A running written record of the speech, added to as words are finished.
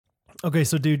Okay,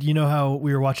 so dude, you know how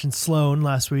we were watching Sloan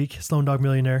last week, Sloan Dog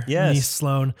Millionaire, Yes. niece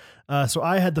Sloan. So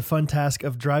I had the fun task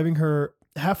of driving her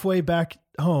halfway back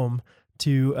home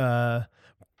to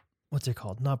what's it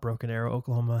called? Not Broken Arrow,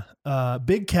 Oklahoma.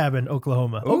 Big Cabin,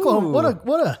 Oklahoma. Ooh.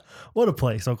 Oklahoma. What a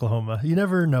place, Oklahoma. You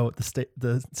never know what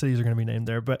the cities are going to be named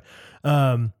there, but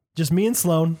just me and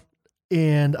Sloan.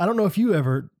 And I don't know if you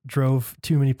ever drove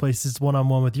too many places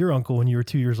one-on-one with your uncle when you were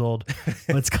 2 years old,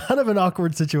 but it's kind of an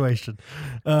awkward situation.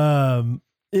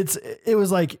 It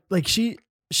was like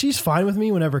she's fine with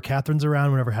me whenever Catherine's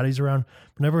around, whenever Hattie's around.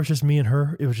 Whenever it's just me and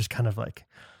her, it was just kind of like,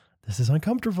 this is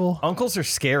uncomfortable. Uncles are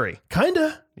scary.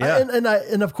 Kinda. Yeah.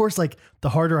 And of course, like the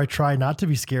harder I try not to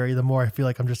be scary, the more I feel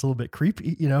like I'm just a little bit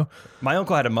creepy, you know? My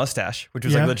uncle had a mustache, which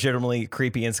was Yeah. like legitimately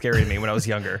creepy and scary to me when I was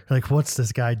younger. Like, what's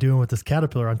this guy doing with this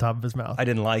caterpillar on top of his mouth? I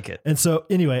didn't like it. And so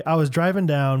anyway, I was driving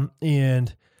down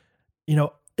and, you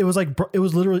know, it was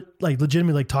literally like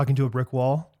legitimately like talking to a brick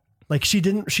wall. Like she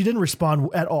didn't respond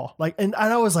at all. Like, and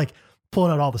I was like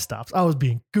pulling out all the stops. I was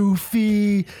being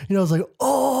goofy. You know, I was like,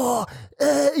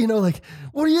 you know, like,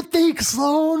 what do you think,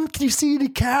 Sloan? Can you see any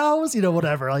cows? You know,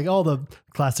 whatever, like all the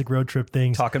classic road trip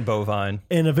things. Talking bovine.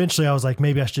 And eventually I was like,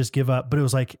 maybe I should just give up. But it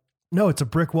was like, no, it's a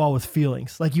brick wall with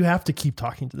feelings. Like you have to keep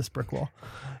talking to this brick wall.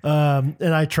 And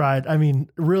I tried,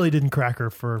 really didn't crack her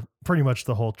for pretty much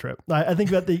the whole trip. I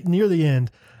think that near the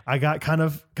end, I got kind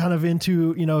of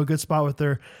into, you know, a good spot with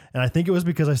her. And I think it was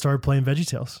because I started playing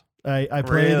VeggieTales. I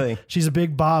played, Really? She's a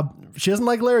big Bob. She doesn't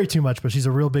like Larry too much, but she's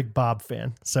a real big Bob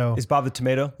fan. So Is Bob the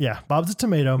tomato? yeah, Bob's a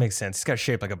tomato. Makes sense. He's got a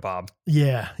shape like a Bob.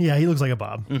 Yeah. He looks like a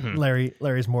Bob.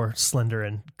 Larry's more slender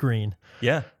and green,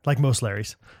 Yeah. like most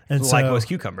Larrys. And Like so, most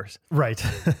cucumbers. right.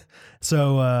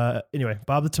 So anyway,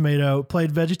 Bob the Tomato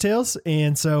played VeggieTales,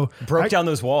 and so Broke down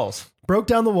those walls. broke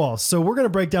down the walls. So we're gonna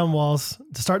break down walls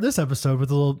to start this episode with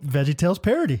a little VeggieTales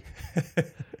parody.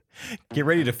 Get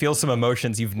ready to feel some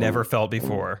emotions you've never felt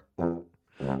before.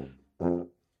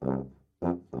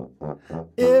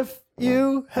 If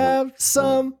you have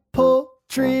some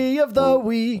poultry of the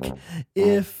week,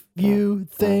 if you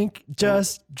think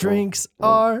just drinks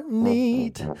are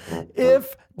neat,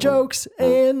 if jokes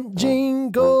and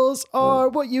jingles are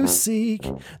what you seek,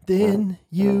 then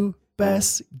you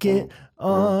best get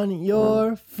on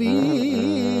your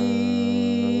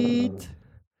feet.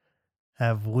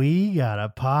 Have we got a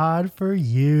pod for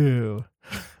you?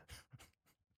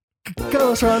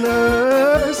 Ghost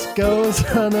runners, ghost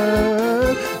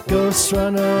runners, ghost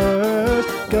runners,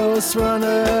 ghost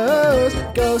runners,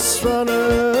 ghost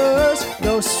runners,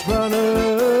 ghost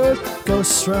runners,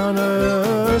 ghost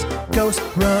runners, ghost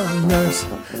runners.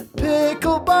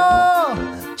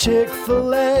 Pickleball,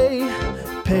 Chick-fil-A,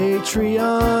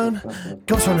 Patreon,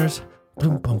 ghost runners.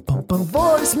 Boom, boom, boom, boom.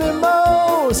 Voice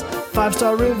memos,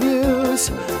 5-star reviews.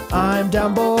 I'm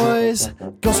down, boys.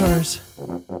 Ghost runners.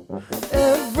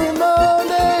 Every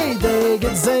Monday they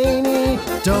get zany.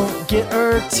 Don't get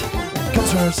irked.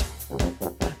 Ghost runners.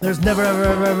 There's never ever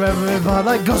ever ever ever a pod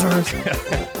like ghost runners.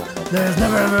 There's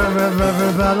never ever ever ever ever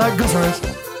a pod like ghost runners.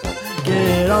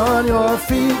 Get on your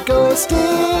feet,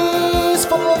 ghosties,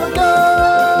 for the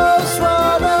ghost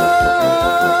runners.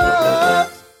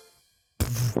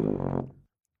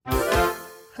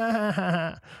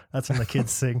 That's when the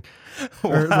kids sing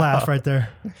or laugh right there.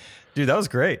 Dude, that was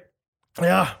great.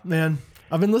 Yeah, man.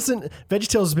 I've been listening.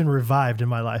 VeggieTales has been revived in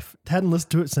my life. Hadn't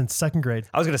listened to it since second grade.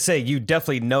 I was going to say, you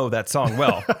definitely know that song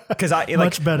well. Because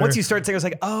Much better. once you start singing, I was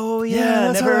like, oh, Yeah, yeah,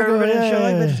 that's never how I go. heard a Yeah, show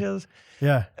like yeah, yeah. VeggieTales.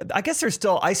 Yeah. I guess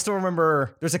I still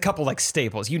remember, there's a couple like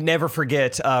staples. You never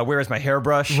forget, Where Is My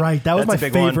Hairbrush? Right. That was That's my a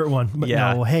big favorite one. But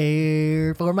Yeah. no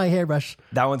hair for my hairbrush.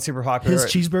 That one's super popular. His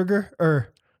cheeseburger or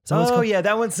is that what it's Oh, called? yeah,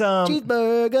 that one's,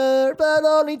 Cheeseburger, but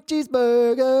only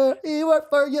cheeseburger. He worked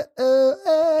for you.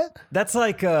 that's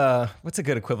like, what's a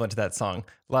good equivalent to that song?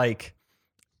 Like,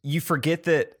 you forget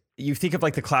that, you think of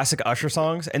like the classic Usher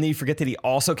songs, and then you forget that he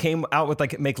also came out with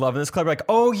like Make Love in This Club. You're like,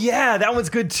 oh yeah, that one's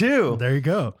good too. There you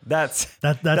go. That's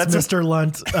That's Mr.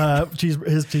 Lunt,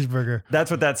 his cheeseburger. That's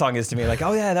what that song is to me. Like,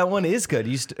 oh yeah, that one is good.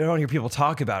 You don't hear people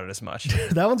talk about it as much.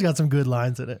 That one's got some good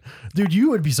lines in it. Dude, you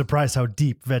would be surprised how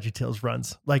deep VeggieTales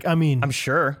runs. Like, I mean, I'm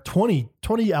sure. 20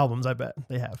 albums, I bet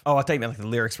they have. Oh, I thought you meant like the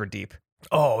lyrics were deep.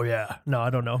 Oh, yeah. No, I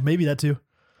don't know. Maybe that too.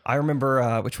 I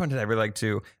remember, which one did I really like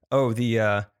too? Oh,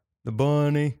 the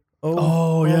bunny.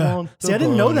 Oh, yeah. on the See, I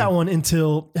didn't know bunny. that one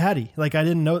until Hattie. Like, I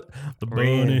didn't know the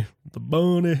bunny.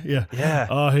 Yeah. Yeah.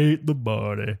 I hate the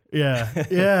bunny. Yeah.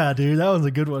 Yeah, dude. That one's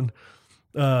a good one.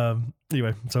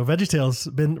 Anyway, so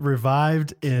VeggieTales been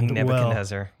revived and well.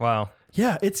 Nebuchadnezzar. Wow.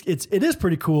 Yeah, it is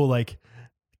pretty cool. Like,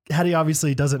 Hattie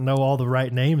obviously doesn't know all the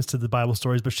right names to the Bible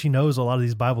stories, but she knows a lot of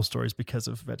these Bible stories because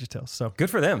of VeggieTales. So Good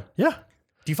for them. yeah.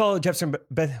 Do you follow Jefferson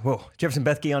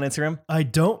Bethke on Instagram? I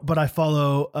don't, but I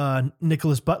follow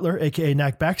Nicholas Butler, aka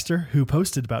Knack Baxter, who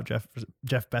posted about Jeff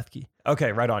Bethke.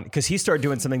 Okay, right on. Because he started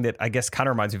doing something that I guess kind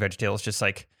of reminds me of VeggieTales, just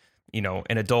like, you know,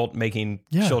 an adult making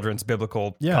children's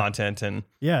biblical content. And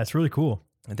yeah, it's really cool.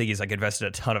 I think he's like invested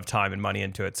a ton of time and money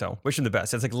into it. So wish him the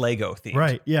best. It's like Lego themed.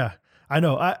 Right. Yeah. I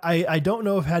know. I don't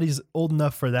know if Hattie's old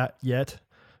enough for that yet,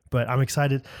 but I'm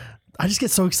excited. I just get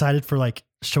so excited for like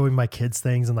showing my kids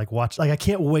things and like watch. Like I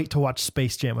can't wait to watch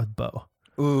Space Jam with Bo.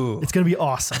 Ooh, it's gonna be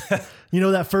awesome. You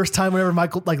know that first time whenever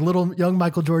young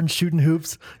Michael Jordan shooting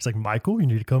hoops, he's like, Michael, you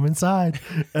need to come inside,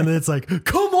 and then it's like,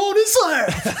 come on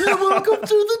inside, and welcome to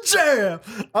the jam.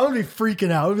 I'm gonna be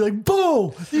freaking out. I'll be like,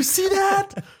 Bo, you see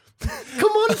that?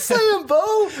 Come on and slam,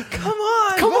 Bo. Come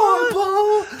on,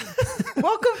 Bo.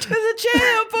 Welcome to the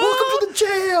jam, Bo. Welcome to the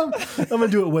jam. I'm gonna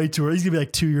do it way too early. He's gonna be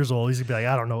like 2 years old. He's gonna be like,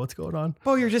 I don't know what's going on.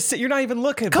 Bo, you're not even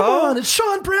looking. Come Bo. on, it's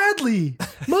Sean Bradley,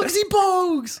 Muggsy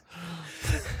Bogues.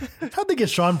 How'd they get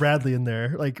Sean Bradley in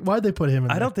there? Like, why'd they put him in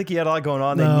there? I don't think he had a lot going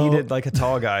on. No. They needed like a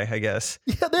tall guy, I guess.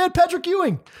 Yeah, they had Patrick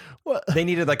Ewing. What? They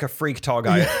needed like a freak tall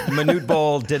guy. Manute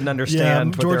Bol didn't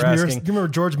understand what George they're Miras. asking. Do you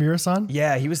remember George Mirasan?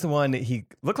 Yeah, he was the one. He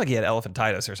looked like he had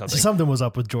elephantitis or something. Something was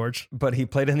up with George. But he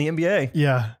played in the NBA.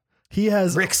 Yeah. He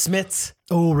has Rick Smits.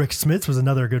 Oh, Rick Smits was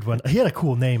another good one. He had a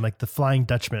cool name, like the Flying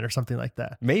Dutchman or something like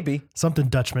that. Maybe. Something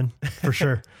Dutchman for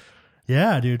sure.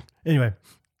 Yeah, dude. Anyway.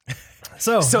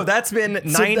 So that's been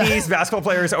 90s basketball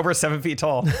players over 7 feet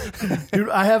tall. Dude,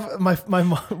 I have my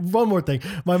mom, one more thing.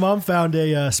 My mom found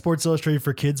a Sports Illustrated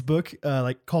for Kids book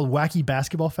like called Wacky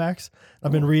Basketball Facts.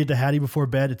 I've been reading to Hattie before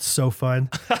bed. It's so fun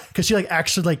because she like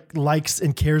actually like likes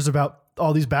and cares about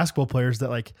all these basketball players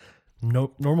that like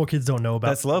normal kids don't know about.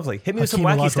 That's lovely. Hit me with some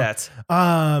Hakeem wacky Olajuwon.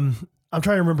 stats. I'm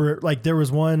trying to remember. Like there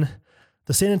was one.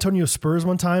 The San Antonio Spurs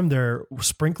one time, their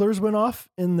sprinklers went off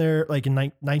in their like in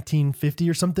 1950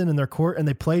 or something in their court, and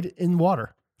they played in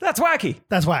water. That's wacky.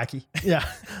 That's wacky. Yeah,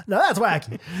 no, that's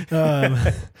wacky.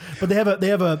 But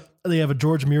they have a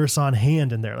George Mirasan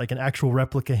hand in there, like an actual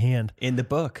replica hand In the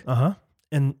book.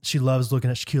 And she loves looking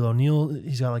at Shaquille O'Neal.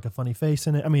 He's got like a funny face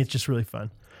in it. I mean, it's just really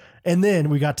fun. And then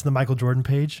we got to the Michael Jordan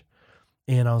page,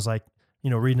 and I was like,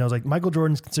 reading. I was like, Michael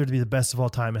Jordan's considered to be the best of all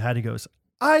time, and Hattie goes,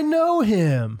 I know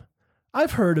him.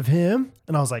 I've heard of him.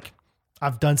 And I was like,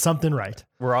 I've done something right.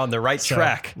 We're on the right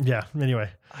track. Yeah. Anyway,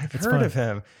 I've heard of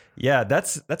him. Yeah,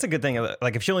 that's a good thing.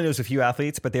 Like if she only knows a few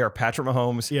athletes, but they are Patrick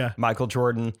Mahomes, Michael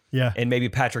Jordan, and maybe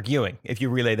Patrick Ewing. If you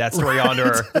relay that story onto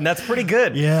her, then that's pretty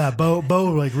good. Yeah, Bo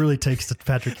like really takes to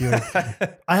Patrick Ewing.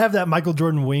 I have that Michael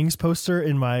Jordan wings poster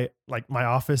in my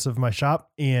office of my shop,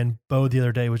 and Bo the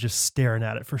other day was just staring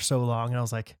at it for so long, and I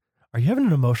was like, are you having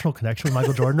an emotional connection with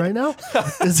Michael Jordan right now?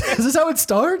 Is this how it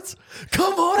starts?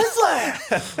 Come on and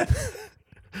laugh.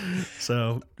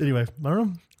 So anyway, I don't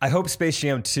know. I hope Space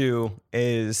Jam 2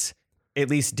 is at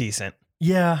least decent.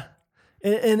 Yeah.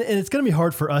 And it's going to be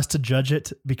hard for us to judge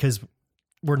it because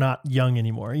we're not young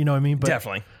anymore. You know what I mean? But,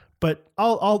 definitely. But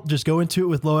I'll just go into it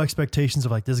with low expectations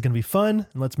of like, this is going to be fun,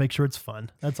 and let's make sure it's fun.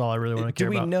 That's all I really want to care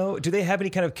about. Do they have any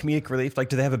kind of comedic relief? Like,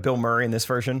 do they have a Bill Murray in this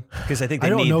version? Because I think they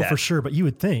need that. I don't know for sure, but you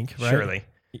would think, right? Surely.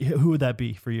 Who would that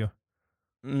be for you?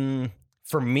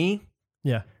 For me?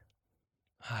 Yeah.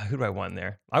 Who do I want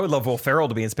there? I would love Will Ferrell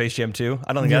to be in Space Jam 2.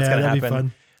 I don't think that's going to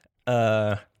happen. Be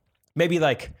fun. Maybe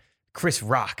like Chris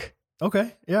Rock.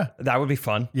 Okay. Yeah. That would be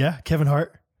fun. Yeah. Kevin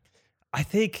Hart. I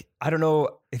don't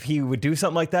know if he would do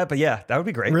something like that, but yeah, that would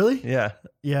be great. Really? Yeah.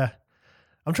 Yeah.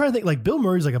 I'm trying to think, like Bill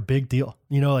Murray's like a big deal,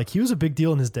 like he was a big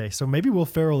deal in his day. So maybe Will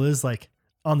Ferrell is like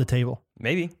on the table.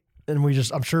 Maybe. And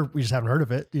I'm sure we just haven't heard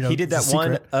of it. He did that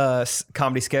one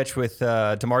comedy sketch with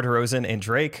DeMar DeRozan and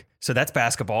Drake. So that's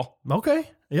basketball. Okay.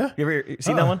 Yeah. You ever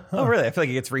seen that one? Oh, really? I feel like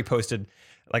it gets reposted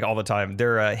like all the time.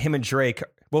 They're him and Drake,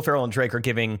 Will Ferrell and Drake are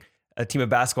giving a team of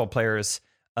basketball players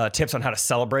tips on how to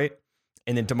celebrate.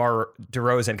 And then DeMar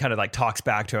DeRozan kind of like talks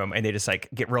back to him, and they just like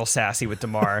get real sassy with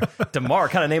DeMar. DeMar,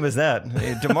 kind of name is that?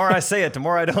 DeMar, I say it.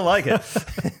 DeMar, I don't like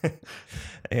it.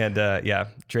 And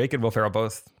Drake and Will Ferrell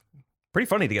both pretty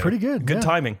funny together. Pretty good. Good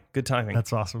timing. Good timing.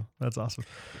 That's awesome.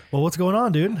 Well, what's going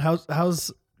on, dude?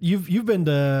 How's you've been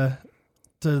to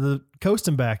the coast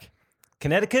and back?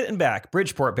 Connecticut and back.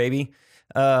 Bridgeport, baby.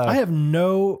 I have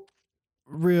no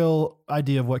real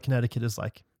idea of what Connecticut is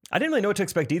like. I didn't really know what to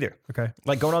expect either. Okay.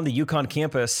 Like going on the UConn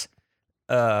campus,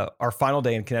 our final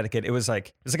day in Connecticut, it was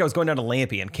like I was going down to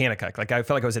Lampe and Kanakuk. Like I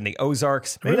felt like I was in the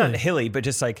Ozarks, maybe not hilly, but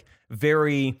just like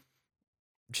very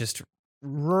just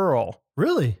rural.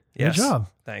 Really? Yes. Good job.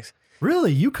 Thanks.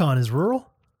 Really? UConn is rural?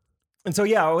 And so,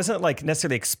 I wasn't like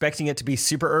necessarily expecting it to be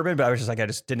super urban, but I was just like, I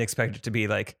just didn't expect it to be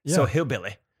like so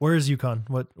hillbilly. Where is UConn?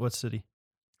 What city?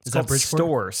 It's called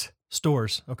Storrs.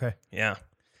 Stores. Okay. Yeah.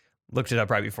 Looked it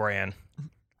up right beforehand.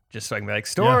 Just so I can be like,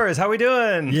 Stores, how we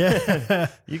doing? Yeah.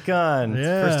 UConn.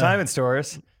 Yeah. First time in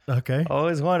Stores. Okay.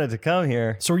 Always wanted to come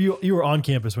here. So you were on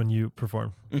campus when you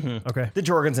performed? Mm-hmm. Okay. The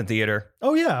Jorgensen Theater.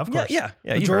 Oh yeah, of course. Yeah.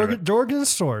 The you've heard of it. Jorgensen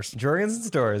Stores. Jorgensen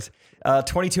Stores.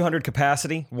 2,200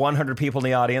 capacity, 100 people in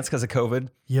the audience because of COVID.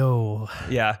 Yo.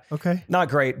 Yeah. Okay. Not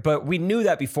great, but we knew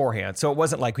that beforehand. So it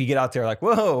wasn't like we get out there like,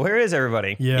 whoa, where is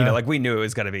everybody? Yeah. You know, like we knew it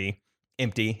was going to be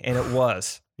empty, and it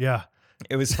was. Yeah.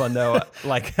 It was fun though.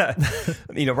 Like,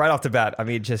 you know, right off the bat, I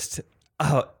mean, just,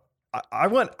 I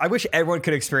wish everyone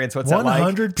could experience what's that like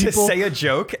 100 to people say a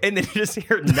joke and then just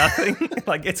hear nothing.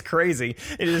 Like, it's crazy.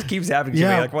 It just keeps happening to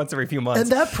me like once every few months.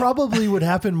 And that probably would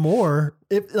happen more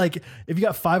if you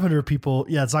got 500 people.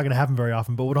 Yeah, it's not going to happen very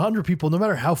often. But with 100 people, no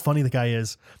matter how funny the guy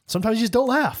is, sometimes you just don't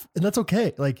laugh, and that's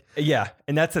okay. Like, yeah,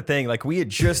 and that's the thing. Like, we had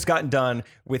just gotten done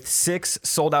with 6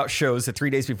 sold out shows the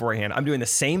 3 days beforehand. I'm doing the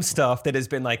same stuff that has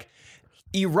been like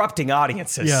erupting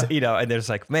audiences, you know, and there's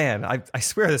like, man, I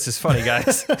swear this is funny,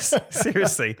 guys.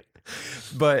 Seriously.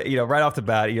 But, you know, right off the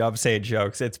bat, you know, I'm saying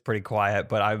jokes. It's pretty quiet,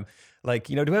 but I'm like,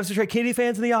 you know, do we have some Stray Kitty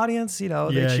fans in the audience? You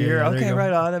know, they cheer. there you Okay, go.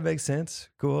 right on. That makes sense.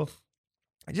 Cool.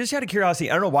 I just out of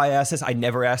curiosity, I don't know why I asked this. I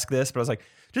never ask this, but I was like,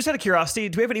 just out of curiosity,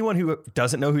 do we have anyone who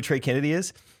doesn't know who Trey Kennedy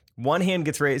is? One hand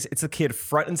gets raised. It's a kid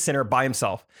front and center by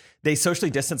himself. They socially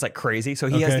distance like crazy. So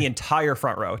he has the entire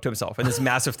front row to himself in this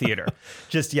massive theater.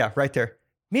 Just, yeah, right there.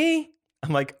 Me?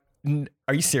 I'm like,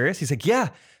 are you serious? He's like, yeah.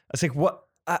 I was like, what?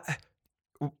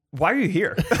 Why are you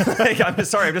here? Like, I'm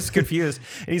just sorry. I'm just confused.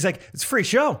 And he's like, it's a free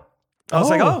show. I was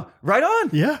like, oh, right on.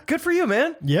 Yeah. Good for you,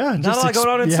 man. Yeah. Not a lot going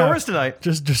on in stores tonight.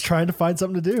 Just trying to find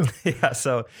something to do. Yeah.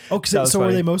 So, So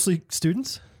were they mostly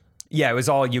students? Yeah, it was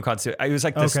all UConn students. It was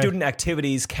like the Student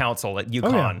Activities Council at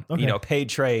UConn, you know, paid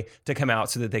Trey to come out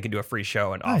so that they could do a free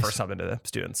show and offer something to the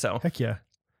students. So, Heck yeah.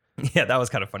 Yeah, that was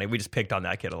kind of funny. We just picked on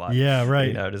that kid a lot. Yeah, right.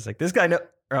 You know, just like, this guy, you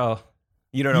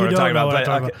don't know what I'm talking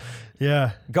about. But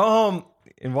yeah. Go home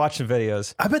and watch the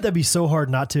videos. I bet that'd be so hard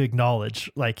not to acknowledge,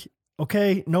 like,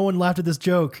 okay, no one laughed at this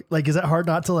joke. Like, is that hard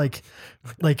not to like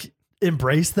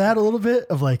embrace that a little bit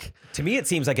of like, to me, it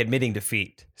seems like admitting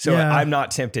defeat. So I'm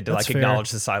not tempted to like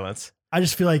acknowledge the silence. I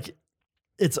just feel like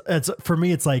it's for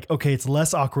me, it's like, okay, it's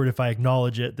less awkward if I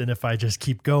acknowledge it than if I just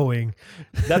keep going.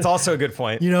 That's also a good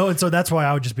point. You know, and so that's why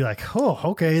I would just be like, oh,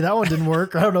 okay, that one didn't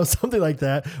work. I don't know, something like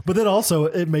that. But then also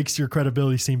it makes your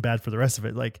credibility seem bad for the rest of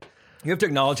it. Like, you have to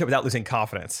acknowledge it without losing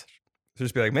confidence. So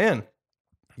just be like, man,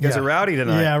 you guys are rowdy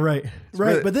tonight. Yeah, right.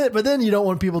 Right. But then you don't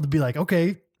want people to be like,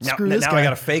 okay, screw this guy. Now I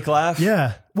got a fake laugh.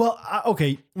 Yeah. Well,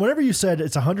 okay. Whenever you said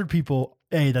it's 100 people,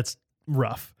 A, that's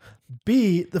rough.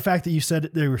 B, the fact that you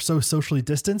said they were so socially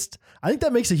distanced, I think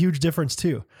that makes a huge difference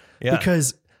too. Yeah.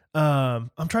 Because I'm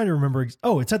trying to remember.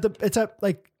 Oh, it's at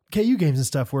like KU games and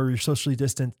stuff where you're socially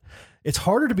distant. It's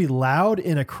harder to be loud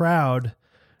in a crowd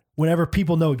whenever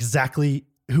people know exactly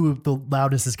who the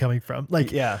loudness is coming from.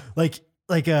 Like,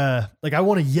 like I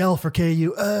want to yell for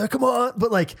KU, come on.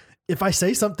 But like, if I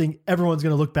say something, everyone's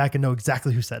going to look back and know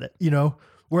exactly who said it, you know?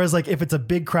 Whereas like, if it's a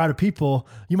big crowd of people,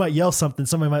 you might yell something,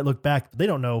 somebody might look back, but they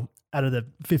don't know out of the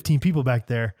 15 people back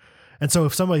there. And so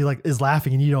if somebody like is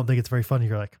laughing and you don't think it's very funny,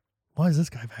 you're like, why is this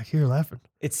guy back here laughing?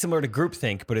 It's similar to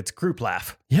groupthink, but it's group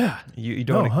laugh. Yeah. You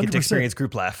don't want to get to experience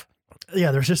group laugh.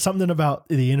 Yeah. There's just something about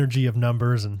the energy of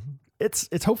numbers, and it's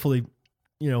hopefully,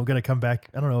 you know, going to come back,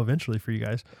 I don't know, eventually for you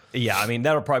guys. Yeah. I mean,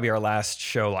 that'll probably be our last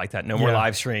show like that. No more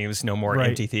live streams, no more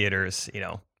empty theaters, you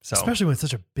know, so. Especially when it's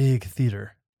such a big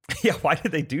theater. Yeah. Why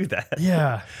did they do that?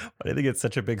 Yeah. Why did they get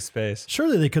such a big space?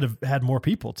 Surely they could have had more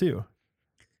people too.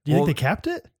 Do you think they capped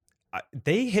it?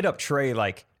 They hit up Trey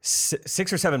like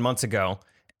 6 or 7 months ago,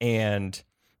 and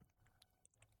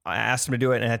I asked him to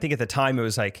do it. And I think at the time it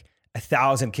was like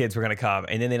 1,000 kids were going to come.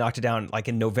 And then they knocked it down like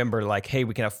in November, like, hey,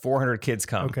 we can have 400 kids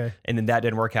come. Okay. And then that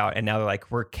didn't work out. And now they're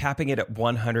like, we're capping it at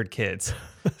 100 kids.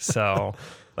 So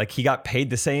like he got paid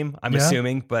the same, I'm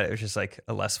assuming, but it was just like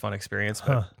a less fun experience.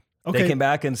 But they came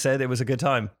back and said it was a good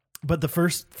time. But the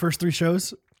first 3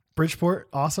 shows, Bridgeport,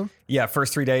 awesome. Yeah,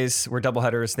 first 3 days were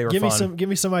doubleheaders. They were fun. Give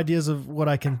me some ideas of what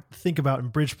I can think about in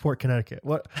Bridgeport, Connecticut.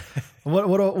 What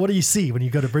do you see when you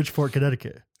go to Bridgeport,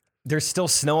 Connecticut? There's still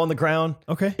snow on the ground.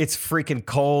 Okay. It's freaking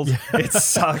cold. Yeah. It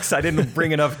sucks. I didn't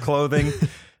bring enough clothing.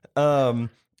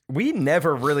 We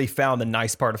never really found the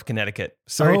nice part of Connecticut.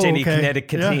 Sorry to any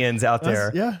Connecticutians out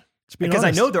there. Because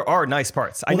I know there are nice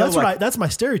parts. Well, I know that's my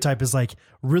stereotype is like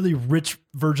really rich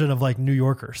version of like New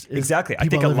Yorkers. Exactly. I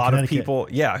think a lot of people,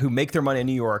 who make their money in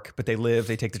New York, but they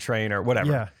take the train or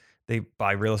whatever. Yeah. they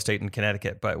buy real estate in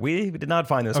Connecticut, but we did not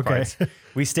find those Okay. parts.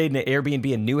 We stayed in an Airbnb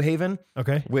in New Haven,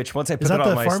 Okay. which once I put Is that it on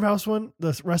the my farmhouse one?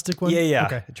 The rustic one? yeah.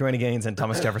 Okay. Joanna Gaines and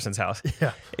Thomas Jefferson's house.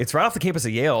 Yeah. It's right off the campus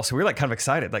of Yale, so we were like kind of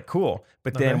excited, like cool.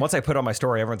 But then Okay. once I put it on my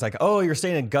story, everyone's like, "Oh, you're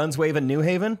staying in Guns Waving New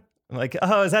Haven?" I'm like,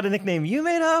 "Oh, is that a nickname you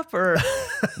made up, or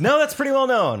no? That's pretty well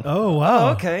known." Oh, wow.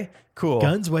 Oh, okay, cool.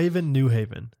 Guns waving New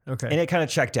Haven. Okay. And it kind of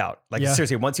checked out. Like Yeah.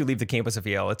 seriously, once you leave the campus of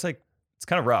Yale, it's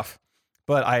kind of rough.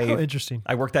 But Oh, interesting.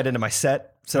 I worked that into my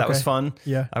set, so that was Okay. fun.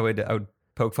 Yeah. I would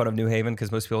poke fun of New Haven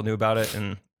because most people knew about it,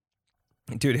 and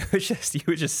dude, it was just you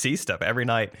would just see stuff every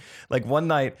night. Like one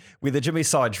night, we legitimately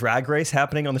saw a drag race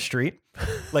happening on the street.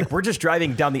 Like we're just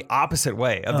driving down the opposite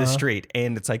way of the street,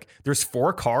 and it's like there's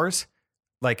 4 cars,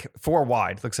 like 4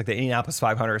 wide. Looks like the Indianapolis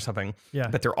 500 or something. Yeah.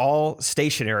 But they're all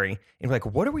stationary, and we're like,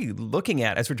 what are we looking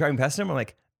at as we're driving past them? I'm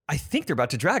like, I think they're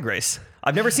about to drag race.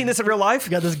 I've never seen this in real life.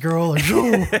 You got this girl like, ooh.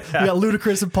 You got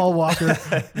Ludacris and Paul Walker,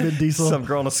 Vin Diesel. Some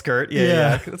girl in a skirt. Yeah.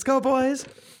 Yeah. Let's go, boys.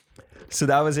 So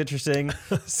that was interesting.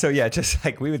 So yeah, just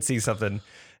like we would see something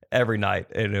every night,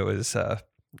 and it was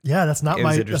Yeah, that's not It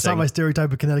was my interesting.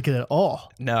 stereotype of Connecticut at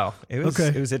all. no, it was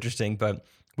Okay. it was interesting. But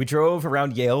we drove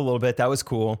around Yale a little bit. That was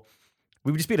cool.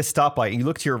 We would just be at a stoplight, and you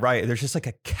look to your right, and there's just like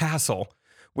a castle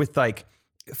with like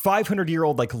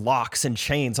 500-year-old like locks and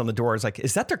chains on the doors. Like,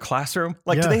 is that their classroom?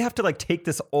 Like, do Yeah. they have to like take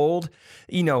this old,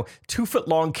 2-foot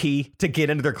long key to get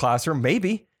into their classroom?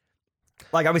 Maybe.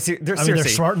 Like, I mean, they're I mean, seriously. they're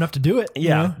smart enough to do it. you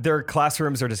Yeah, know? their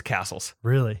classroams are just castles.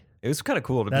 Really. It was kind of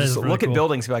cool to That just is really look cool. at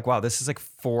buildings and be like, wow, this is like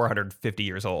 450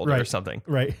 years old or Right. something.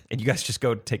 Right. And you guys just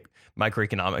go take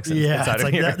microeconomics Yeah. inside It's of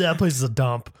like here. that place is a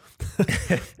dump.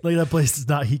 Like that place is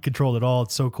not heat controlled at all.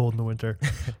 It's so cold in the winter.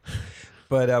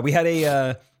 But we had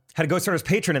a Ghost Hunters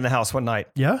patron in the house one night.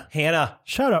 Yeah. Hannah.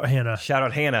 Shout out Hannah. Shout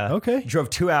out Hannah. Okay. Drove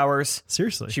 2 hours.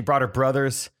 Seriously. She brought her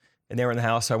brothers and they were in the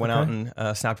house. So I went out Okay.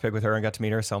 and snapped a pic with her and got to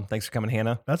meet her. So thanks for coming,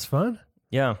 Hannah. That's fun.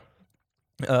 Yeah.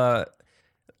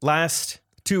 Last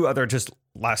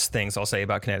things I'll say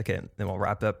about Connecticut, then we'll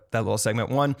wrap up that little segment.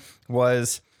 One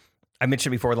was, I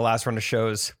mentioned before the last round of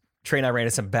shows, Trey and I ran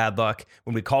into some bad luck.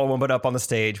 When we call a woman up on the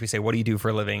stage, we say, what do you do for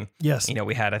a living? Yes.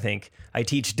 We had, I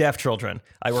teach deaf children.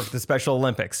 I work at the Special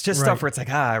Olympics. Just Right. stuff where it's like,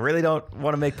 I really don't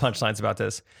want to make punchlines about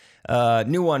this.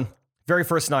 New one, very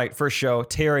first night, first show.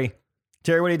 Terry,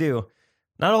 what do you do?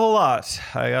 Not a whole lot.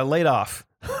 I got laid off.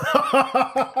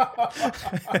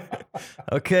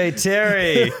 Okay,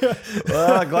 Terry.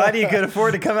 Well, glad you could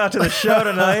afford to come out to the show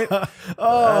tonight.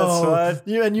 Oh, That's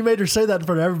fun. you made her say that in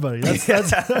front of everybody.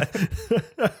 That's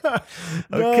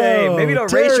Okay, No, maybe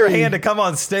don't raise your Terry. hand to come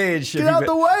on stage. Get out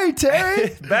the way,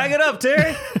 Terry. Bag it up,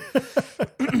 Terry.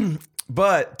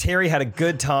 But Terry had a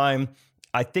good time.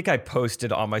 I think I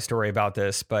posted on my story about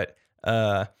this, but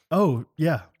Oh,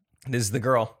 yeah. this is the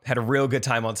girl. Had a real good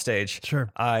time on stage. Sure.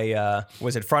 I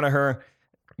was in front of her,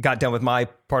 got done with my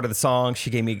part of the song. She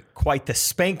gave me quite the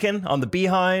spanking on the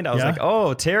behind. I was Yeah? like,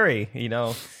 oh, Terry,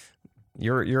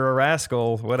 you're a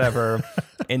rascal, whatever.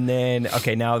 And then,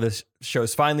 okay, now this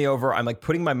show's finally over. I'm like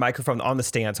putting my microphone on the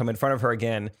stand, so I'm in front of her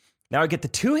again. Now I get the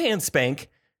 2-hand spank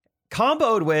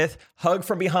comboed with hug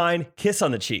from behind, kiss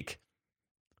on the cheek.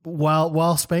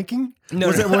 While spanking? No,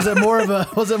 was no.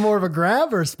 it more of a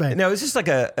grab or a spank? No, it's just like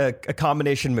a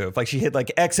combination move. Like she hit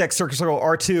like XX circle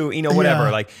R2, whatever.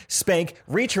 Yeah. Like spank,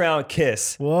 reach around,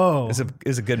 kiss. Whoa. It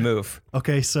was a good move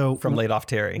Okay, so from laid off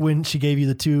Terry. when she gave you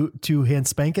the two hand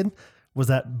spanking, was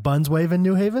that buns waving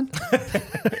New Haven?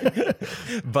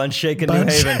 Bun shaking Bun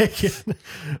New Haven. shaking.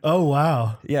 Oh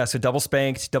wow. Yeah, so double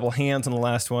spanked, double hands on the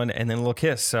last one, and then a little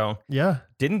kiss. So Yeah.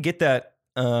 didn't get that.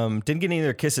 Didn't get any of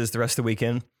their kisses the rest of the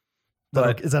weekend.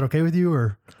 But Is that okay with you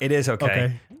or? it is okay.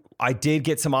 Okay. I did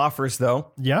get some offers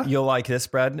though. Yeah? You'll like this,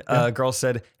 Brad. Girl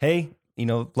said, hey,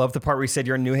 love the part where you said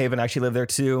you're in New Haven. I actually live there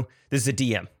too. This is a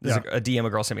DM. This is a DM a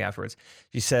girl sent me afterwards.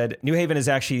 She said, New Haven is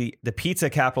actually the pizza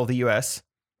capital of the U.S.,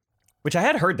 which I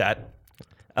had heard that.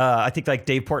 I think like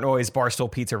Dave Portnoy's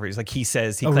Barstool Pizza reviews, like he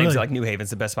claims really? like New Haven's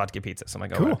the best spot to get pizza. So I'm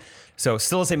like, Cool. okay. So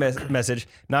still the same message.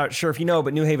 Not sure if you know,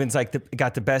 but New Haven's like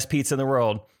got the best pizza in the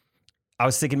world. I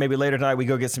was thinking maybe later tonight we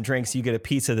go get some drinks. You get a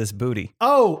pizza, this booty.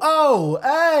 Oh,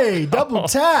 hey, double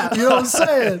tap. You know what I'm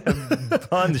saying?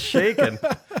 Bun shaking.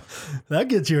 That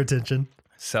gets your attention.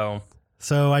 So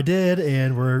So I did,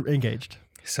 and we're engaged.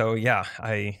 yeah,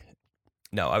 I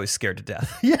was scared to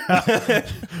death. Yeah.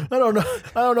 I don't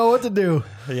know what to do.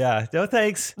 Yeah. No,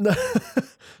 thanks.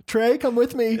 Trey, come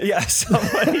with me. Yeah.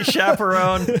 Somebody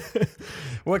chaperone.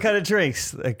 What kind of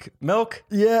drinks? Like milk?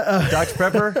 Yeah. Dr.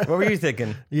 Pepper? What were you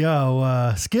thinking?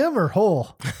 Skim or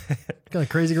whole? What kind of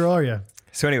crazy girl are you?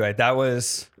 So anyway, that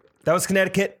was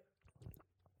Connecticut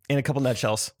in a couple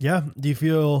nutshells. Yeah. How do you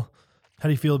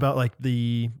feel about like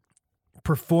the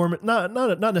perform not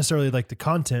necessarily like the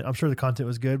content. I'm sure the content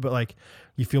was good, but like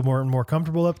you feel more and more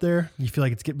comfortable up there. You feel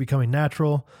like it's becoming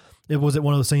natural. It wasn't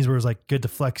one of those things where it was like good to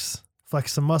flex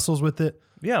some muscles with it.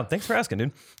 Yeah, thanks for asking,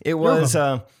 dude. It was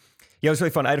it was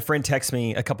really fun. I had a friend text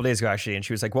me a couple days ago actually, and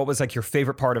she was like, "What was like your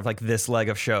favorite part of like this leg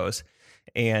of shows?"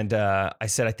 And I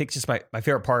said, I think just my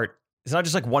favorite part is not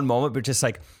just like one moment, but just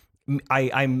like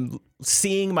I'm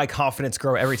seeing my confidence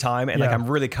grow every time, and like I'm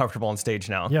really comfortable on stage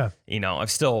now. Yeah. You know, I'm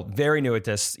still very new at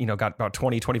this, you know, got about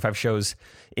 20, 25 shows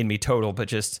in me total, but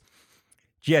just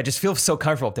feel so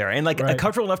comfortable up there and like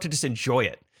comfortable enough to just enjoy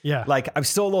it. Yeah. Like I'm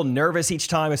still a little nervous each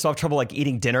time. I still have trouble like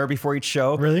eating dinner before each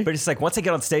show. Really? But it's like once I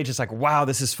get on stage, it's like, wow,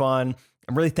 this is fun.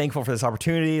 I'm really thankful for this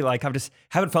opportunity. Like I'm just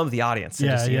having fun with the audience. And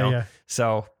just, you know,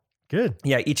 so good.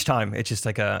 Yeah. Each time it's just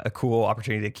like a cool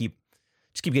opportunity to keep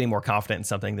getting more confident in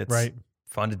something that's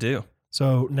fun to do.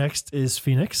 So next is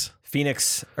Phoenix.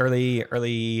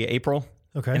 Early April.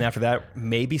 Okay. And after that,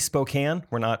 maybe Spokane.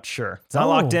 We're not sure. It's not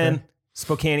locked in. Okay.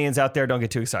 Spokaneans out there, don't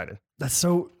get too excited. That's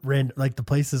so random. Like the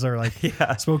places are like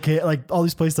Spokane, like all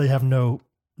these places I have no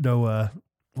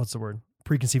what's the word?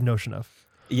 Preconceived notion of.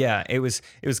 Yeah, it was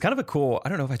kind of a cool, I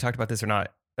don't know if I talked about this or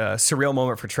not, surreal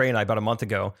moment for Trey and I about a month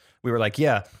ago. We were like,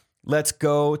 let's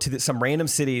go to some random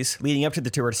cities leading up to the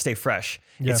tour to stay fresh.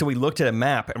 Yeah. And so we looked at a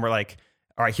map and we're like,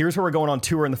 all right, here's where we're going on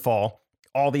tour in the fall.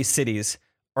 All these cities.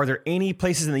 Are there any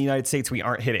places in the United States we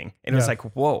aren't hitting? And it was like,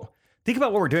 whoa, think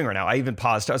about what we're doing right now. I even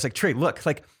paused. I was like, Trey, look,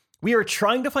 like we are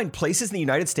trying to find places in the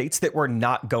United States that we're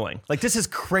not going. Like, this is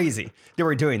crazy that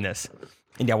we're doing this.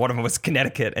 And one of them was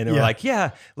Connecticut. And they were like,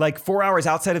 like 4 hours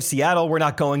outside of Seattle, we're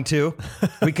not going to.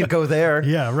 We could go there.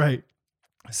 Yeah, right.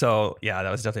 So, that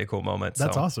was definitely a cool moment.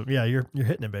 That's awesome. Yeah, you're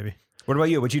hitting it, baby. What about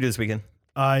you? What'd you do this weekend?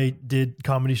 I did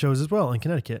comedy shows as well in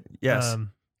Connecticut. Yes.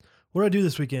 What did I do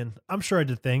this weekend? I'm sure I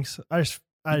did things. I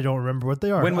don't remember what they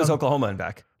are. When was Oklahoma and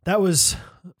back? That was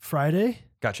Friday.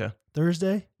 Gotcha.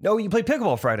 Thursday. No, you played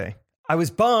pickleball Friday. I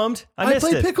was bummed. I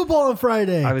played pickleball on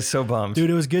Friday. I was so bummed. Dude,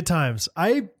 it was good times.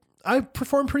 I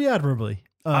performed pretty admirably.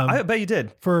 I bet you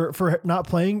did. For not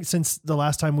playing since the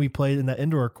last time we played in that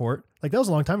indoor court. Like that was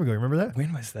a long time ago. Remember that?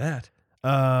 When was that?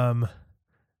 I'll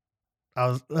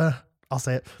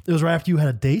say it. It was right after you had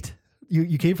a date.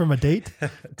 You came from a date,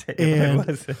 and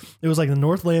it was like the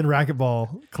Northland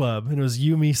Racquetball Club, and it was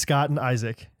you, me, Scott, and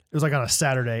Isaac. It was like on a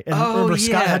Saturday, and remember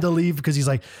Scott had to leave because he's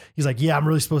like, yeah,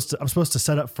 I'm supposed to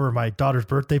set up for my daughter's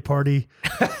birthday party,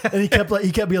 and he kept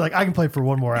being like, I can play for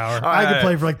 1 more hour, I can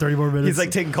play for like 30 more minutes. He's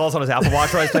like taking calls on his Apple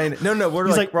Watch while he's playing. No, we're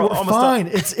almost fine.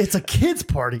 It's a kid's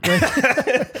party. Like,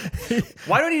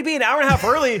 why do we need to be an hour and a half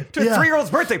early to a 3-year-old's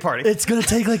birthday party? It's gonna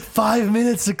take like 5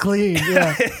 minutes to clean.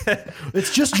 Yeah,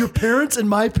 it's just your parents and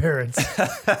my parents.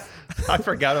 I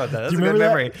forgot about that. That's a good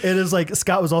memory. It is like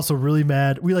Scott was also really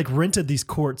mad. We like rented these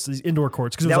courts, these indoor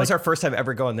courts, because that was our first time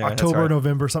ever going there. October,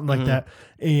 November, something like that.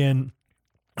 And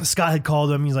Scott had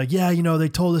called him. He's like, yeah, they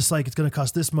told us like it's going to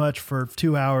cost this much for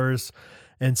 2 hours.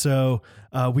 And so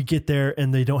we get there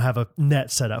and they don't have a net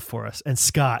set up for us. And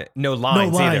Scott, no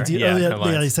lines either.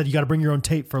 They said you got to bring your own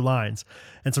tape for lines.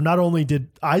 And so not only did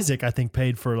Isaac, I think,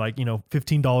 paid for like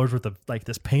 $15 worth of like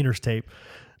this painter's tape.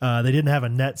 They didn't have a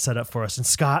net set up for us. And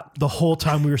Scott, the whole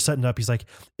time we were setting up, he's like,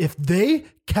 if they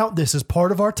count this as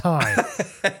part of our time,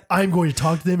 I'm going to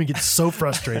talk to them and get so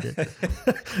frustrated.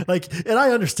 And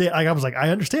I understand. I was like, I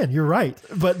understand. You're right.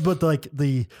 But like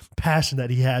the passion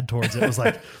that he had towards it was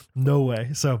like, no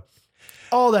way. So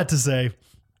all that to say.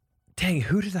 Dang,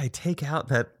 who did I take out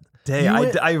that day?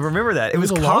 I remember that. It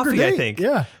was coffee, I think.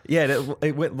 Yeah. Yeah,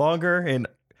 it went longer and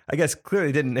I guess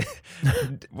clearly didn't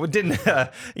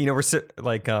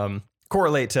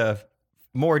correlate to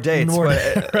more dates,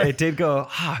 but it did go,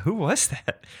 who was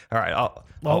that? All right.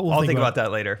 I'll think about that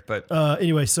later, but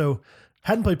anyway, so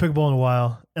hadn't played pickleball in a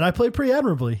while and I played pretty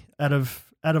admirably out of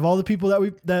all the people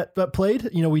that played,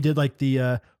 we did like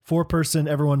the 4-person,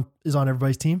 everyone is on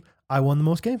everybody's team. I won the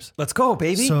most games. Let's go,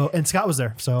 baby. So, and Scott was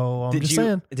there. So I'm just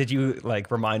saying. Did you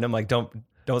like remind him, like, don't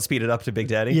speed it up to Big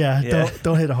Daddy? Yeah.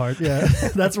 Don't hit it hard. Yeah.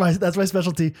 that's my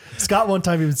specialty. Scott one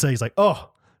time even said, he's like, oh,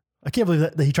 I can't believe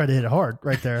that he tried to hit it hard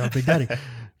right there on Big Daddy.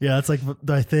 Yeah. That's like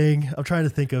my thing. I'm trying to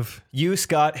think of you,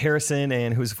 Scott, Harrison,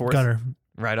 and who's the fourth? Gunner.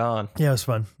 Right on. Yeah. It was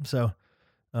fun. So,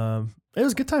 it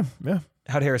was a good time. Yeah.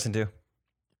 How'd Harrison do?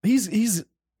 He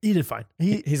did fine.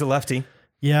 He's a lefty.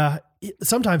 Yeah.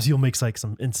 Sometimes he'll make like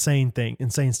some insane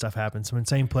stuff happen, some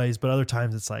insane plays, but other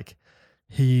times it's like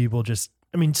he will just,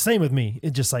 same with me.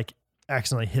 It just like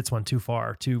accidentally hits one too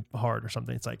far, too hard or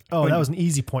something. It's like, that was an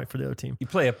easy point for the other team. You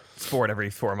play a sport every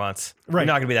 4 months. Right. You're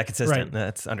not going to be that consistent. Right.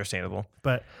 That's understandable.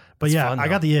 But yeah, fun, I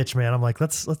got the itch, man. I'm like,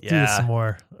 let's do this some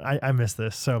more. I miss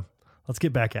this. So let's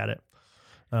get back at it.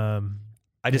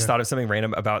 I just thought of something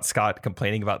random about Scott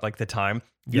complaining about like the time.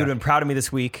 You would have been proud of me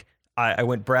this week. I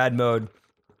went Brad mode.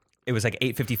 It was like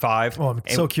 8:55. Oh, I'm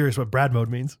so curious what Brad mode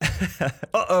means.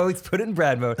 He's put it in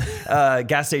Brad mode.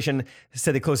 Gas station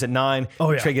said they closed at 9.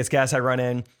 Oh, yeah. Trey gets gas. I run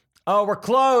in. Oh, we're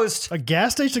closed. A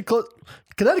gas station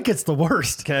Connecticut's the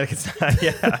worst. Connecticut's not,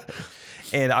 yeah.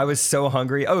 And I was so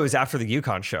hungry. Oh, it was after the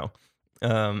Yukon show.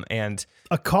 And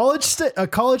A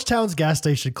college town's gas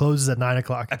station closes at 9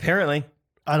 o'clock. apparently,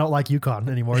 I don't like Yukon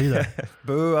anymore either.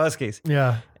 boo Huskies.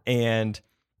 Yeah. And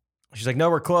she's like, no,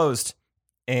 we're closed.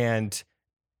 And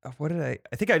what did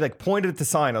I think I like pointed at the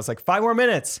sign. I was like, 5 more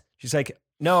minutes. She's like,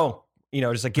 no,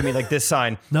 just like give me like this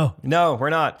sign. No. No, we're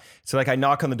not. So like I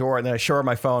knock on the door and then I show her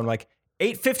my phone. I'm like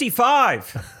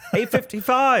 8:55,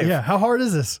 8:55. Yeah. How hard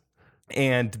is this?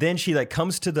 And then she like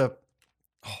comes to the,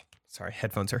 sorry,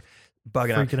 headphones are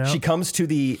bugging Freaking out. She comes to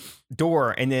the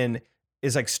door and then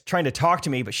is like trying to talk to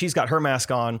me, but she's got her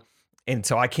mask on. And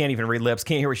so I can't even read lips,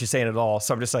 can't hear what she's saying at all.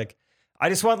 So I'm just like, I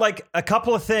just want like a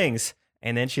couple of things.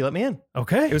 And then she let me in.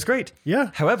 Okay. It was great. Yeah.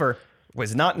 However,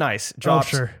 was not nice. Dropped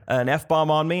sure. an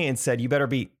F-bomb on me and said, you better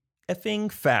be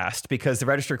effing fast because the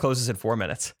register closes in 4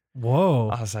 minutes. Whoa.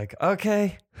 I was like,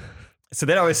 okay. So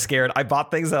then I was scared. I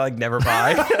bought things that I like never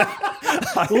buy.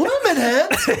 Lemon head.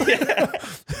 Yeah.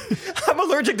 I'm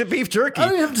allergic to beef jerky. I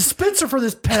don't even have a dispenser for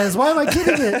this Pez. Why am I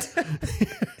getting it?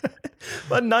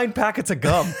 But 9 packets of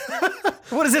gum.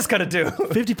 What is this gonna do?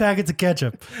 50 packets of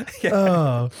ketchup. Yeah.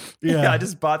 Oh, yeah. I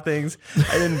just bought things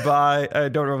I didn't buy. I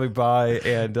don't normally buy,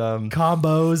 and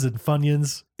Combos and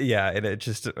Funyuns. yeah, and it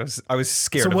just I was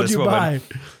scared So of what'd this you woman. buy?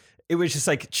 It was just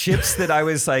like chips that I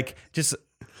was like just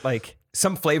like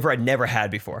some flavor I'd never had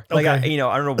before. Like Okay. I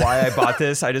don't know why I bought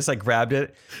this. I just like grabbed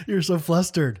it. You're so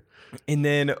flustered. And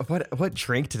then what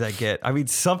drink did I get? I mean,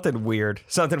 something weird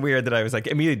that I was like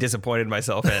immediately disappointed in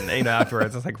myself in.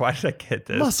 Afterwards, I was like, why did I get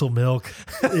this? Muscle milk.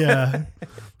 Yeah.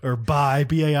 Or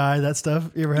BAI, that stuff.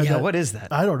 You ever had Yeah, that? what is that?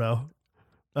 I don't know.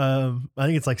 I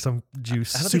think it's like some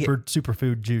juice, I don't think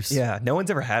superfood juice. Yeah, no one's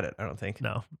ever had it. I don't think.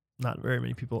 No, not very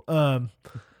many people.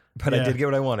 But I yeah. did get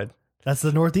what I wanted. That's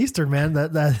the Northeastern, man.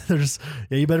 That there's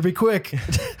you better be quick.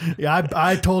 Yeah,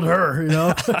 I told her,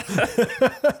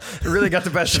 It really got the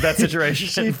best of that situation.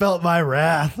 she felt my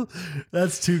wrath.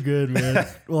 That's too good, man.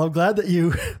 Well, I'm glad that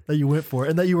you went for it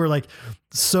and that you were like,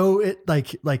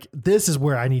 like this is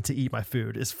where I need to eat my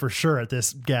food is for sure at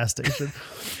this gas station.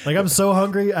 Like I'm so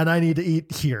hungry and I need to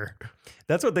eat here.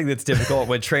 That's one thing that's difficult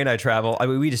when Trey and I travel. I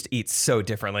mean, we just eat so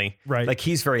differently. Right. Like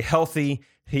he's very healthy.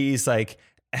 He's like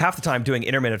half the time doing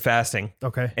intermittent fasting.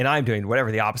 Okay. And I'm doing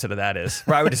whatever the opposite of that is.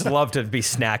 Where I would just love to be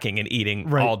snacking and eating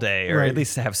Right. all day, or Right. at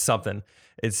least to have something.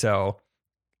 And so,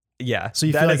 yeah. So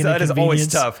you feel like that is always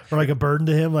tough. or like a burden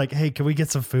to him. Like, hey, can we get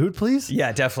some food, please?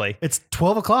 Yeah, definitely. It's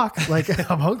 12 o'clock. Like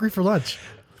I'm hungry for lunch.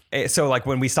 So like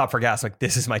when we stop for gas, like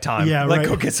this is my time. Yeah, like right.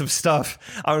 go get some stuff.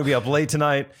 I'm gonna be up late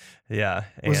tonight. Yeah.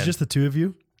 Was it and just the two of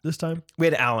you this time? we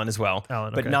had Alan as well.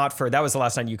 Alan, but okay. not for that was the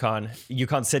last night Yukon.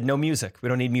 Yukon said no music. We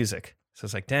don't need music. So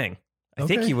it's like, dang, I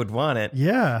think Okay. you would want it.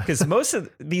 Yeah. Because most of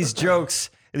these jokes,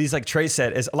 these like Trey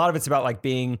said, is a lot of it's about like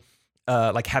being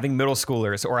like having middle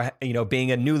schoolers or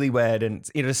being a newlywed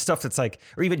and stuff that's like,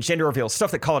 or even gender reveal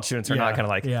stuff that college students are not Yeah, gonna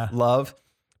like yeah. love.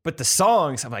 But the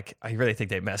songs, I'm like, I really think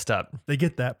they messed up. They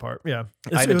get that part. Yeah.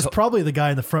 I It was told- probably the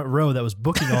guy in the front row that was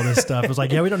booking all this stuff. It was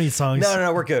like, yeah, we don't need songs.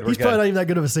 No, we're good. We're He's good. probably not even that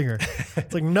good of a singer.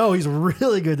 It's like, no, he's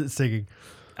really good at singing.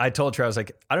 I told Trey, I was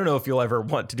like, I don't know if you'll ever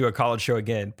want to do a college show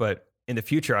again, but in the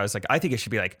future, I was like, I think it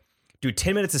should be like, do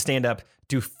 10 minutes of stand up,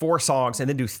 do 4 songs, and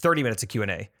then do 30 minutes of Q&A.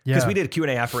 Because Yeah. we did a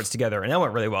Q&A afterwards together, and that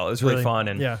went really well. It was really fun.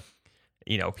 And, yeah.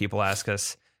 people ask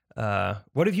us,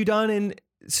 what have you done in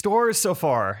stores so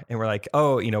far? And we're like,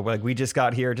 oh, like we just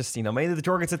got here, just, mainly the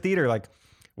Jorgensen Theater. Like,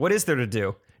 what is there to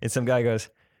do? And some guy goes,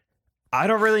 I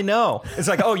don't really know. It's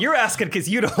like, oh, you're asking because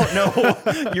you don't know.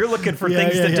 You're looking for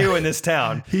things to do in this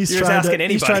town. He's you're just trying asking to,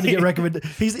 anybody. He's trying to get recommended.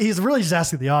 He's really just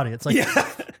asking the audience. Like, Yeah.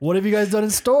 what have you guys done in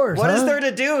stores? What is huh? there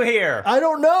to do here? I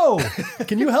don't know.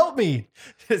 Can you help me?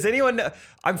 Does anyone know?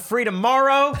 I'm free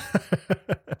tomorrow.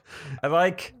 I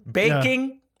like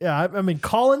baking. Yeah, I mean,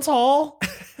 Collins Hall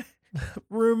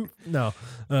room. No.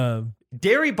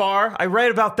 Dairy bar. I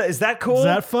read about that. Is that cool? Is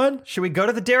that fun? Should we go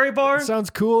to the dairy bar? Sounds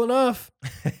cool enough.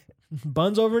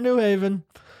 Buns over New Haven.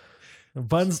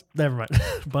 Buns, never mind.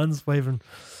 Buns waving.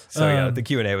 So the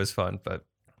Q&A was fun, but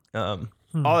all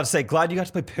I have to say, glad you got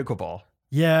to play pickleball.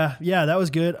 Yeah, that was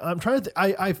good. I'm trying to.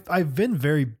 I've been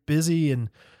very busy and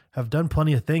have done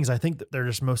plenty of things. I think that they're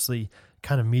just mostly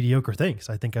kind of mediocre things.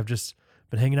 I think I've just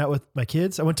been hanging out with my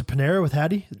kids. I went to Panera with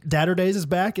Hattie. Dadder Days is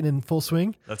back and in full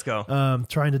swing. Let's go.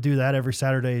 Trying to do that every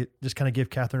Saturday. Just kind of give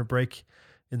Catherine a break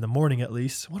in the morning at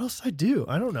least. What else did I do?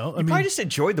 I don't know. I mean, Probably just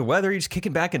enjoyed the weather. You're just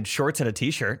kicking back in shorts and a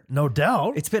t-shirt. no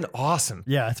doubt. It's been awesome.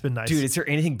 Yeah, it's been nice. Dude, is there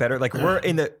anything better? Like we're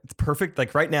in the perfect,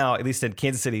 like right now, at least in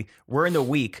Kansas City, we're in the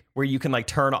week where you can like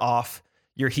turn off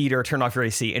your heater, turn off your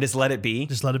AC and just let it be.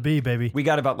 Just let it be, baby. We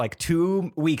got about like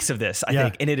 2 weeks of this, I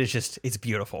think. And it is just, it's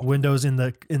beautiful. Windows in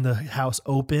the house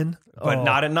open. But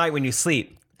not at night when you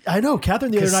sleep. I know.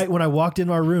 Catherine, the other night when I walked in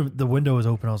our room, the window was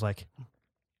open. I was like,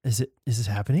 is this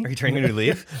happening? Are you trying to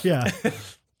leave? Yeah.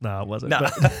 No, it wasn't. No.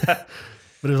 But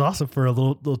it was awesome for a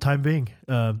little time being.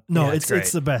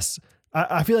 It's the best.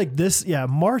 I feel like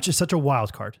March is such a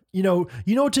wild card. You know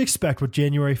what to expect with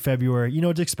January, February. You know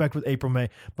what to expect with April, May.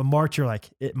 But March, you're like,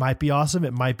 it might be awesome.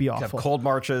 It might be You awful. have cold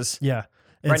marches. Yeah.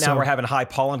 And Right now we're having high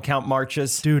pollen count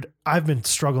marches. dude, I've been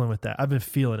struggling with that. I've been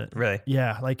feeling it. Really?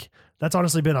 Yeah. Like that's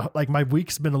honestly been my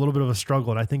week's been a little bit of a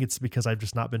struggle. And I think it's because I've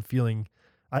just not been feeling,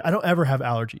 I don't ever have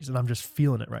allergies and I'm just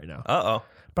feeling it right now. Uh-oh.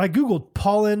 But I Googled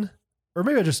pollen, or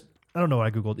maybe I don't know what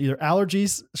I Googled, either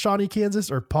allergies, Shawnee,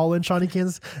 Kansas, or pollen, Shawnee,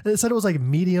 Kansas. And it said it was like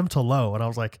medium to low. And I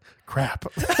was like, crap.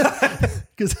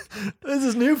 Because this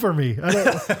is new for me.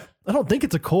 I don't think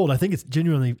it's a cold. I think it's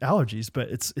genuinely allergies, but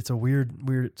it's a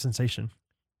weird sensation.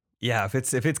 Yeah, if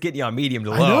it's getting you on medium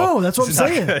to low. I know, that's what I'm it's not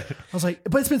saying. good. I was like,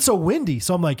 but it's been so windy.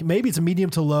 So I'm like, maybe it's a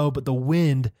medium to low, but the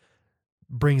wind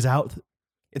brings out.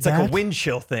 It's like a wind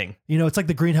chill thing. It's like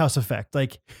the greenhouse effect.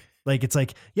 Like it's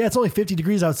like, yeah, it's only 50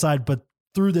 degrees outside, but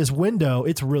through this window,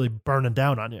 it's really burning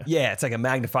down on you. Yeah, it's like a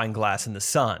magnifying glass in the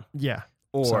sun. Yeah.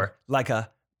 Or like a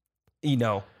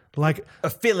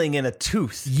filling in a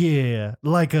tooth. Yeah.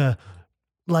 Like a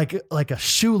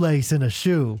shoelace in a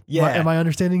shoe. Yeah. Am I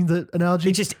understanding the analogy?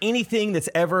 It's just anything that's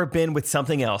ever been with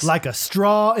something else. Like a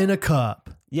straw in a cup.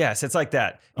 Yes, it's like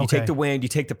that. You Okay. take the wind, you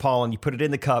take the pollen, you put it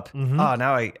in the cup. Mhm.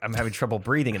 Now I'm having trouble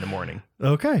breathing in the morning.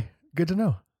 Okay. Good to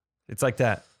know. It's like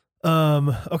that.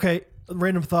 Okay.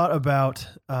 Random thought about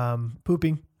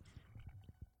pooping.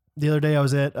 The other day I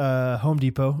was at Home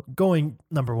Depot going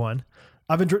number one.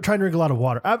 I've been trying to drink a lot of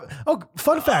water.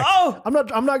 Fun fact. Oh! I'm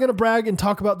not going to brag and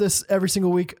talk about this every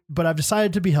single week, but I've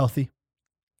decided to be healthy.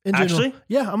 In general. Actually?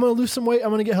 Yeah, I'm going to lose some weight. I'm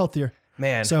going to get healthier.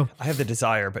 Man, So- I have the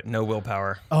desire, but no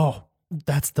willpower. Oh,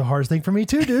 that's the hardest thing for me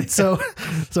too, dude.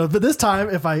 But this time,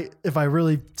 if I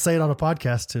really say it on a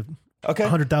podcast to Okay.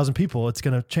 100,000 people, it's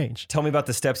going to change. Tell me about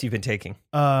the steps you've been taking.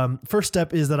 First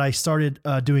step is that I started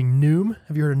doing Noom.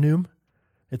 Have you heard of Noom?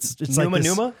 It's Numa like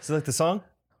this, Numa? Is it like the song?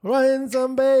 Ryan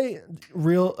Zombie.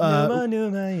 Real Numa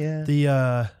Numa, yeah.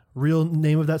 the real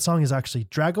name of that song is actually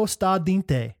Dragostea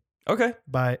Dinte Okay.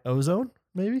 by Ozone,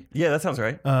 maybe. Yeah, that sounds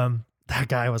right. That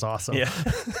guy was awesome. Yeah.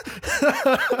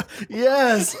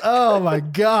 Yes. Oh my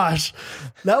gosh.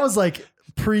 That was like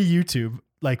pre-YouTube,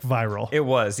 like viral. It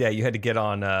was. Yeah, you had to get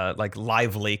on like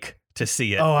Live Leak to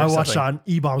see it. Oh, or I watched something. on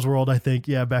E-Bombs World, I think.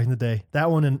 Yeah, back in the day. That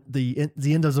one and the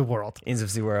End of the World. Ends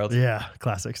of the World. Yeah,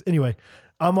 classics. Anyway,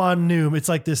 I'm on Noom. It's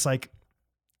like this like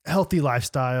healthy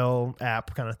lifestyle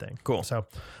app kind of thing. Cool. So,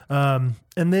 and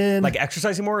then Like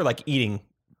exercising more or like eating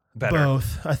better?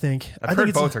 both, I think. I've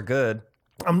heard both are good.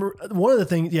 One of the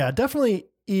things, yeah, definitely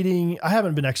eating. I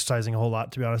haven't been exercising a whole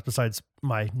lot, to be honest, besides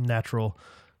my natural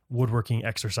woodworking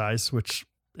exercise, which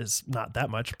is not that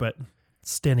much, but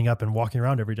standing up and walking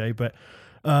around every day. But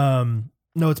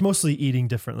no, it's mostly eating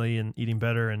differently and eating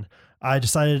better. And I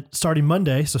decided starting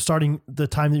Monday, so starting the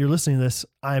time that you're listening to this,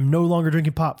 I am no longer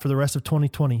drinking pop for the rest of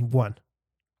 2021.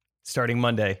 Starting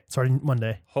Monday. Starting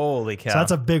Monday. Holy cow. So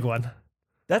that's a big one.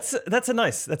 That's a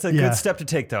Yeah. good step to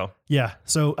take though. Yeah.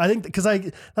 So I think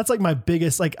that's like my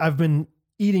biggest, like I've been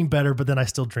eating better, but then I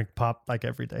still drink pop like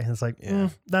every day. And it's like,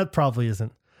 that probably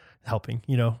isn't helping,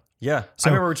 Yeah. So-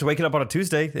 I remember just waking up on a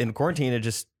Tuesday in quarantine and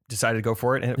just decided to go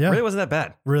for it. And it Yeah. really wasn't that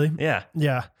bad. Really? Yeah.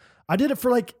 Yeah. I did it for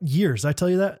like years. Did I tell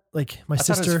you that? Like my I thought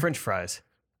it sister. was French fries.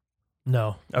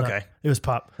 No. Okay. It was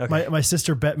pop. Okay. My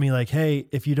sister bet me like, hey,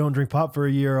 if you don't drink pop for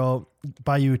a year, I'll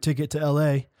buy you a ticket to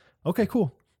LA. Okay,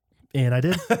 cool. And I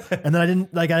did. And then I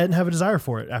didn't have a desire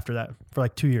for it after that for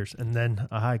like 2 years. And then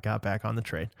I got back on the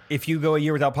train. If you go a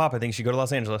year without pop, I think you should go to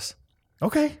Los Angeles.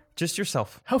 Okay. Just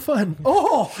yourself. How fun.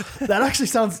 Oh, that actually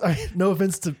sounds, no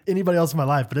offense to anybody else in my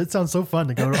life, but it sounds so fun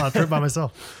to go on a trip by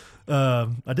myself.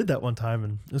 I did that one time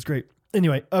and it was great.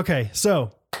 Anyway. Okay.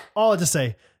 So all I just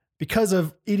say, because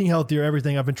of eating healthier,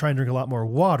 everything, I've been trying to drink a lot more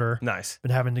water. Nice.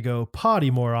 Been having to go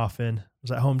potty more often. I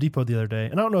was at Home Depot the other day.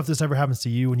 And I don't know if this ever happens to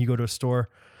you when you go to a store,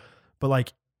 but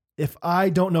like if I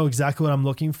don't know exactly what I'm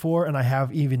looking for and I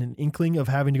have even an inkling of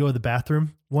having to go to the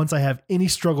bathroom, once I have any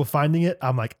struggle finding it,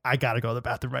 I'm like, I got to go to the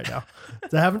bathroom right now.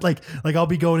 So I haven't like I'll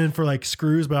be going in for like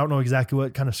screws, but I don't know exactly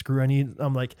what kind of screw I need.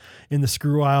 I'm like in the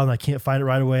screw aisle and I can't find it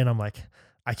right away. And I'm like,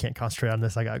 I can't concentrate on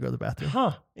this. I gotta go to the bathroom.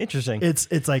 Huh. Interesting.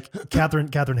 It's like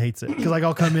Catherine hates it because like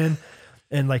I'll come in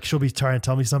and like she'll be trying to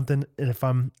tell me something, and if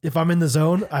I'm in the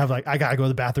zone, I gotta go to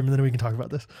the bathroom, and then we can talk about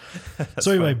this.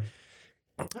 So anyway,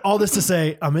 all this to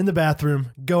say, I'm in the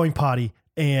bathroom going potty,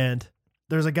 and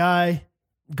there's a guy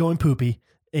going poopy,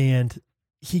 and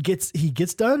he gets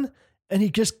done, and he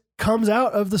just comes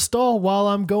out of the stall while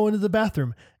I'm going to the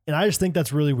bathroom, and I just think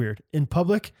that's really weird. In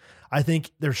public, I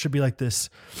think there should be like this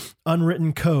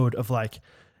unwritten code of like,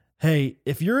 hey,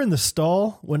 if you're in the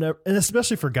stall whenever, and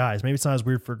especially for guys, maybe it's not as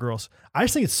weird for girls. I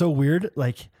just think it's so weird,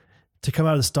 like to come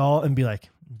out of the stall and be like,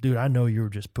 dude, I know you were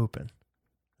just pooping.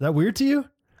 Is that weird to you?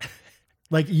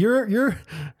 Like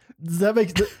does that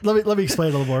make, let me explain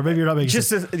a little more. Maybe you're not making just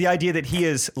sense. the idea that he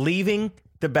is leaving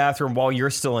the bathroom while you're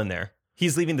still in there.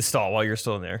 He's leaving the stall while you're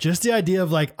still in there. Just the idea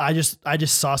of like, I just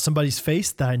saw somebody's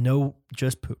face that I know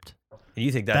just pooped. And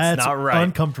you think that's not right.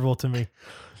 Uncomfortable to me.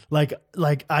 I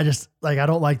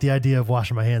don't like the idea of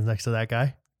washing my hands next to that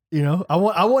guy. You know, I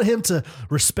want him to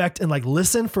respect and like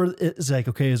listen for it. It's like,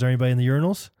 okay, is there anybody in the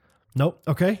urinals? Nope.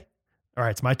 Okay. All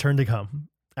right. It's my turn to come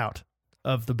out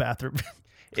of the bathroom.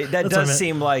 That does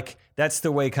seem like that's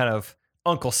the way kind of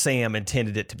Uncle Sam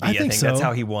intended it to be. I think so. That's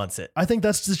how he wants it. I think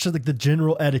that's just like the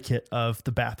general etiquette of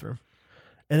the bathroom.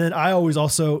 And then I always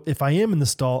also, if I am in the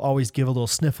stall, always give a little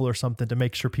sniffle or something to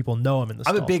make sure people know I'm in the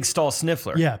stall. I'm a big stall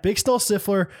sniffler. Yeah, big stall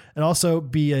sniffler, and also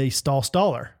be a stall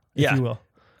staller, if you will.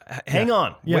 Hang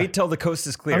on. Yeah. Wait till the coast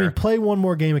is clear. I mean, play one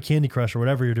more game of Candy Crush or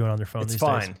whatever you're doing on your phone these days. It's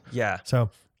fine. Yeah. So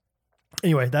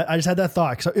anyway, I just had that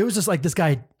thought. So it was just like this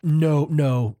guy,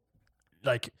 no,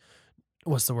 like,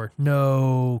 what's the word?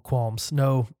 No qualms,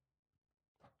 no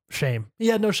shame. He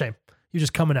had no shame. He was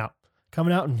just coming out,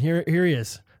 and here he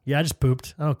is. Yeah, I just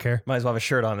pooped. I don't care. Might as well have a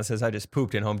shirt on that says I just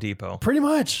pooped in Home Depot. Pretty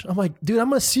much. I'm like, dude, I'm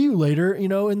going to see you later,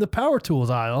 in the power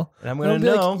tools aisle. And I'm going to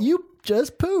know. Like, you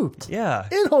just pooped. Yeah.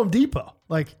 In Home Depot.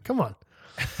 Like, come on.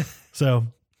 So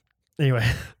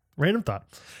anyway, random thought.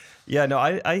 Yeah, no,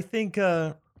 I think...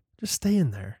 just stay in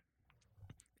there.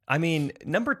 I mean,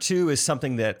 number 2 is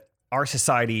something that our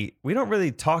society, we don't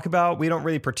really talk about. We don't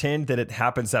really pretend that it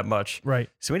happens that much. Right.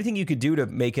 So anything you could do to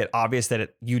make it obvious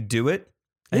that you do it,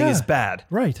 I think it's bad.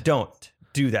 Right. Don't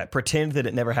do that. Pretend that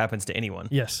it never happens to anyone.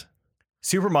 Yes.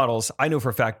 Supermodels, I know for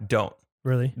a fact, don't.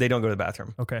 Really? They don't go to the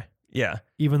bathroom. Okay. Yeah.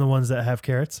 Even the ones that have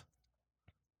carrots?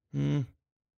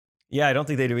 Yeah, I don't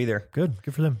think they do either. Good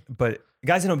for them. But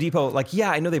guys in Home Depot, like,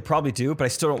 yeah, I know they probably do, but I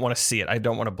still don't want to see it. I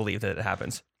don't want to believe that it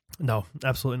happens. No,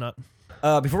 absolutely not.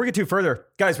 Before we get too further,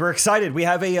 guys, we're excited. We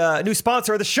have a new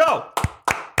sponsor of the show.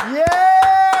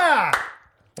 Yeah!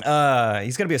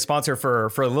 He's going to be a sponsor for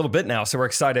a little bit now, so we're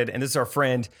excited. And this is our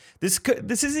friend. This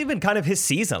is even kind of his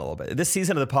season a little bit. This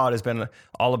season of the pod has been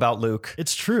all about Luke.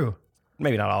 It's true.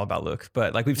 Maybe not all about Luke,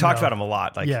 but like we've talked about him a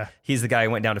lot. Like he's the guy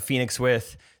who went down to Phoenix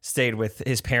with, stayed with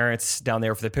his parents down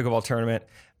there for the pickleball tournament,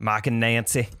 Mike and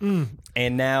Nancy,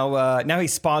 and now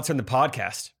he's sponsoring the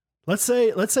podcast. Let's say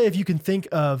if you can think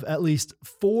of at least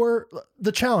 4,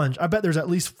 the challenge. I bet there's at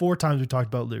least 4 times we talked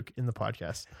about Luke in the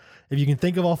podcast. If you can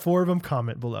think of all 4 of them,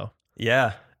 comment below.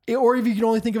 Yeah. Or if you can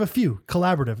only think of a few,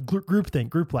 collaborative,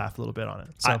 group laugh a little bit on it.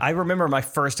 So, I remember my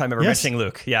first time ever mentioning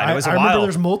Luke. Yeah, it was I a while. remember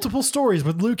there's multiple stories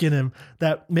with Luke in him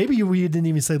that maybe we didn't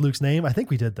even say Luke's name. I think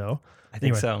we did though. I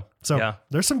think so. So yeah.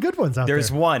 There's some good ones out there.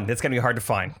 There's one that's going to be hard to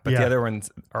find, but the other ones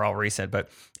are all recent. But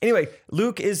anyway,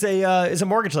 Luke is a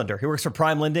mortgage lender. He works for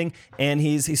Prime Lending, and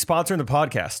he's sponsoring the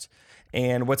podcast.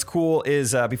 And what's cool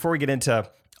is before we get into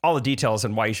all the details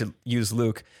and why you should use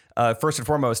Luke, first and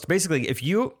foremost, basically, if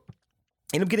you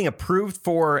end up getting approved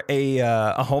for a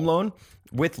home loan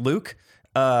with Luke,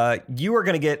 you are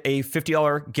going to get a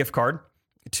 $50 gift card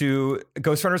to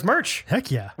Ghost Runners merch.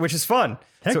 Heck yeah. Which is fun.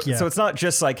 So it's not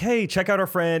just like, hey, check out our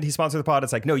friend, he sponsored the pod.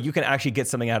 It's like, no, you can actually get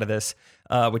something out of this,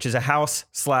 which is a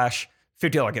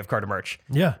house/$50 gift card to merch.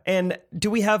 Yeah. And do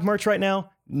we have merch right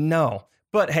now? No.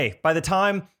 But hey, by the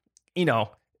time,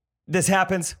 this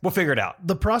happens, we'll figure it out.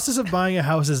 The process of buying a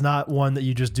house is not one that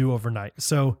you just do overnight.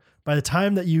 So by the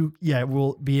time that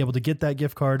we'll be able to get that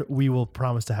gift card, we will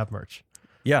promise to have merch.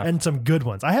 Yeah. And some good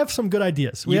ones. I have some good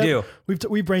ideas. We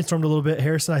brainstormed a little bit.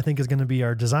 Harrison, I think, is going to be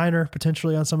our designer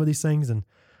potentially on some of these things. And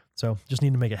so just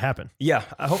need to make it happen. Yeah.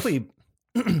 Hopefully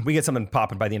we get something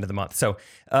popping by the end of the month. So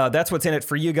that's what's in it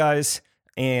for you guys.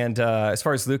 And as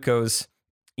far as Luke goes,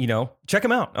 check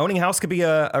him out. Owning a house could be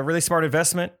a really smart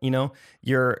investment.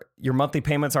 Your monthly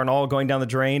payments aren't all going down the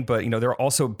drain, but they're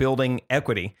also building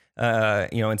equity,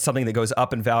 and something that goes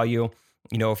up in value.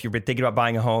 If you've been thinking about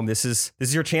buying a home, this is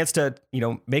your chance to,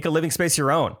 make a living space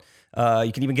your own.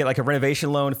 You can even get like a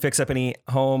renovation loan, fix up any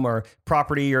home or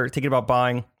property you're thinking about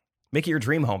buying. Make it your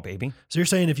dream home, baby. So you're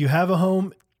saying if you have a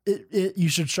home, you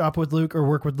should shop with Luke or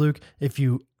work with Luke. If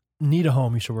you need a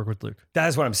home, you should work with Luke. That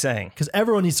is what I'm saying. Because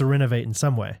everyone needs to renovate in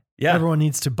some way. Yeah. Everyone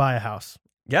needs to buy a house.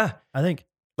 Yeah. I think.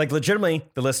 Like legitimately,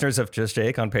 the listeners of Just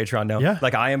Jake on Patreon know. Yeah.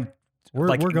 Like I am.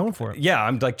 We're going for it. Yeah,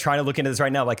 I'm like trying to look into this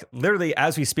right now. Like literally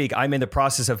as we speak, I'm in the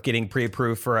process of getting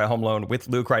pre-approved for a home loan with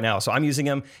Luke right now. So I'm using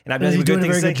him, and I've done Is he good doing a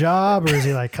things. very good job, or is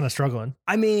he like kind of struggling?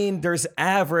 I mean, there's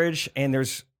average, and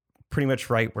there's pretty much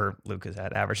right where Luke is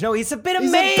at average. No, he's been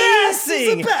amazing.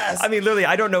 He's the best. I mean, literally,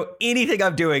 I don't know anything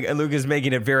I'm doing, and Luke is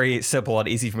making it very simple and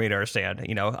easy for me to understand.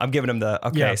 You know, I'm giving him the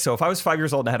okay. Yeah. So if I was 5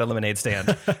 years old and I had a lemonade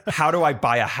stand, how do I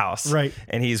buy a house? Right.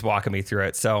 And he's walking me through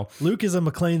it. So Luke is a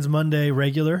McLean's Monday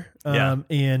regular, Yeah.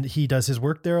 and he does his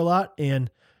work there a lot. And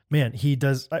man, he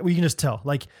does. We can just tell.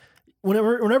 Like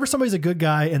whenever somebody's a good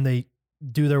guy and they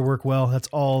do their work well, that's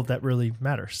all that really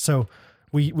matters. So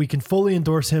we can fully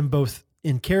endorse him both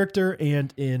in character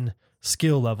and in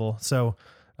skill level. So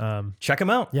check him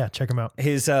out. yeah, check him out.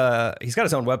 He's got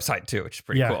his own website too, which is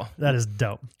pretty Yeah, cool. that is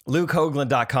dope.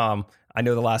 LukeHoagland.com. I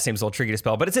know the last name's a little tricky to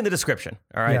spell, but it's in the description.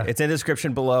 All right. Yeah. It's in the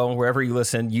description below, wherever you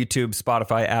listen, YouTube,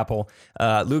 Spotify, Apple.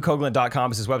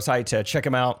 LukeHoagland.com is his website to check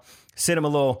him out. Send him a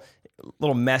little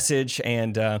message.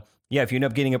 And yeah, if you end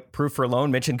up getting approved for a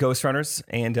loan, mention Ghost Runners,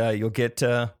 and you'll get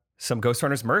some Ghost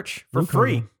Runners merch for Luke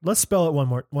free. Hoagland. Let's spell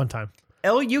it one time.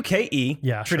 Luke.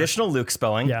 Yeah, sure. Traditional Luke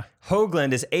spelling. Yeah.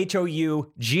 Hoagland is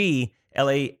Hougland.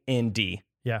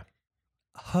 Yeah.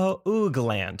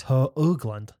 Hoagland.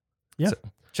 Hoagland. Yeah. So,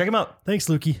 check him out. Thanks,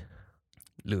 Lukey.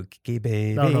 Lukey,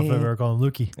 baby. I don't know if I've ever called him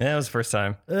Lukey. Yeah, it was the first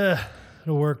time.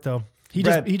 It'll work though. He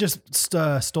Brad. just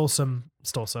stole some.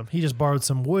 He just borrowed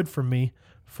some wood from me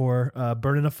for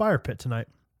burning a fire pit tonight.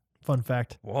 Fun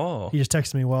fact. Whoa. He just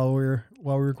texted me while we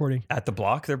were recording. At the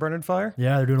block, they're burning fire?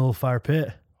 Yeah, they're doing a little fire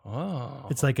pit. Oh.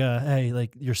 It's like hey,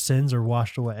 like your sins are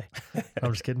washed away.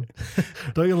 I'm just kidding.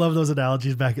 Don't you love those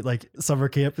analogies back at like summer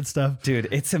camp and stuff? Dude,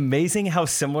 it's amazing how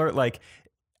similar, like,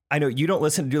 I know you don't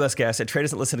listen to Do Less Gas, and Trey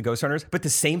doesn't listen to Ghost Runners, but the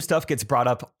same stuff gets brought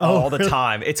up all the really?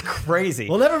 time. It's crazy.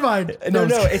 Well, never mind. No, I'm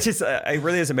just it's just, it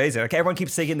really is amazing. Like, everyone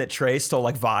keeps thinking that Trey stole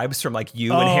like vibes from like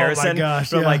you Oh and my Harrison. gosh,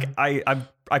 But I'm yeah. like,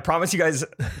 I promise you guys,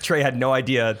 Trey had no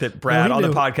idea that Brad No, on he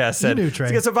the knew. podcast said, He knew let's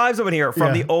Trey. get some vibes over here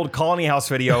from Yeah. the old Colony House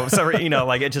video. So, you know,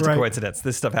 like it's just Right. a coincidence.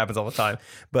 This stuff happens all the time.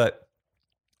 But,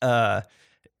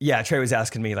 yeah, Trey was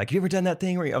asking me, like, you ever done that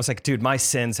thing? Where I was like, dude, my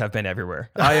sins have been everywhere.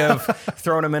 I have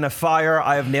thrown him in a fire.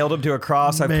 I have nailed him to a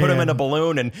cross. I've put him in a Man.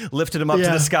 balloon and lifted him up to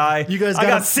Yeah. the sky. You guys I got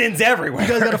gotta- sins everywhere. You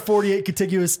guys got a 48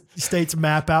 contiguous states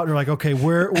map out, and you're like, okay,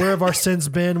 where have our sins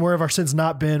been? Where have our sins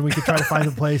not been? We could try to find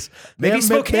a place. Maybe They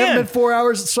haven't Spokane. been 4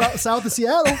 hours south of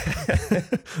Seattle.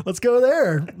 Let's go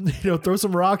there. Throw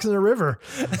some rocks in a river.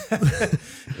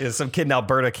 Yeah, some kid in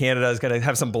Alberta, Canada is going to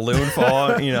have some balloon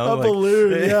fall, you know. A like-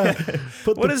 balloon, yeah.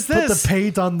 What is Put this? the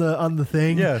paint on the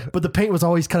thing. Yeah. But the paint was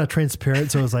always kind of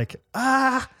transparent, so it was like,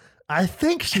 I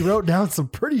think she wrote down some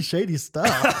pretty shady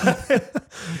stuff.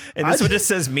 And this one just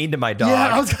says mean to my dog.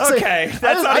 Yeah, I was gonna okay. say,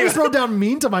 That's not I just even, wrote down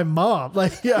mean to my mom.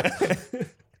 Like, yeah.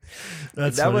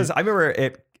 That's that funny. was, I remember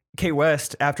at K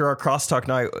West after our crosstalk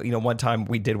night, you know, one time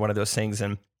we did one of those things,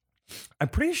 and I'm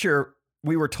pretty sure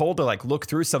we were told to like look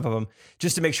through some of them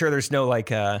just to make sure there's no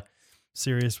like,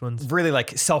 serious ones. really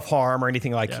like self-harm or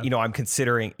anything like, Yeah. you know, I'm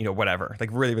considering, you know, whatever, like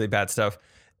really, really bad stuff.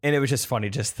 And it was just funny,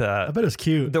 just I bet it was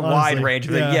cute. the honestly. wide range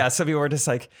of it. Yeah, some people were just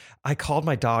like, I called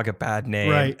my dog a bad name.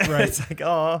 Right. It's like,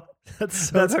 oh, That's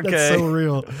That's okay. That's so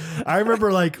real. I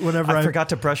remember like whenever I forgot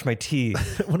to brush my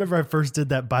teeth. whenever I first did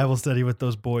that Bible study with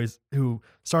those boys who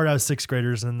started out as sixth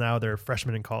graders and now they're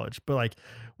freshmen in college. But like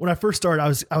when I first started,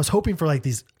 I was hoping for like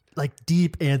these like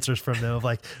deep answers from them of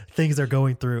like things they're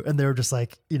going through. And they were just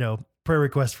like, you know, prayer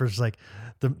requests for just like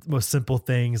the most simple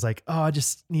things like, oh, I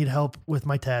just need help with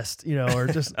my test, you know, or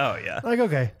just Oh, yeah. like,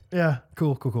 okay, yeah,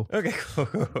 cool. Okay,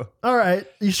 cool. All right.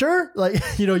 You sure? Like,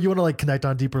 you know, you want to like connect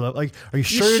on deeper level. Like, are you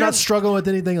sure you're not should- struggling with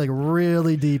anything like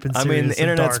really deep and I serious mean, the and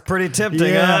internet's dark? pretty tempting.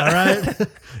 Yeah, huh? right.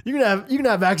 You can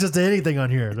have access to anything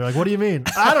on here. They're like, what do you mean?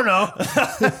 I don't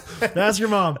know. Ask your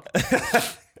mom.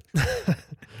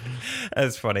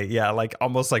 That's funny. Yeah, like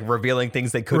almost like revealing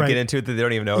things they could Right. get into that they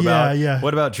don't even know Yeah, about. yeah.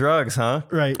 What about drugs, huh?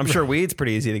 Right. I'm sure weed's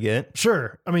pretty easy to get.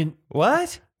 Sure. I mean,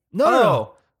 What?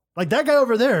 no. Like that guy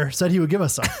over there said he would give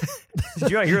us some. Did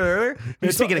you not hear that earlier? He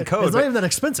was speaking in code. It's not but- even that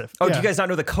expensive. Oh, Yeah. do you guys not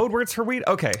know the code words for weed?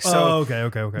 Okay, so Oh,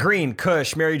 okay. green,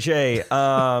 Kush, Mary J,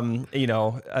 you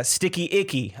know, sticky,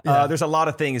 icky. Yeah. There's a lot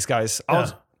of things, guys.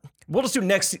 We'll just do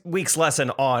next week's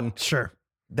lesson on Sure.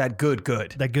 that good.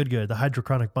 That good. The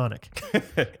hydrochronic bonic.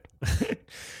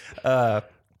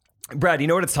 Brad, you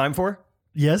know what it's time for?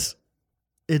 Yes.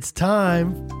 It's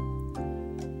time.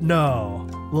 No.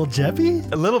 Little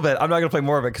Jeppy? A little bit. I'm not going to play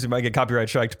more of it because we might get copyright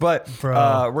striked. But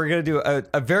we're going to do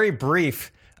a very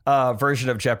brief version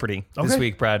of Jeopardy this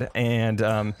week, Brad.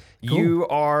 And you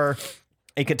are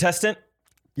a contestant.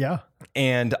 Yeah.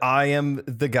 And I am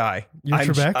the guy. You're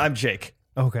Trebek? I'm Jake.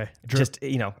 Okay. Just,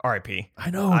 R.I.P. I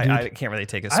know, dude. I can't really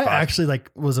take his spot. I actually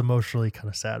was emotionally kind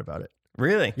of sad about it.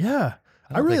 Really? Yeah.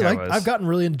 I've gotten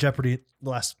really into Jeopardy the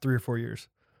last 3 or 4 years.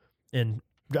 And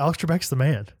Alex Trebek's the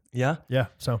man. Yeah? Yeah.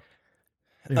 So.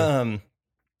 Anyway.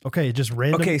 Okay, just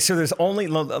random. Okay, so there's only,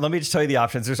 let me just tell you the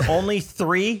options. There's only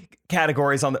 3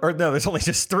 categories there's only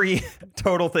just 3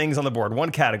 total things on the board. 1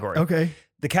 category. Okay.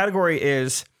 The category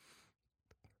is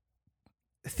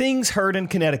things heard in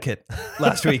Connecticut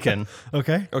last weekend.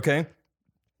 Okay. Okay.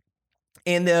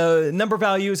 And the number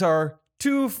values are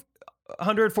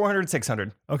 200, 400,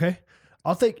 600. Okay.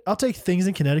 I'll take things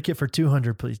in Connecticut for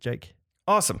 200, please, Jake.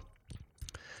 Awesome.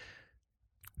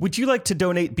 Would you like to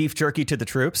donate beef jerky to the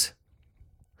troops?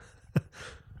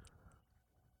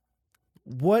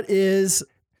 What is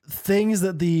things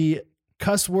that the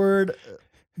cuss word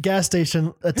gas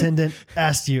station attendant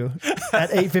asked you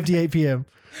at 8:58 p.m.?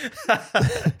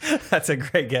 That's a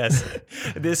great guess.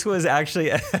 This was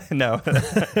actually no,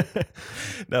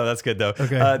 that's good though.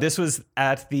 Okay. This was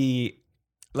at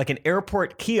an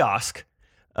airport kiosk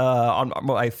on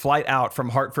my flight out from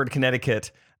Hartford,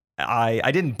 Connecticut.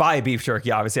 I didn't buy beef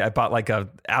jerky, obviously. I bought like a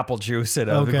apple juice at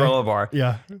the granola bar.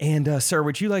 Yeah. And sir,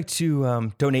 would you like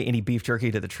to donate any beef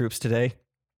jerky to the troops today?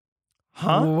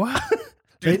 Huh? What?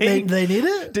 they need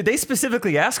it? Did they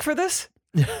specifically ask for this?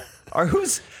 Or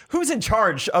who's in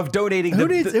charge of donating? Who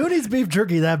needs beef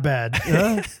jerky that bad?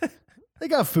 They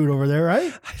got food over there,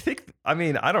 right?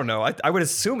 I don't know. I would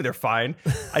assume they're fine.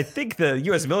 I think the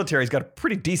U.S. military's got a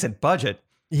pretty decent budget.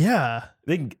 Yeah.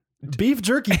 Beef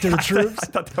jerky to the troops. I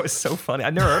thought that was so funny.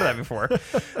 I've never heard of that before.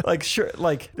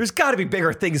 There's got to be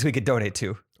bigger things we could donate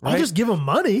to. Right? I'll just give them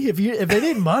money if they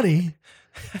need money.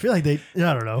 I feel like I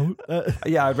don't know.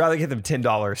 Yeah, I'd rather give them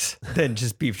 $10 than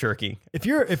just beef jerky. If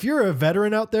you're a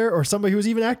veteran out there or somebody who's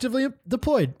even actively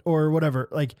deployed or whatever,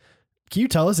 like, can you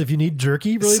tell us if you need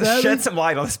jerky really badly? Shed some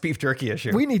light on this beef jerky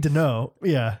issue. We need to know.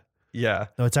 Yeah. Yeah.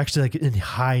 No, it's actually like in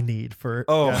high need for.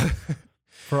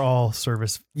 For all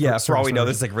service. Yeah, for all we know,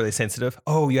 this is like really sensitive.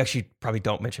 Oh, you actually probably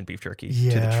don't mention beef jerky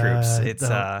to the troops.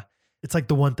 It's like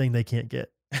the one thing they can't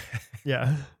get.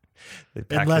 Yeah.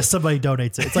 Unless somebody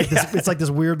donates it. It's like this it's like this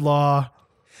weird law.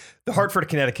 The Hartford,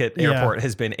 Connecticut airport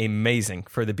has been amazing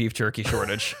for the beef jerky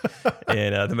shortage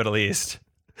in the Middle East.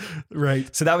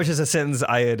 Right. So that was just a sentence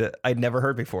I'd never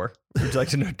heard before. Would you like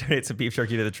to donate some beef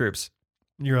jerky to the troops?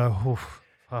 You're like,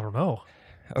 I don't know.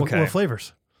 Okay. What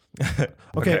flavors?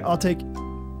 Okay, I'll take.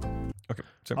 Okay,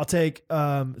 so. I'll take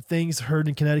things heard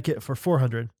in Connecticut for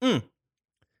 400.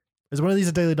 Is one of these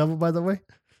a daily double, by the way?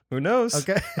 Who knows?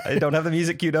 Okay. I don't have the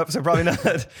music queued up, so probably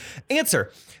not.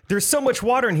 Answer. There's so much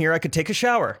water in here, I could take a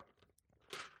shower.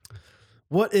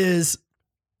 What is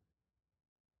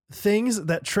things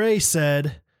that Trey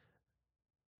said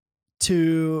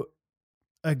to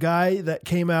a guy that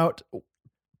came out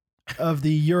of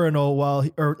the urinal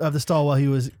of the stall while he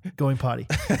was going potty?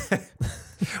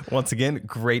 Once again,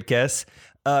 great guess.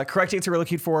 Correct answer we're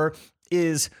looking for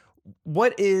is,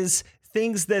 what is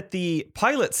things that the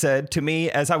pilot said to me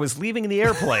as I was leaving the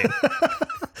airplane?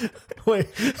 Wait,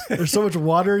 there's so much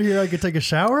water in here I could take a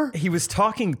shower? He was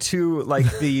talking to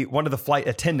one of the flight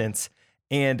attendants,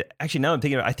 and actually now I'm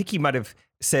thinking, I think he might have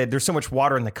said there's so much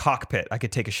water in the cockpit I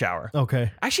could take a shower.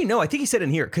 Okay. Actually, no, I think he said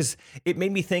in here, because it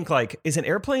made me think, is an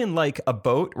airplane like a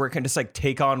boat where it can just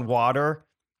take on water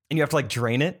and you have to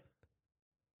drain it?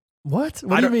 What?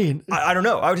 What do you mean? I don't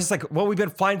know. I was just we've been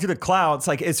flying through the clouds.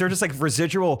 Is there just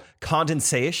residual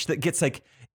condensation that gets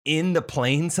in the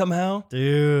plane somehow?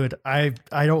 Dude, I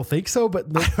don't think so, but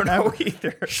I don't know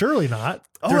either. Surely not.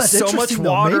 There's so much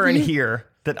water in here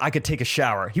that I could take a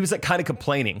shower. He was kind of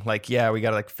complaining, yeah, we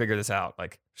got to figure this out.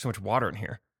 So much water in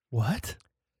here. What?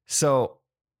 So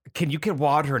can you get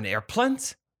water in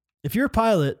airplanes? If you're a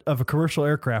pilot of a commercial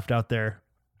aircraft out there,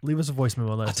 leave us a voice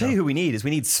memo. I'll tell you who we need is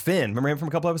Sven. Remember him from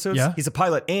a couple episodes? Yeah. He's a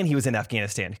pilot and he was in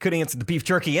Afghanistan. He could answer the beef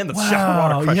jerky and the shower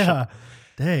water question. Yeah.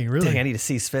 Dang, really? Dang, I need to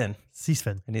see Sven.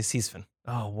 C-Sven. I need to see Sven.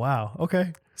 Oh, wow.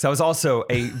 Okay. So that was also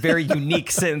a very unique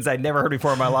sentence I'd never heard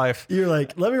before in my life. You're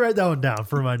like, let me write that one down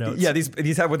for my notes. Yeah,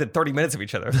 these have within 30 minutes of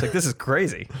each other. It's this is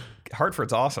crazy.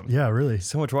 Hartford's awesome. Yeah, really.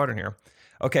 So much water in here.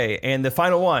 Okay, and the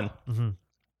final one.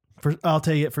 Mm-hmm. I'll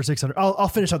take it for 600. I'll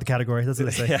finish out the category. That's what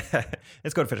I say. Yeah.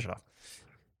 Let's go and finish it off.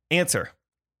 Answer.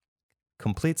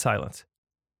 Complete silence.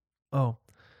 Oh.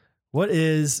 What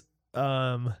is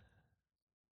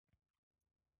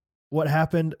what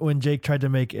happened when Jake tried to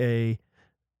make a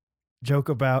joke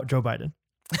about Joe Biden.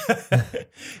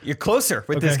 You're closer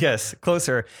with this Okay. guess.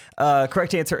 Closer.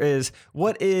 Correct answer is,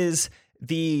 what is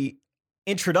the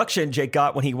introduction Jake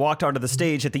got when he walked onto the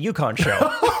stage at the Yukon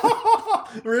show?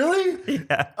 Really?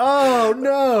 Yeah. Oh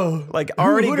no! Like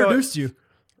already who go- introduced you?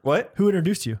 What? Who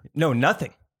introduced you? No,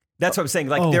 nothing. That's what I'm saying.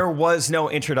 Like Oh. there was no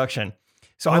introduction.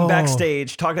 So I'm Oh.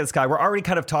 backstage talking to this guy. We're already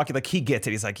kind of talking. Like he gets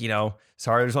it. He's like,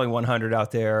 sorry, there's only 100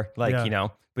 out there. Like, Yeah.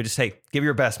 but just, hey, give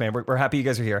your best, man. We're happy you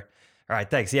guys are here. All right,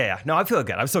 thanks. Yeah. No, I feel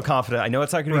good. I'm still confident. I know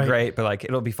it's not going to be Right. great, but like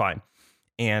it'll be fine.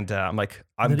 And I'm like,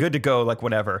 I'm good to go. Like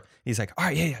whenever. He's like, all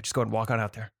right, yeah, just go and walk on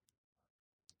out there.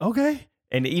 Okay.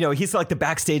 And he's like the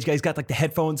backstage guy. He's got like the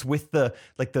headphones with the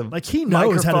Like he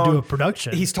knows how to do microphone. a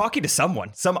production. He's talking to someone,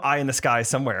 some eye in the sky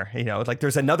somewhere. Like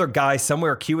there's another guy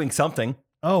somewhere queuing something.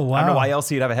 oh wow! I don't know why else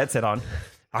you'd have a headset on.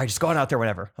 All right, just go on out there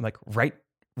whenever. I'm like,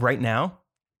 right now?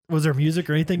 Was there music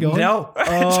or anything going? No.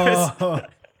 Oh.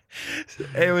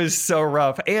 It was so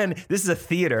rough. And this is a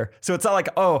theater. So it's not like,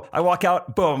 oh, I walk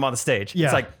out, boom, I'm on the stage. Yeah.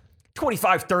 It's like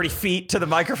 25, 30 feet to the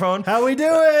microphone. How we doing?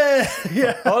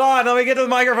 Yeah. Hold on, let me get to the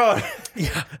microphone.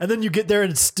 Yeah. And then you get there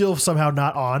and it's still somehow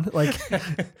not on. Like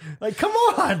come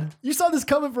on. You saw this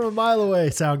coming from a mile away,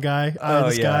 sound guy. Eye in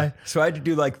the sky. So I had to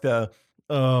do like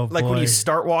Oh, like when boy. you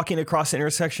start walking across the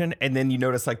intersection and then you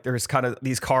notice like there's kind of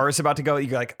these cars about to go,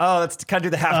 you're like, oh, let's kind of do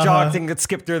the half jog thing. Let's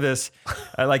skip through this.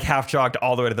 I like half jogged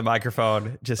all the way to the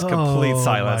microphone. Just complete Oh,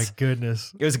 silence. my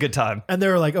goodness. It was a good time. And they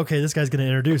were like, okay, this guy's going to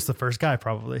introduce the first guy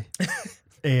probably.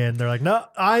 And they're like, no,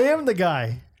 I am the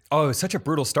guy. Oh, it was such a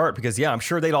brutal start because, yeah, I'm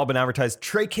sure they'd all been advertised.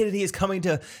 Trey Kennedy is coming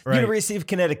to Right. University of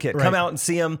Connecticut. Right. Come out and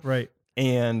see him. Right.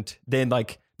 And then,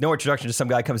 like, no introduction. Just some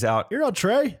guy comes out. You're not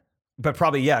Trey. But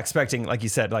probably, yeah, expecting, like you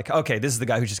said, like, okay, this is the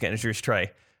guy who's just getting introduced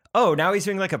Trey. Oh, now he's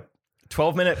doing like a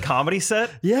 12-minute comedy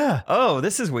set? Yeah. Oh,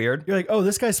 this is weird. You're like, oh,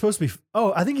 this guy's supposed to be.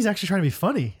 I think he's actually trying to be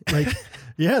funny. Like,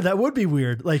 yeah, that would be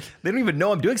weird. Like, They don't even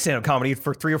know I'm doing stand-up comedy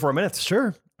for 3 or 4 minutes.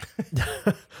 sure.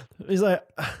 He's like,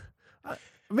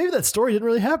 maybe that story didn't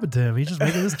really happen to him. He's just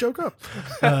making this joke up.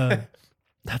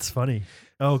 That's funny.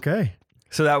 Okay.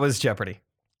 So that was Jeopardy.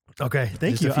 Okay.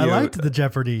 Thank Just a you. I few- liked the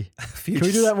Jeopardy. Can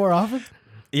we do that more often?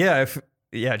 Yeah,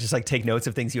 just like take notes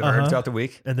of things you heard throughout the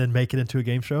week And then make it into a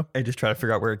game show? and just try to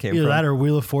figure out where it came Either from. that or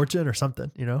Wheel of Fortune or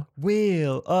something,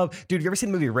 Wheel of... Dude, you ever seen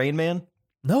the movie Rain Man?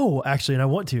 No, actually, and I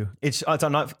want to. It's on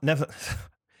Netflix.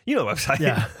 You know the website.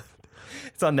 Yeah.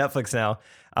 It's on Netflix now.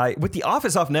 With The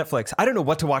Office off Netflix, I don't know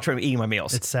what to watch when I'm eating my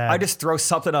meals. It's sad. I just throw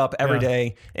something up every Yeah.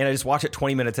 day, and I just watch it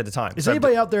 20 minutes at a time. Is So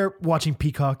anybody out there watching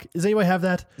Peacock? Does anybody have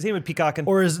that? is anyone peacocking?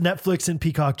 Or is Netflix and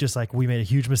Peacock just like, we made a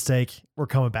huge mistake, we're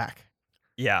coming back?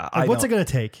 Yeah, Like, what's it know. going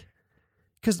to take?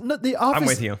 Because The Office, I'm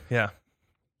with you. Yeah,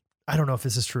 I don't know if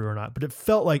this is true or not, but it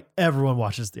felt like everyone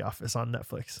watches The Office on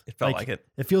Netflix. it felt like it.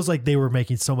 It feels like they were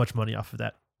making so much money off of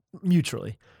that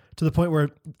mutually, to the point where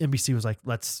NBC was like,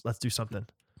 let's do something.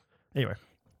 Anyway,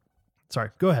 sorry.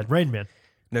 Go ahead. Rain Man.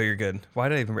 No, you're good. Why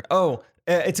did I even...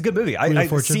 it's a good movie. Wheel of I've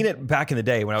Fortune? seen it back in the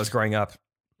day when I was growing up,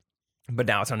 but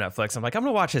now it's on Netflix. I'm like, I'm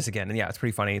going to watch this again. And yeah, it's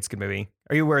pretty funny. It's a good movie.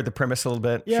 Are you aware of the premise a little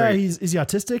bit? Yeah, Sure. is he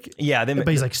autistic? Yeah, But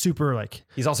he's like super like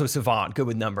he's also a savant, good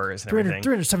with numbers and 300, everything.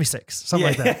 376, something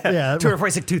like that. Yeah.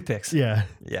 246 toothpicks. Yeah.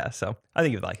 Yeah, so I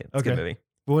think you'd like it. It's a good Okay. movie.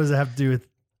 What does it have to do with?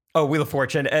 Oh, Wheel of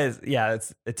Fortune.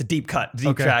 It's a deep cut, deep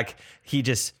Okay. track.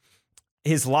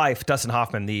 His life, Dustin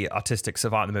Hoffman, the autistic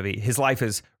savant in the movie, his life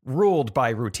is ruled by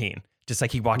routine. Just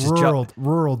like he watches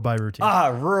Ruraled by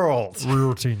routine. ruled.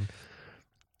 Routine.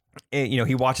 And,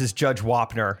 he watches Judge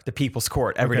Wapner, the People's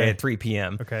Court, every day Okay. at 3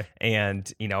 p.m. Okay.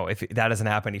 And, if that doesn't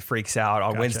happen, he freaks out.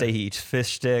 On Gotcha. Wednesday, he eats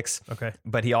fish sticks. Okay.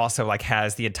 But he also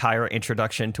has the entire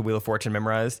introduction to Wheel of Fortune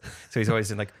memorized. So he's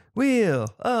always in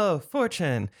Wheel of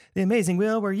Fortune, the amazing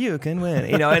wheel where you can win.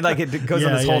 And it goes on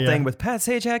Yeah, this yeah, whole yeah. thing with Pat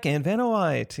Sajak and Vanna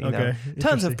White. Okay. Tons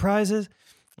Interesting. of prizes.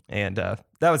 And that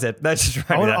was it. That's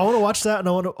just I right. want to watch that, and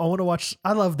I want to watch.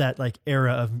 I love that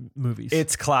era of movies.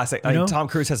 It's classic. You know? Tom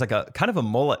Cruise has a kind of a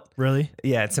mullet. really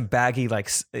Yeah, it's some baggy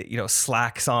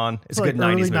slacks on. It's a like good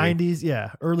early 90s movie. 90s.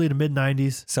 Yeah, early to mid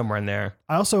 90s. Somewhere in there.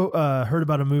 I also heard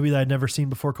about a movie that I'd never seen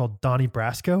before called Donnie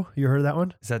Brasco. You heard of that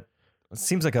one? It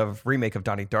seems like a remake of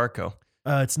Donnie Darko.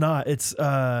 It's not. It's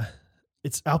Al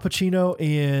Pacino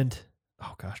and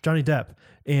Johnny Depp,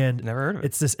 and Never heard of it.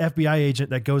 it's this FBI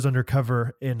agent that goes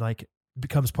undercover and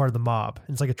becomes part of the mob.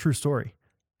 And it's like a true story.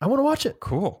 I want to watch it.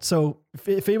 Cool. So if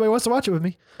anybody wants to watch it with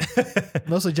me,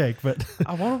 mostly Jake, but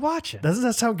I want to watch it. doesn't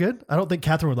that sound good? I don't think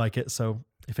Catherine would like it. So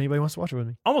if anybody wants to watch it with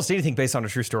me, Almost anything based on a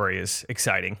true story is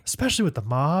exciting. especially with the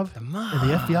mob, and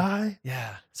the FBI.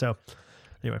 Yeah. So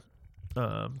anyway,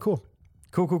 cool.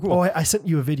 Cool. Oh, I sent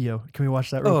you a video. Can we watch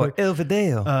that real quick? El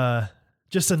Video.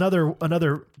 Just another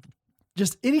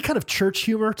just any kind of church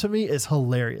humor to me is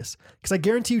hilarious because I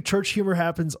guarantee you church humor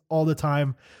happens all the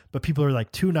time, but people are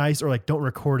like too nice or like don't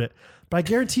record it. But I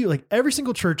guarantee you like every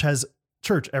single church has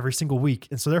church every single week.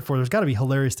 And so therefore there's got to be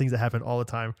hilarious things that happen all the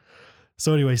time.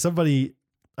 So anyway,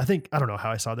 I don't know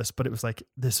how I saw this, but it was like,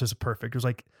 this was perfect. It was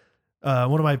like,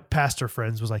 one of my pastor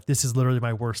friends was like, this is literally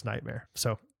my worst nightmare.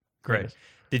 So Great.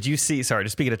 Did you see, sorry,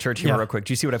 just speaking of church humor real quick,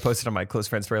 did you see what I posted on my close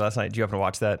friend story last night? Did you happen to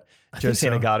watch that? Joe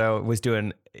Santagato was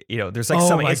doing, there's like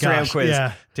some Instagram quiz.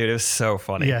 Yeah. Dude, it was so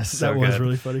funny. Yes, so that was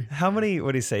really funny.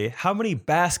 what did he say? How many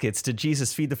baskets did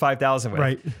Jesus feed the 5,000 with?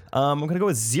 Right. I'm going to go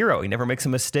with 0. He never makes a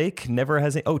mistake. Never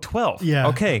has 12. Yeah.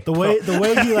 Okay. The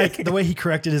way he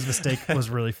corrected his mistake was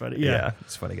really funny. Yeah.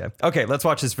 He's a funny guy. Okay. Let's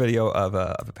watch this video of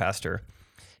a pastor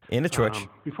in a church.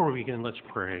 Before we begin, let's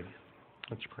pray.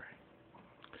 Let's pray.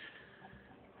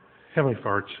 Heavenly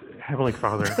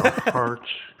Father, our hearts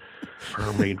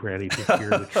are made ready to hear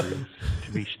the truth,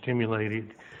 to be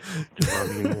stimulated, to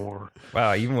love you more.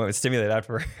 Wow, even went with stimulate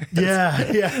after.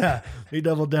 Yeah. He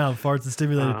doubled down, farts and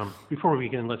stimulated. Before we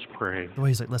begin, let's pray. The way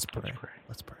he's like, let's pray.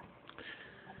 Let's pray.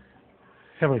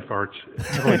 Heavenly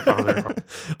Father.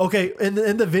 Okay,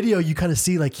 in the video, you kind of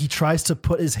see like he tries to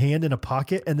put his hand in a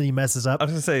pocket and then he messes up. I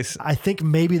was going to say, I think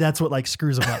maybe that's what like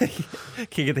screws him up.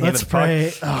 Can't get the hand Let's in the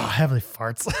pocket. pray. Oh, heavenly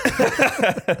farts.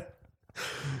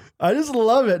 I just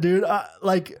love it, dude. I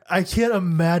can't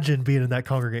imagine being in that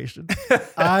congregation.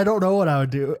 I don't know what I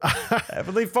would do.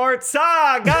 Heavenly farts.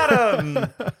 Got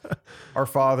him. Our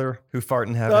Father who fart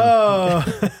in heaven. Oh.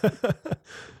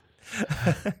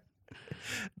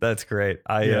 That's great.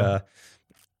 I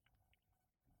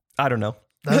don't know.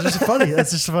 That's just funny.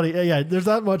 That's just funny. Yeah, there's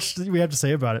not much we have to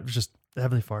say about it. It's just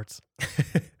heavenly farts.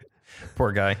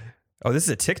 Poor guy. Oh, this is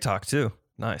a TikTok too.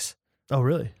 Nice. Oh,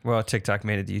 really? Well, TikTok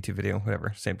made it a YouTube video,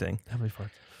 whatever. Same thing. Heavenly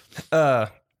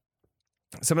farts.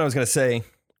 Something I was going to say.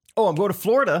 Oh, I'm going to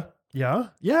Florida.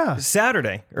 Yeah.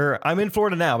 Saturday. Or I'm in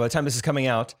Florida now by the time this is coming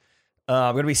out.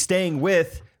 I'm going to be staying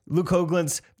with Luke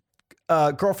Hoagland's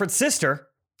girlfriend's sister.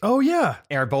 Oh, yeah.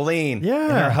 Erin Boleen. Yeah.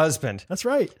 And her husband. That's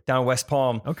right. Down in West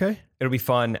Palm. Okay. It'll be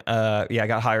fun. I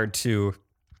got hired to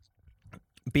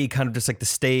be kind of just like the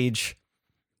stage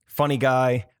funny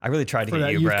guy. I really tried to For get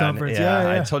that you, youth Brad. conference.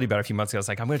 Yeah. I told you about it a few months ago. I was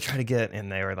like, I'm going to try to get,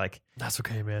 and they were like, That's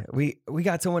okay, man. we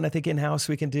got someone I think in-house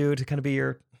we can do to kind of be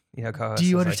your, co-host. Do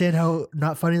you I was understand how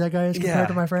not funny that guy is like, compared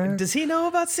to my friend? Does he know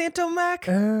about Santo Mac?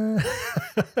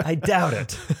 I doubt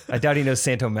it. I doubt he knows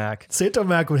Santo Mac. Santo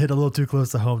Mac would hit a little too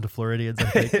close to home to Floridians, I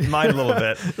think. Mine a little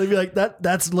bit. They'd be like,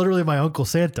 that's literally my Uncle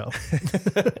Santo.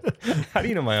 How do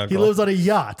you know my uncle? He lives on a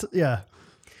yacht. Yeah.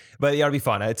 But yeah, it'll be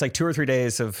fun. It's like 2 or 3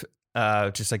 days of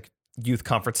just like youth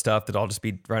conference stuff that I'll just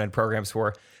be running programs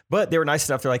for. But they were nice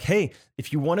enough. They're like, hey,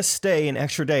 if you want to stay an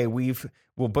extra day,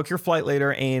 we'll book your flight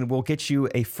later and we'll get you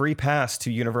a free pass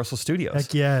to Universal Studios.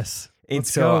 Heck yes. And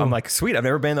Let's so go. I'm like, sweet, I've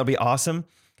never been. That'll be awesome.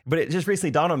 But it just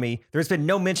recently dawned on me, there's been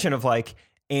no mention of like,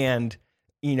 and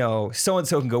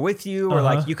so-and-so can go with you, or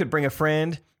like you could bring a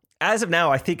friend. As of now,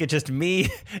 I think it's just me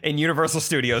and Universal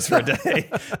Studios for a day.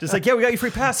 Just like, yeah, we got you free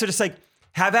pass. So just like,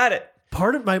 have at it.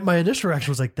 Part of my initial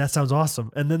reaction was like, that sounds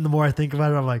awesome. And then the more I think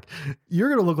about it, I'm like, you're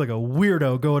going to look like a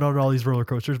weirdo going on all these roller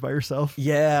coasters by yourself.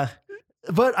 Yeah.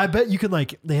 But I bet you can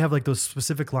they have like those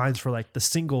specific lines for like the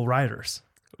single riders.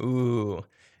 Ooh.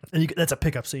 And that's a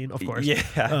pickup scene, of course.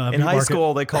 Yeah. In Meat high Market.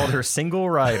 school, they called her single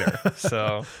rider.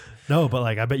 So No, but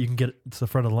I bet you can get to the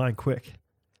front of the line quick.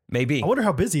 maybe. I wonder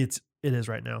how busy it is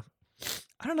right now.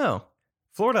 I don't know.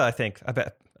 Florida, I think. I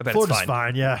bet Florida's it's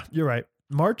fine. Yeah, you're right.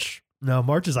 March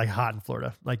is like hot in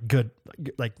Florida. Like good,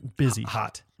 like busy.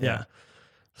 Hot. Yeah.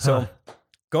 So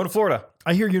going to Florida.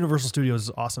 I hear Universal Studios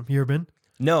is awesome. You ever been?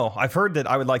 No, I've heard that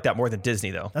I would like that more than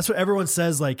Disney though. That's what everyone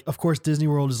says. Like, of course, Disney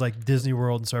World is like Disney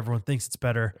World, and so everyone thinks it's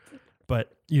better.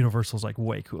 But Universal's like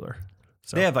way cooler.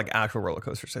 So They have like actual roller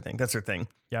coasters, I think. That's their thing.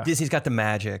 Yeah. Disney's got the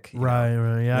magic.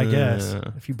 right. Yeah, I guess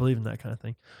if you believe in that kind of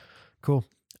thing. Cool.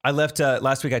 I left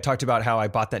last week. I talked about how I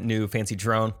bought that new fancy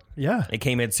drone. Yeah. It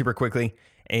came in super quickly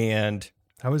and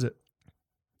How is it?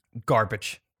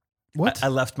 garbage. What? I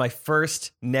left my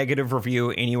first negative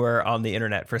review anywhere on the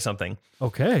internet for something.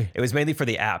 Okay. It was mainly for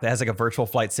the app. It has like a virtual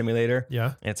flight simulator.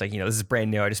 Yeah. And it's like, this is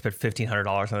brand new. I just spent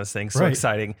 $1,500 on this thing. So Right.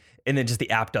 exciting. And then just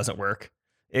the app doesn't work.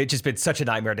 It just been such a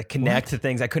nightmare to connect to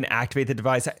things. I couldn't activate the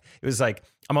device. It was like,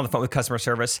 I'm on the phone with customer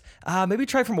service. Maybe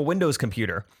try from a Windows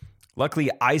computer. Luckily,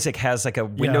 Isaac has like a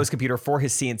Windows computer for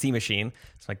his CNC machine.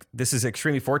 It's like, this is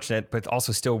extremely fortunate, but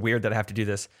also still weird that I have to do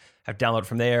this. I have to download it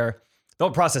from there. The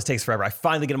whole process takes forever. I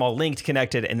finally get them all linked,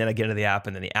 connected, and then I get into the app,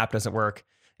 and then the app doesn't work.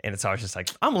 And it's always just like,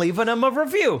 I'm leaving them a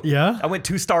review. Yeah. I went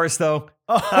 2 stars though.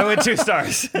 I went 2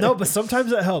 stars. No, but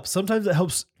sometimes it helps. Sometimes it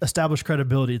helps establish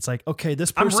credibility. It's like, okay,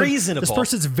 this I'm person, reasonable. this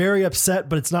person's very upset,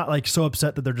 but it's not like so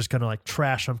upset that they're just gonna like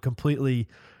trash them completely.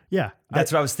 Yeah,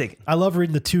 That's what I was thinking. I love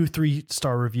reading the 2-3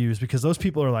 star reviews because those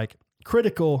people are like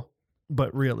critical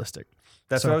but realistic.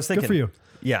 That's So, what I was thinking. Good for you.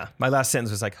 Yeah. My last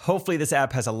sentence was like, hopefully this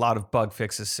app has a lot of bug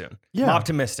fixes soon. Yeah. I'm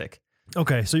optimistic.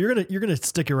 Okay, so you're gonna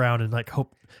stick around and like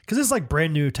hope because it's like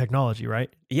brand new technology, right?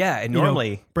 Yeah. And You know,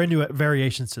 normally, brand new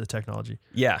variations to the technology.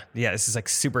 yeah. This is like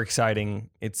super exciting.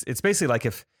 It's basically like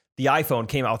if the iPhone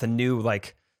came out with a new,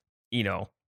 like,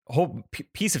 whole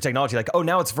piece of technology, like, oh,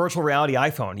 now it's virtual reality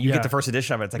iPhone. You Yeah. get the first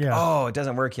edition of it. It's like, Yeah. oh, it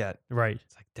doesn't work yet. Right.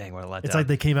 It's like, dang, what a letdown. It's like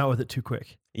they came out with it too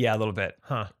quick. Yeah, a little bit.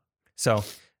 Huh. So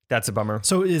that's a bummer.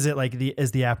 So is it like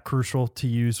is the app crucial to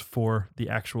use for the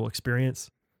actual experience?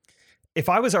 If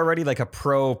I was already like a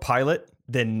pro pilot,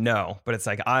 then no. But it's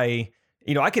like I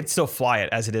could still fly it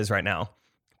as it is right now.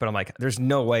 But I'm like, there's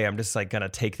no way I'm just like gonna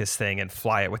take this thing and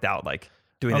fly it without like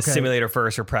doing the Okay. simulator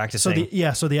first or So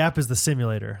practicing. so the app is the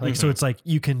simulator. Like so Mhm. it's like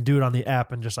you can do it on the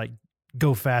app and just like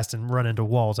go fast and run into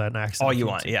walls at an accident. all if you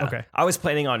need want. to. Yeah. Okay. I was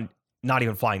planning on not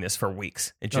even flying this for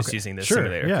weeks and just Okay. using this Sure,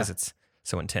 simulator yeah. because it's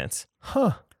so intense.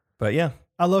 Huh. But yeah.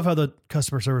 I love how the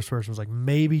customer service person was like,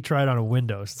 maybe try it on a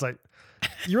Windows. It's like,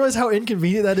 you realize how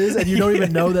inconvenient that is, and you don't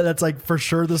even know that that's like for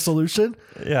sure the solution.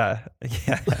 Yeah.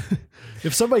 Yeah.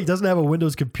 If somebody doesn't have a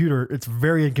Windows computer, it's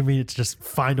very inconvenient to just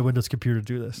find a Windows computer to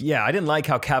do this. Yeah. I didn't like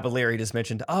how Cavalieri just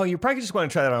mentioned, oh, you probably just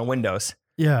want to try that on Windows.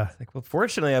 Yeah, Like, well,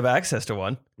 fortunately, I have access to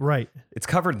one. right. It's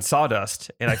covered in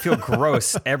sawdust, and I feel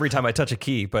gross every time I touch a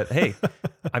key. But hey,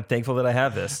 I'm thankful that I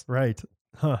have this. Right.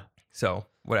 Huh. So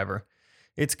whatever,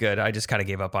 it's good. I just kind of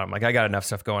gave up on it. I'm like, I got enough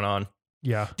stuff going on,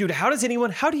 Yeah. dude. How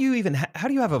do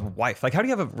you have a wife? Like, how do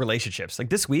you have relationships? Like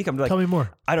this week, I'm like, Tell me more.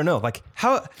 I don't know. Like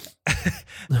how.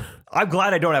 I'm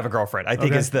glad I don't have a girlfriend. I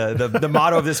think Okay. is the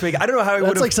motto of this week. I don't know how I would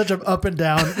That's have. like such an up and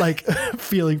down like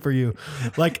feeling for you.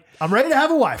 Like I'm ready to have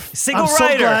a wife. Single I'm so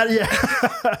rider. glad-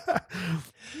 Yeah.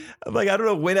 I'm like, I don't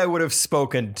know when I would have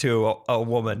spoken to a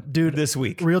woman, Dude, this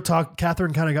week. Real talk.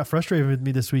 Catherine kind of got frustrated with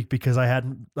me this week because I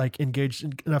hadn't like engaged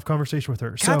in enough conversation with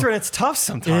her. So Catherine, it's tough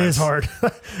sometimes. it is hard.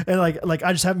 And like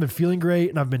I just haven't been feeling great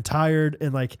and I've been tired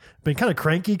and like been kind of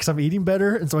cranky because I'm eating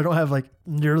better. And so I don't have like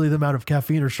nearly the amount of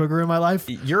caffeine or sugar in my life.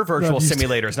 Your virtual used to-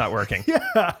 simulator is not working.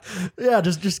 Yeah. Yeah.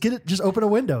 Just get it. Just open a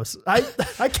Windows. I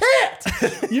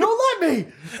can't. You don't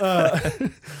let me.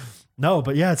 No,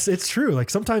 but yeah, it's true. Like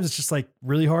sometimes it's just like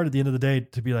really hard at the end of the day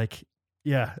to be like,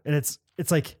 yeah. And it's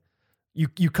like you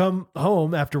come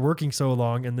home after working so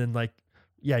long and then like,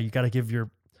 yeah, you got to give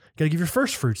your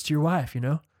first fruits to your wife, you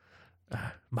know?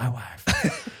 My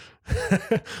wife.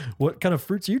 What kind of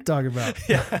fruits are you talking about?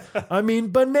 Yeah. I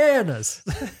mean, bananas.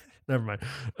 Never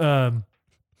mind.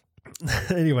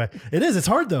 Anyway, it's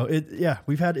hard though.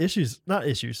 We've had issues, not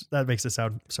issues. That makes it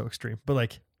sound so extreme, but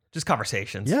like, Just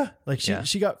conversations. yeah, like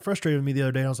she got frustrated with me the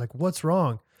other day. And I was like, "What's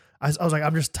wrong?" I was like,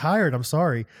 "I'm just tired. I'm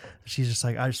sorry." She's just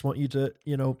like, "I just want you to,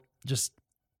 just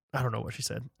I don't know what she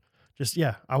said. Just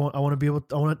I want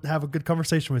to have a good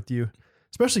conversation with you,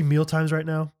 especially meal times right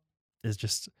now. Is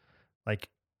just like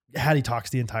Hattie talks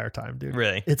the entire time, dude.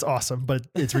 Really? It's awesome, but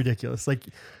it's ridiculous. Like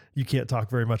you can't talk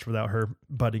very much without her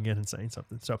butting in and saying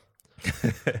something. So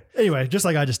anyway, just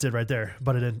like I just did right there,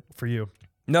 butted in for you.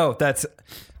 No,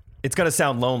 it's going to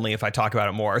sound lonely if I talk about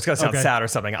it more. It's going to sound Okay. sad or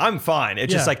something. I'm fine.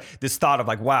 It's just Yeah. like this thought of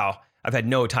like, wow, I've had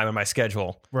no time in my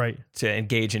schedule Right. to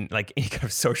engage in like any kind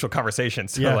of social conversation.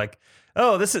 So Yeah. like,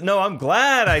 I'm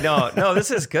glad I don't. No, this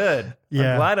is good.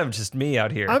 Yeah. I'm glad I'm just me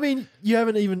out here. I mean, you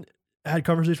haven't even had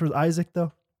conversation with Isaac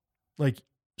though. Like,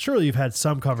 surely you've had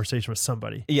some conversation with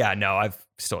somebody. yeah, no, I've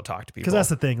still talked to people. Because that's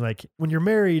the thing. Like, when you're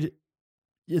married,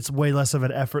 it's way less of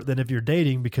an effort than if you're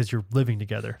dating because you're living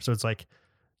together. So it's like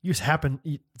you just happen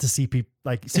to see people,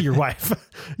 like see your wife.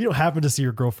 You don't happen to see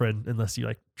your girlfriend unless you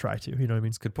like try to. You know what I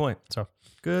mean? Good point. So,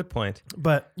 Good point.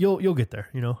 but you'll get there.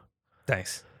 You know.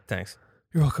 Thanks.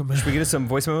 You're welcome, man. Should we get us some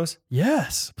voice memos?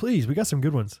 Yes, please. We got some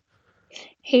good ones.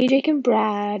 Hey, Jake and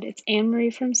Brad. It's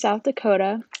Anne-Marie from South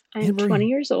Dakota. I'm Anne-Marie, 20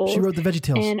 years She old, wrote the Veggie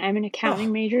Tales. and I'm an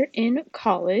accounting major in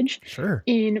college. Sure.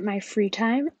 In my free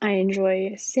time, I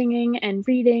enjoy singing and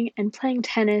reading and playing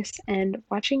tennis and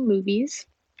watching movies.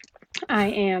 I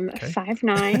am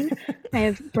 5'9". I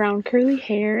have brown curly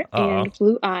hair and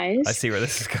blue eyes. I see where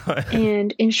this is going.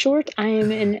 And in short, I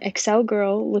am an Excel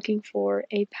girl looking for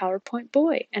a PowerPoint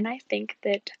boy. And I think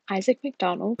that Isaac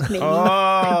McDonald maybe could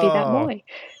be that boy.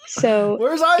 So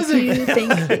Where's Isaac? if you think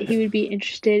that he would be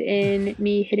interested in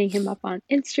me hitting him up on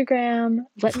Instagram,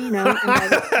 let me know and I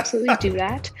will absolutely do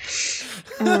that.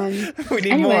 We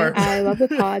need Anyway, more. I love the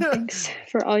pod. Thanks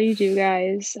for all you do,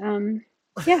 guys.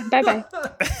 Yeah, bye-bye.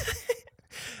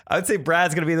 I would say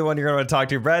Brad's going to be the one you're going to want to talk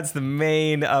to. Brad's the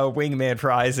main wingman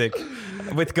for Isaac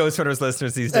with Ghost Hunters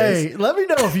listeners these days. Hey, let me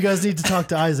know if you guys need to talk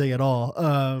to Isaac at all.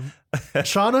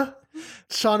 Shauna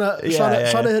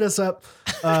hit us up,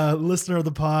 listener of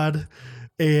the pod,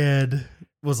 and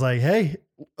was like, "Hey,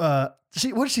 what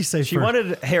did she say? She first?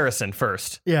 wanted Harrison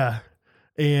first. Yeah,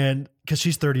 and because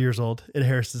she's 30 years old, and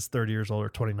Harrison's 30 years old or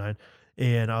 29,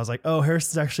 and I was like, oh,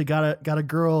 Harrison's actually got a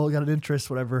girl, got an interest,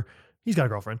 whatever. He's got a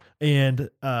girlfriend, and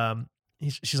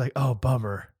she's like, oh,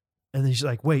 bummer. And then she's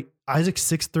like, wait, Isaac's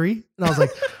 6'3"? And I was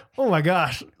like, oh my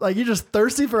gosh, like you're just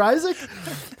thirsty for Isaac?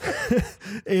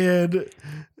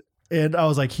 and I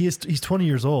was like, he's 20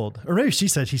 years old. Or maybe she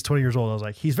said he's 20 years old. I was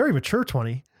like, he's very mature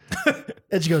 20.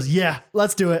 And she goes, yeah,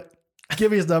 let's do it.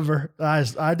 Give me his number. I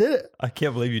did it. I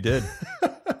can't believe you did.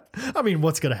 I mean,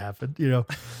 what's going to happen, you know?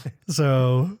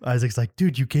 So Isaac's like,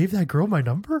 dude, you gave that girl my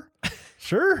number?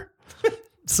 Sure.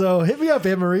 So hit me up,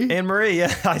 Anne-Marie. Anne-Marie,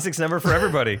 yeah, Isaac's number for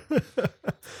everybody.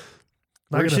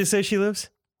 Where did she say she lives?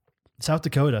 South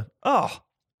Dakota. Oh,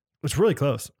 It's really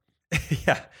close.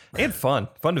 yeah. And fun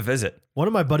to visit. One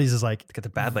of my buddies is like Get the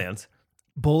Badlands.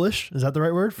 bullish. Is that the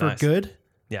right word for Nice. good?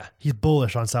 Yeah. He's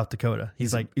bullish on South Dakota.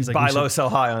 He's like, Buy we low, should- sell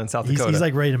high on South Dakota. he's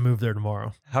like ready to move there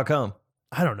tomorrow. How come?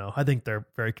 I don't know. I think they're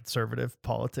very conservative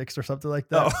politics or something like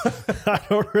that. Oh. I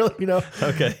don't really know.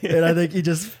 Okay. And I think he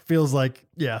just feels like,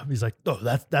 yeah, he's like, oh,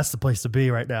 that's the place to be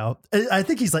right now. And I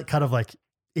think he's like kind of like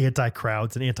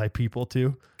anti-crowds and anti-people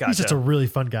too. He's just Gotcha. a really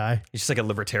fun guy. He's just like a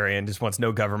libertarian, just wants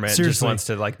no government, just Seriously. wants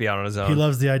to like be out on his own. He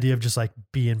loves the idea of just like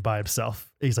being by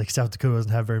himself. He's like, South Dakota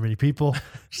doesn't have very many people.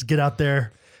 Just get out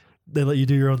there. They let you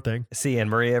do your own thing. See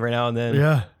Anne-Marie every now and then.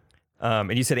 Yeah.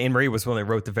 And you said Anne-Marie was the one that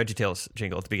wrote the VeggieTales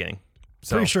jingle at the beginning.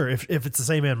 So, Pretty sure if it's the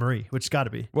same Anne-Marie, which it's got to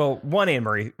be. well, one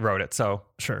Anne-Marie wrote it, so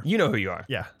Sure. you know who you are.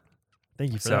 Yeah.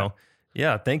 Thank you for So, that.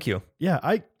 yeah, thank you. Yeah.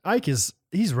 Ike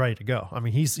he's ready to go. I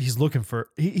mean, he's looking for,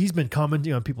 he's been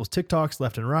commenting on people's TikToks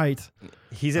left and right.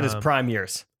 He's in his prime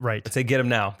years. Right. I'd say get him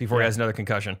now before he Yeah. has another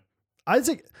concussion.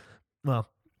 Isaac, well,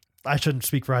 I shouldn't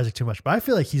speak for Isaac too much, but I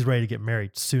feel like he's ready to get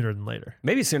married sooner than later.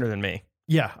 Maybe sooner than me.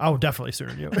 Yeah, I would definitely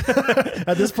sooner than you.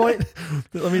 At this point,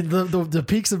 I mean, the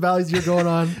peaks and valleys you're going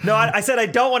on. No, I said I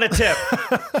don't want a tip.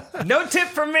 No tip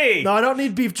from me. No, I don't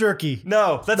need beef jerky.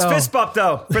 No, let's No. fist bump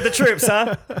though for the troops,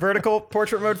 huh? Vertical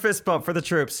portrait mode fist bump for the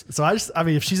troops. So I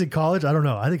mean, if she's in college, I don't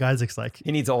know. I think Isaac's like,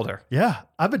 He needs older. yeah,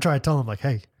 I've been trying to tell him like,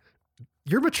 hey,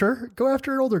 you're mature. Go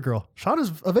after an older girl.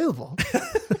 Shauna's available.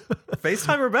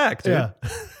 FaceTime her back, dude.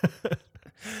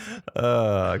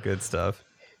 Yeah. Good stuff.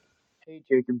 Hey,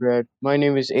 Jake and Brad. My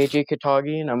name is AJ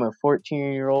Katagi, and I'm a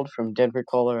 14-year-old from Denver,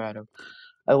 Colorado.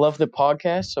 I love the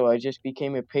podcast, so I just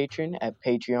became a patron at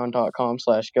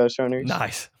patreon.com/ghostrunners.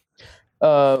 Nice.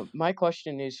 My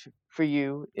question is for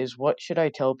you is what should I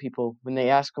tell people when they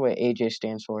ask what AJ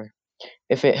stands for?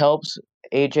 If it helps,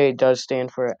 AJ does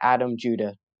stand for Adam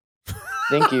Judah.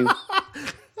 Thank you.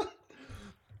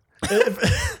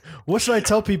 What should I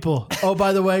tell people? Oh,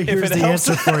 by the way, here's it the helps.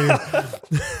 answer for you.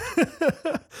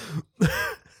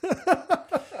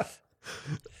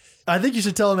 I think you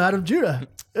should tell him Adam Judah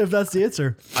if that's the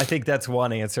answer. I think that's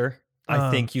one answer. I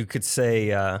think you could say,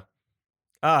 geez.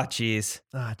 Ah,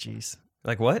 jeez.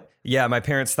 Like what? Yeah, my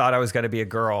parents thought I was going to be a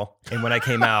girl, and when I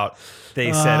came out, they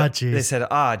geez. said,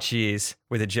 geez,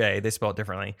 with a J. They spelled it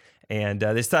differently, and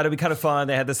they just thought it'd be kind of fun.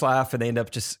 They had this laugh, and they ended up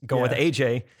just going with Yeah.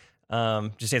 AJ.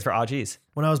 Just stands for geez.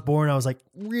 When I was born, I was like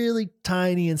really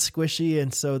tiny and squishy,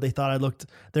 and so they thought I looked.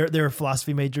 They're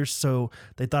philosophy majors, so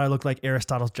they thought I looked like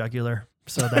Aristotle's jugular.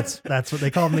 So that's what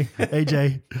they called me,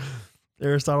 AJ,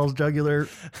 Aristotle's jugular,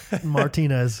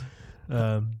 Martinez,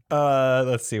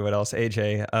 Let's see what else.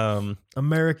 AJ.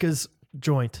 America's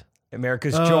joint.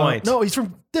 America's joint. No, he's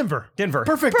from Denver. Denver.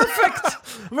 Perfect.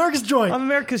 America's joint. I'm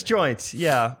America's joint.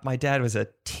 Yeah, my dad was a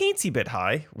teensy bit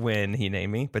high when he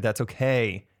named me, but that's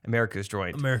okay. America's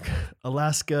joint. America,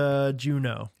 Alaska,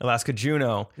 Juneau. Alaska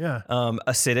Juneau. Yeah.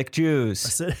 Acidic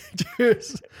Jews.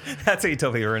 Jews. That's what you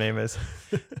tell people her name is.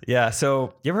 Yeah.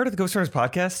 So you ever heard of the Ghost Runners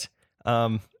podcast?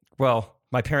 Well,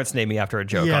 my parents named me after a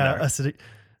joke on Yeah, there. acidic.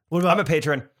 What about I'm a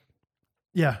patron.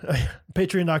 yeah,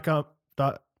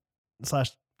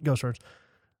 patreon.com/ghostrunners.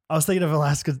 I was thinking of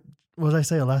Alaska. What did I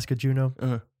say? Alaska, Juneau.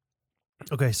 Uh-huh.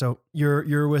 Okay, so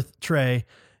you're with Trey,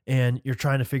 and you're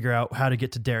trying to figure out how to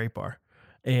get to Dairy Bar,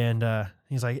 and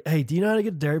he's like, "Hey, do you know how to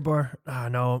get to Dairy Bar?" "Ah,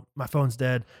 no, my phone's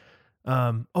dead."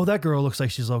 "Oh, that girl looks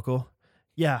like she's local."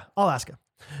 "Yeah, I'll ask her."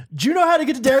 "Do you know how to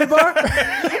get to Dairy Bar?"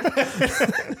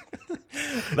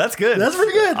 That's good. That's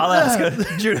pretty good. I'll ask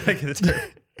Yeah.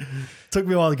 her. Took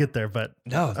me a while to get there, but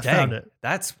No, I dang, found it.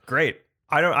 that's great.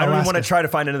 I don't even want to Alaska. try to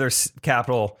find another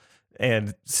capital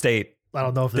and state I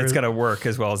don't know if that's there's going to work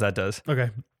as well as that does. Okay,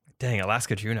 Dang,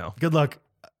 Alaska Juneau. good luck.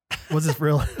 What's his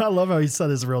real? I love how he said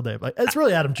his real name. Like, it's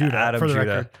really Adam Judah. Adam for the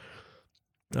Judah.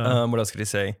 record. What else could I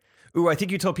say? Ooh, I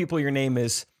think you told people your name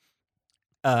is.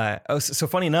 So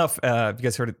funny enough, you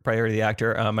guys probably heard of the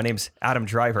actor. My name's Adam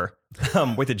Driver,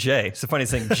 with a J. It's the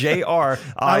funniest thing. J-R-I-V-E-R.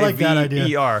 I like that idea.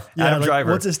 Yeah, Adam like,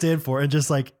 Driver. what's it stand for? And just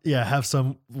like, have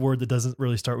some word that doesn't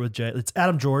really start with J. It's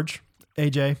Adam George,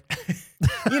 AJ.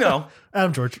 You know.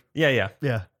 Adam George. Yeah.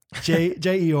 Yeah.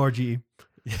 Jeorge.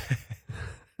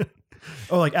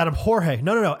 Oh, like Adam Jorge.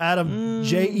 No. Adam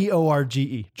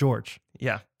Jeorge. George.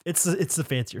 Yeah. It's the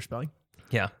fancier spelling.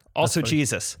 Yeah. Also funny.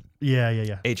 Jesus. Yeah.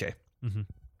 AJ. Mhm.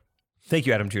 Thank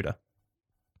you, Adam Judah.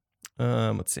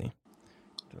 Let's see.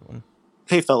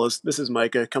 Hey fellas, this is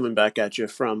Micah coming back at you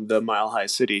from the Mile High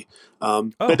City.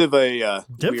 Bit of a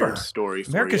Denver. weird story for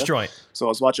America's you. joint. So I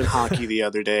was watching hockey the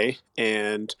other day,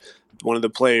 and one of the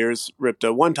players ripped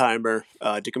a one-timer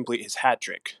to complete his hat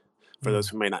trick. For those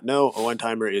who may not know, a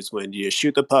one-timer is when you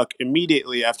shoot the puck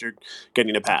immediately after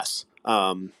getting a pass.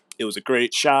 It was a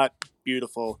great shot,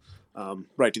 beautiful,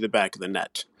 right to the back of the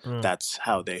net. That's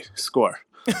how they score.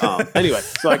 Anyway,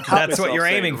 so I caught That's what myself you're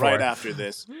saying aiming right for. after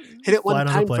this. Hit it one Flying on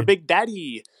the time for plane. Big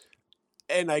Daddy.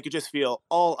 And I could just feel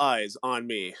all eyes on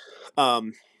me.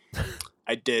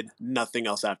 I did nothing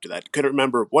else after that. Couldn't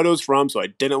remember what it was from, so I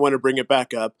didn't want to bring it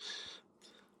back up.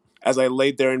 As I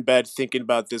laid there in bed thinking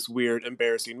about this weird,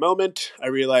 embarrassing moment, I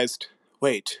realized,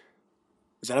 wait,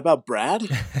 is that about Brad?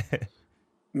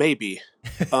 Maybe.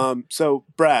 So,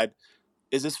 Brad,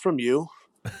 is this from you?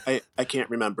 I can't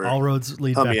remember. All roads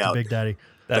lead Help back me to out. Big Daddy.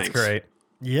 That's Thanks. great.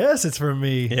 Yes, it's for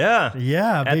me. Yeah.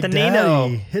 Yeah, At Big the Daddy.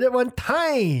 Nino. Hit it one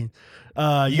time.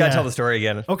 You got to tell the story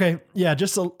again. Okay, yeah,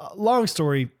 just a long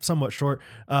story, somewhat short.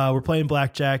 We're playing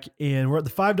blackjack, and we're at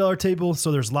the $5 table,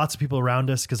 so there's lots of people around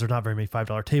us because there's not very many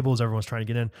 $5 tables. Everyone's trying to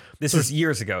get in. This was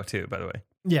years ago, too, by the way.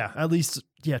 Yeah, at least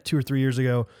 2 or 3 years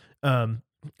ago.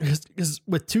 Because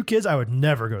with 2 kids, I would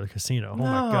never go to the casino. Oh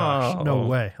my gosh, no No.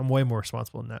 way. I'm way more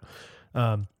responsible than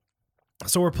that.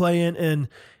 So we're playing, and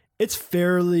it's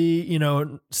fairly,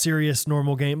 serious,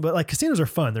 normal game, but like casinos are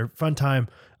fun. They're a fun time.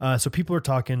 So people are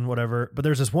talking, whatever. But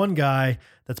there's this one guy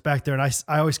that's back there, and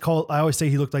I always say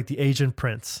he looked like the Asian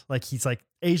prince. Like he's like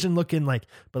Asian looking, but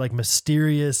like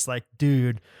mysterious, like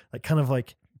dude, like kind of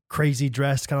like crazy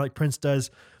dressed, kind of like Prince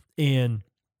does. And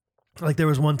like there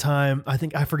was one time,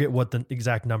 I forget what the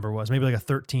exact number was, maybe like a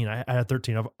 13. I had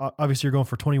 13. Obviously, you're going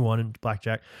for 21 in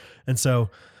blackjack, and so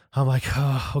I'm like,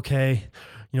 oh, okay,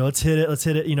 let's hit it.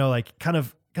 Like kind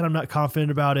of not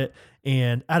confident about it.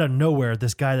 And out of nowhere,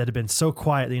 this guy that had been so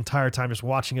quiet the entire time, just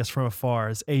watching us from afar,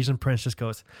 this Asian prince just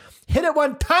goes, "Hit it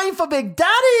one time for Big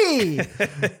Daddy."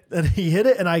 And he hit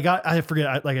it, and I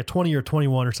forget, like a 20 or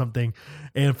 21 or something.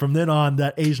 And from then on,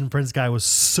 that Asian prince guy was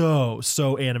so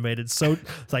animated, so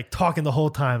like talking the whole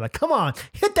time, like, "Come on,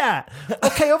 hit that.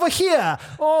 Okay, over here.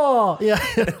 Oh, yeah.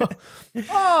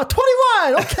 Oh,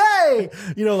 21. Okay."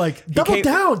 Like double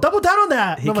down on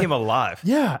that. He And I'm came like, alive.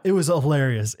 yeah, it was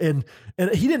hilarious. And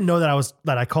he didn't know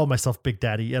that I called myself Big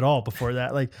Daddy at all before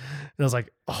that. Like, and I was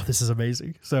like, oh, this is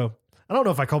amazing. So I don't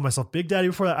know if I called myself Big Daddy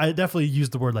before that. I definitely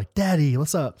used the word like Daddy,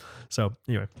 what's up? So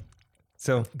anyway,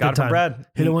 So, good got it from time. Brad.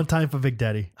 Hit it one time for Big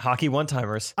Daddy. Hockey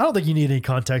one-timers. I don't think you need any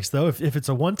context though. If it's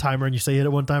a one timer and you say hit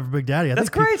it one time for Big Daddy, I That's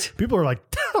think great. People are like,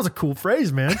 that was a cool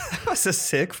phrase, man. That's a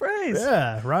sick phrase.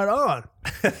 Yeah, right on.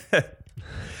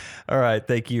 All right.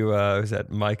 Thank you. Was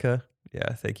that Micah?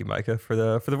 Yeah. Thank you, Micah, for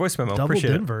the voice memo. Double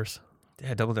Appreciate Denvers. it.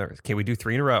 Yeah, double Denver. Okay, we do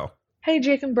 3 in a row. Hey,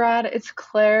 Jake and Brad, it's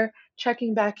Claire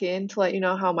checking back in to let you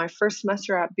know how my first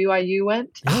semester at BYU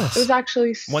went. Yes. It was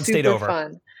actually One super state over.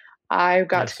 fun. I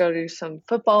got Yes. to go to some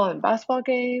football and basketball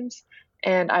games,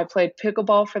 and I played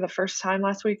pickleball for the first time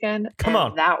last weekend. Come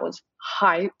and on. That was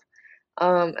hype.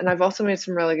 And I've also made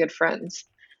some really good friends.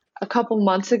 A couple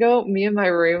months ago, me and my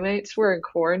roommates were in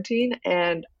quarantine,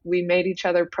 and we made each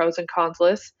other pros and cons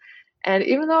lists. And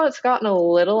even though it's gotten a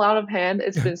little out of hand,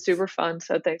 it's been super fun.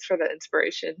 So thanks for the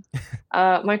inspiration.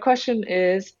 My question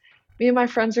is, me and my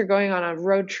friends are going on a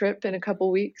road trip in a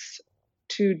couple weeks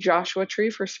to Joshua Tree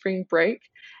for spring break.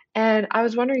 And I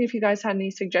was wondering if you guys had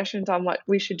any suggestions on what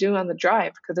we should do on the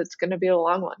drive, because it's going to be a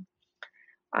long one.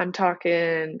 I'm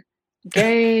talking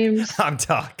games, I'm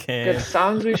talking. good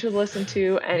songs we should listen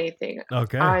to, anything.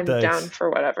 Okay. I'm thanks. down for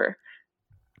whatever.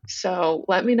 So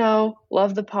let me know.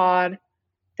 Love the pod.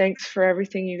 Thanks for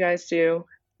everything you guys do.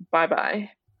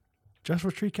 Bye-bye.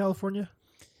 Joshua Tree, California?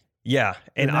 Yeah,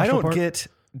 and I national don't park? get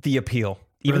the appeal,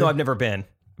 even though Really? I've never been.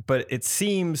 But it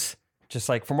seems just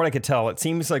like, from what I could tell, it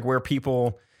seems like where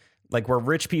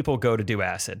rich people go to do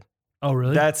acid. Oh,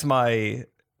 really? That's my.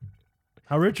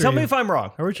 How rich are Tell you? me if I'm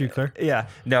wrong. How rich are you, Claire? Yeah,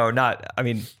 no, not. I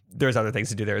mean, there's other things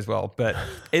to do there as well, but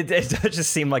it does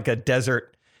just seem like a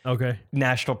desert Okay.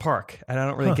 national park, and I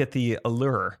don't really Huh. get the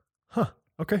allure. Huh.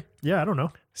 Okay. Yeah, I don't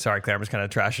know. Sorry, Claire, I'm just kind of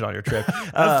trashing on your trip.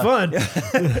 That's fun.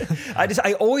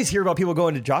 I always hear about people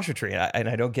going to Joshua Tree, and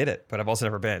I don't get it, but I've also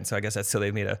never been, so I guess that's silly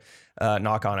of me to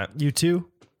knock on it. U2,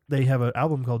 they have an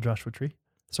album called Joshua Tree.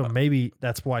 So maybe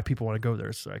that's why people want to go there.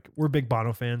 It's like, we're big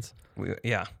Bono fans.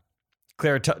 Yeah,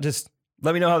 Claire, just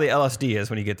let me know how the LSD is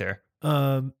when you get there.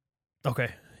 Okay.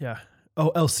 Yeah.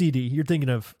 Oh, LCD. You're thinking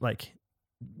of like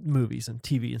movies and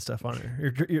TV and stuff on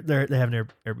it. They have an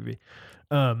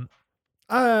Airbnb.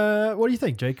 What do you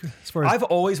think, Jake? As far as I've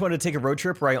always wanted to take a road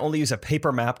trip where I only use a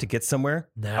paper map to get somewhere.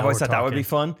 Now I've always we're thought that would talking. be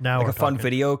fun. Now like we're a fun talking.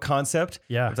 video concept.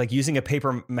 Yeah. It's like using a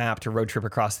paper map to road trip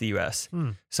across the U.S.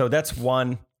 So that's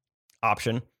one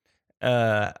option.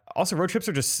 Also, road trips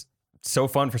are just so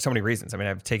fun for so many reasons. I mean,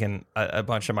 I've taken a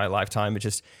bunch in my lifetime. It's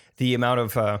just the amount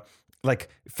of like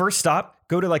first stop,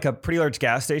 go to like a pretty large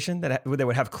gas station that would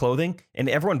have clothing, and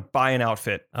everyone buy an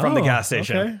outfit from the Oh, gas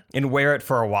station okay. and wear it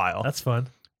for a while. that's fun.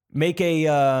 Make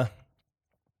a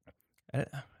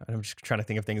I'm just trying to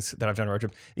think of things that I've done on a road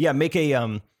trip. Yeah, make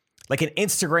a like an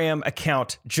Instagram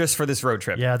account just for this road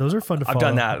trip. Yeah, those are fun to follow. I've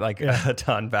done that like Yeah. a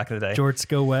ton back in the day. Jorts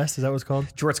Go West. Is that what it's called?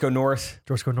 Jorts Go North,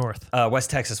 Jorts Go North. West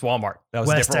Texas Walmart. That was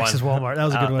a West different Texas one. Walmart. That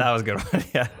was a good one. That was a good one.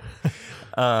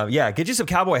 Yeah. Yeah, get you some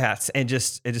cowboy hats and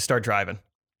just start driving.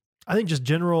 I think just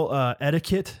general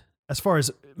etiquette, as far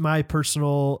as my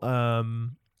personal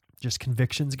just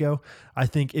convictions go. I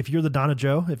think if you're the Donna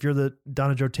Joe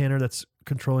Tanner that's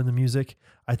controlling the music,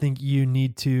 I think you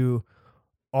need to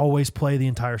always play the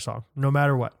entire song, no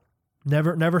matter what.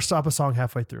 Never stop a song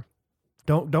halfway through.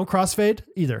 Don't crossfade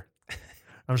either.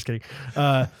 I'm just kidding.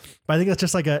 But I think that's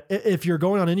just like if you're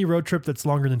going on any road trip that's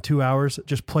longer than 2 hours,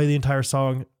 just play the entire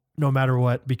song no matter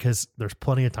what, because there's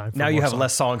plenty of time for Now you more have songs.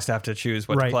 less songs to have to choose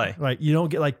what right, to play. Right. You don't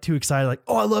get like too excited, like,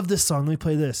 oh, I love this song. Let me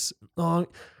play this. Oh,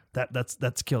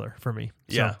 that's killer for me.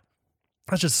 So Yeah.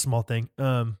 that's just a small thing.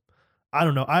 I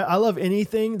don't know. I love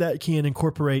anything that can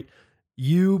incorporate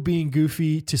you being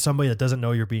goofy to somebody that doesn't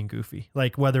know you're being goofy.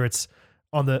 Like whether it's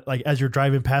on the, like as you're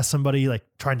driving past somebody, like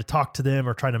trying to talk to them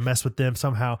or trying to mess with them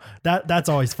somehow. That's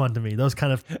always fun to me. Those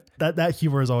kind of, that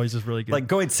humor is always just really good. Like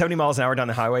going 70 miles an hour down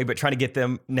the highway, but trying to get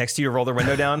them next to you to roll their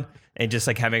window down and just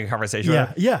like having a conversation yeah,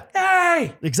 with them. yeah,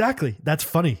 Hey! exactly. That's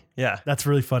funny. Yeah. That's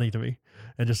really funny to me.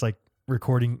 And just like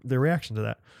recording their reaction to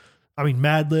that. I mean,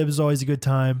 Mad Libs is always a good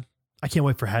time. I can't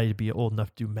wait for Hattie to be old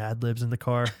enough to do Mad Libs in the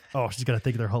car. Oh, she's going to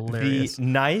think they're hilarious. The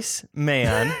nice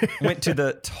man went to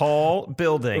the tall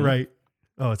building. Right.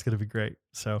 Oh, it's going to be great.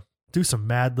 So do some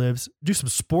Mad Libs. Do some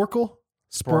Sporkle.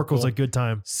 Sporkle's Sporkle. a good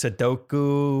time.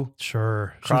 Sudoku.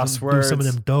 Sure. Do some Crosswords. of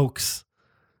them dokes.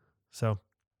 So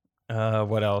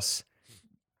What else?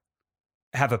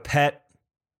 Have a pet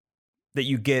that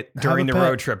you get have during a the pet.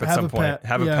 road trip at Have some a point. pet.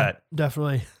 Have a Yeah, pet.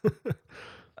 Definitely.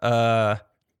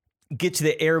 Get to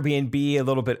the Airbnb a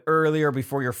little bit earlier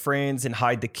before your friends and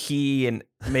hide the key and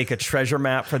make a treasure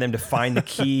map for them to find the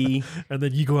key. And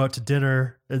then you go out to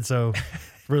dinner. And so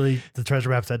really the treasure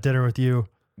map's at dinner with you.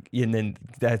 And then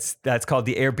that's called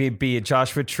the Airbnb at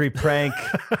Joshua Tree prank.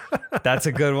 That's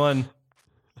a good one.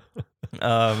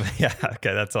 Yeah,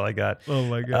 okay, that's all I got. Oh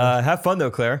my God. Have fun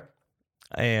though, Claire,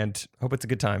 and hope it's a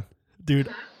good time. Dude.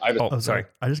 Oh, sorry.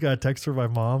 I just got a text from my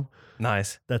mom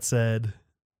Nice. that said,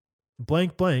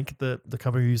 blank, blank, the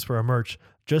company we use for our merch,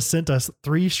 just sent us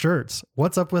 3 shirts.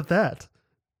 What's up with that?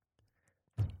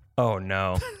 Oh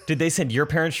no. Did they send your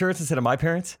parents' shirts instead of my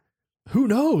parents? Who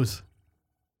knows?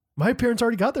 My parents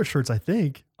already got their shirts, I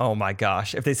think. Oh my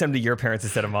gosh. If they send them to your parents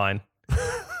instead of mine.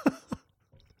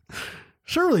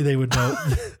 Surely they would know.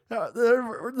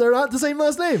 They're not the same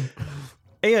last name.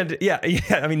 And yeah,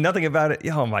 I mean, nothing about it.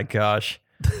 Oh my gosh.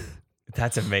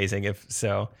 That's amazing. If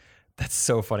so, that's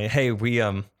so funny. Hey, we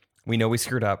know we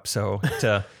screwed up. So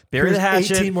to bury Here's the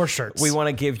hatchet, 18 more shirts. we want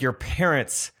to give your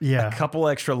parents Yeah. a couple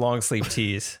extra long sleeve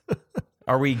tees.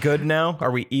 Are we good now?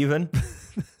 Are we even?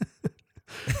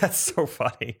 That's so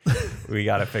funny. We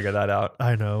got to figure that out.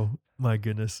 I know. My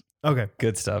goodness. Okay.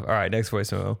 Good stuff. All right, next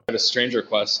voice memo. I have a strange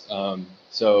request.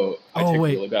 So I Oh, take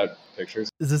wait. really bad pictures.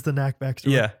 Is this the knack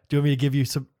backstory? Yeah. Do you want me to give you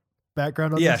some?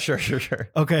 background on Yeah, this? sure.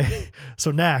 Okay.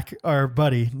 So Knack, our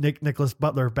buddy, Nicholas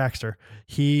Butler Baxter,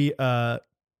 he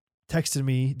texted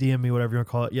me, DM me, whatever you want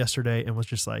to call it, yesterday, and was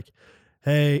just like,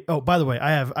 hey, oh, by the way,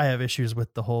 I have issues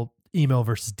with the whole email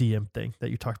versus DM thing that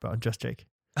you talked about in Just Jake.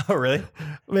 Oh, really?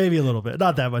 Maybe a little bit.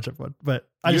 Not that much of one, but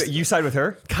You side with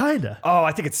her? Kinda. Oh,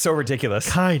 I think it's so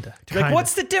ridiculous. Kinda. Like,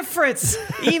 what's the difference?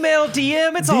 Email,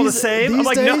 DM, it's all the same. I'm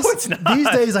like, no, it's not. These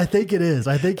days, I think it is.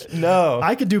 I think No.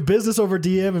 I could do business over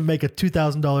DM and make a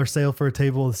 $2,000 sale for a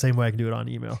table the same way I can do it on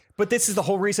email. But this is the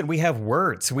whole reason we have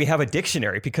words. We have a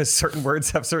dictionary because certain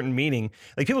words have certain meaning.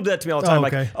 Like people do that to me all the time. Oh,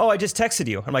 okay. Like, oh, I just texted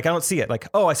you. I'm like, I don't see it. Like,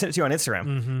 oh, I sent it to you on Instagram.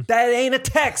 Mm-hmm. That ain't a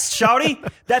text, shouty.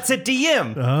 That's a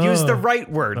DM. Use the right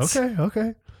words.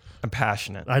 Okay. I'm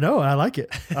passionate. I know. I like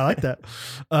it. I like that.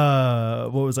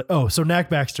 What was it? Oh, so Knack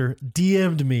Baxter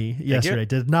DM'd me yesterday.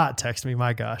 Did not text me.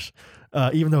 My gosh.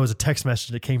 Even though it was a text message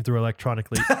that came through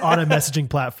electronically on a messaging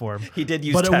platform. He did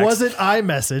use but text. it wasn't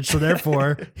iMessage, so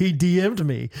therefore he DM'd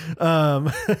me.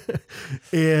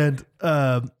 And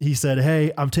he said,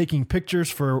 hey, I'm taking pictures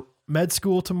for med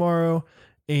school tomorrow,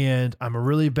 and I'm a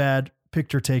really bad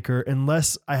picture taker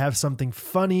unless I have something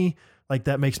funny like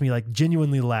that makes me like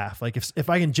genuinely laugh. Like if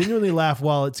I can genuinely laugh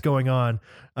while it's going on.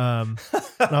 And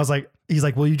I was like, he's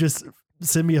like, will you just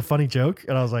send me a funny joke?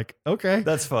 And I was like, okay,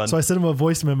 That's fun. So I sent him a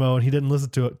voice memo and he didn't listen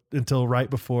to it until right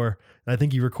before. And I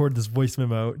think he recorded this voice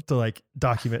memo to like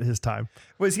document his time.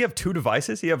 Wait, does he have two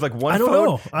devices? He have like one I don't phone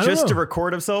know. I don't just to know.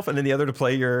 record himself and then the other to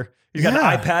play he's got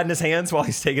Yeah. an iPad in his hands while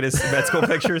he's taking his med school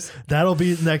pictures. That'll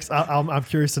be next. I'm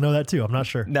curious to know that too. I'm not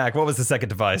sure. Knack, what was the second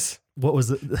device? What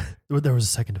was it? There was a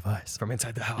second device. From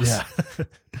inside the house. Yeah.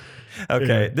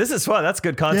 Okay. Yeah. This is fun. That's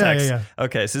good context. Yeah.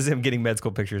 Okay. So this is him getting med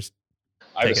school pictures.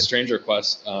 I have a Taken. strange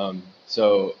request.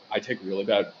 So I take really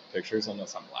bad pictures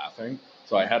unless I'm laughing.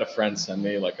 So I had a friend send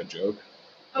me like a joke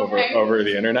over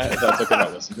the internet. If that's okay, I'll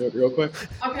listen to it real quick.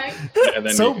 Okay. And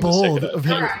then So you can just bold take it of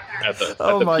him. at the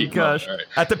Oh the my peak gosh. moment.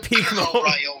 At the peak moment. All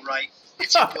right.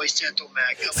 It's your boy Santo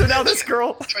Mac. So now this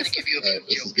girl. I'm trying to give you a All few right,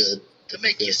 this is jokes good. to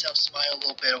make yourself smile a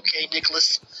little bit, okay,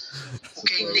 Nicholas?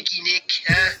 Okay, Nicky Nick,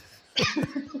 huh?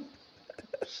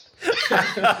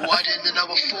 Why didn't the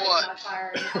number 4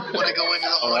 want to go into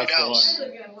the Oh, haunted that's the house?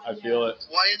 one. I feel it.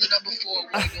 Why did the number 4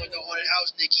 want to go into the haunted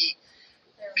house, Nicky?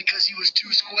 Because he was too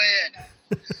squared.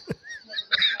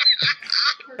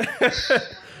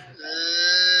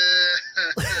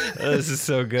 This is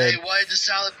so good. Hey, why did the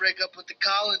salad break up with the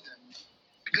colander?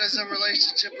 Because the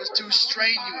relationship was too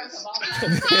strenuous. Oh,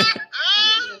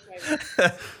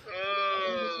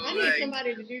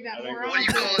 hey. to do that more What do you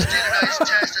call a standardized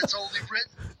test that's only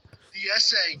written? The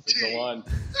This is the SAT. one.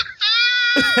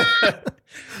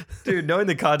 Dude, knowing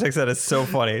the context of that is so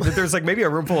funny. That there's like maybe a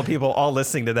room full of people all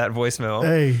listening to that voice memo.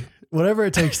 Hey, whatever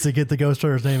it takes to get the Ghost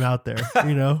Runner's name out there,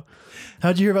 you know?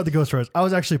 How'd you hear about the Ghost Runners? I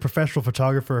was actually a professional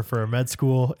photographer for a med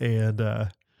school, and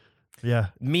yeah.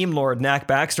 Meme lord Knack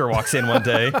Baxter walks in one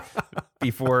day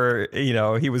before,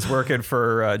 he was working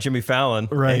for Jimmy Fallon.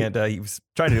 Right. And he was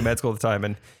trying to do med school at the time.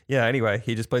 And yeah, anyway,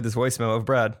 he just played this voice memo of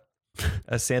Brad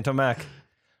as Santo Mac.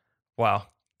 Wow.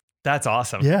 That's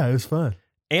awesome. Yeah, it was fun.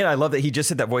 And I love that he just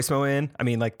sent that voice memo in. I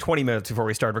mean, like 20 minutes before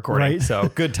we started recording. Right. So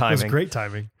good It timing. was great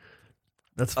timing.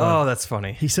 That's fun. Oh, that's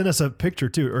funny. He sent us a picture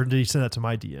too, or did he send that to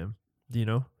my DM? Do you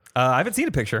know? I haven't seen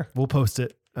a picture. We'll post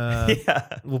it. Yeah.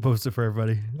 We'll post it for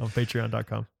everybody on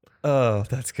patreon.com. Oh,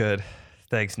 that's good.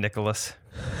 Thanks, Nicholas.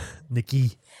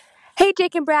 Nikki. Hey,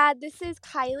 Jake and Brad. This is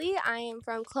Kylie. I am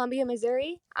from Columbia,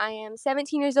 Missouri. I am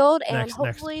 17 years old and Next.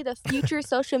 hopefully the future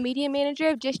social media manager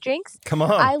of Just Drinks. Come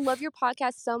on. I love your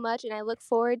podcast so much and I look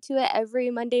forward to it every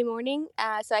Monday morning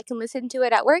so I can listen to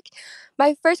it at work.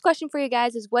 My first question for you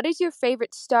guys is, what is your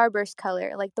favorite Starburst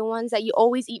color? Like the ones that you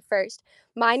always eat first.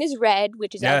 Mine is red,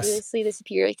 which is Yes. obviously the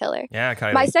superior color. Yeah,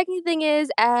 Kylie. My second thing is,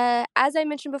 as I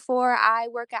mentioned before, I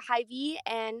work at Hy-Vee,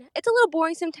 and it's a little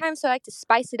boring sometimes, so I like to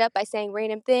spice it up by saying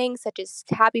random things, such as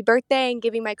happy birthday and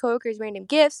giving my coworkers random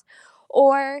gifts,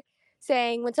 or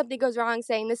saying when something goes wrong,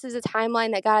 saying this is a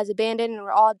timeline that God has abandoned and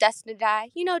we're all destined to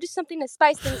die. Just something to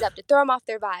spice things up, to throw them off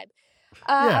their vibe.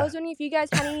 Yeah. I was wondering if you guys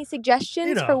had any suggestions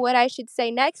You know. for what I should say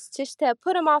next, just to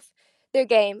put them off their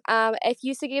game. If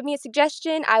you give me a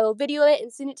suggestion, I will video it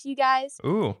and send it to you guys.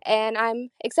 Ooh. And I'm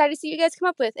excited to see what you guys come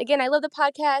up with. Again, I love the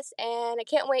podcast, and I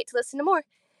can't wait to listen to more.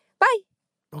 Bye.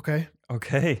 Okay.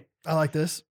 Okay. I like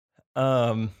this.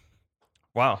 Wow.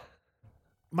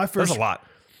 My There's first. a lot.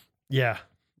 Yeah.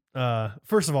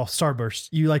 First of all, Starburst.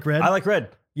 You like red? I like red.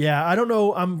 Yeah. I don't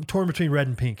know. I'm torn between red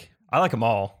and pink, I like them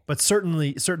all. but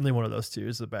certainly one of those two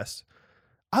is the best.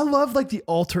 I love like the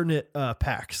alternate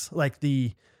packs, like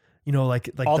the You know, like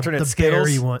alternate the Skittles?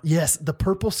 berry one. Yes, the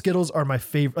purple Skittles are my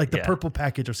favorite. Like the Yeah. purple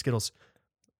package of Skittles,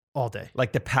 all day.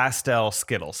 Like the pastel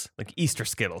Skittles, like Easter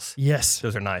Skittles. Yes.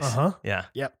 Those are nice. Uh-huh. Yeah.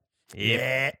 Yep.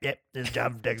 Yep. Yep. This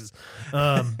job from Texas.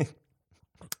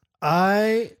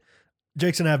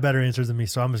 Jake's gonna have better answers than me,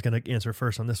 so I'm just gonna answer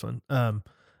first on this one.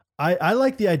 I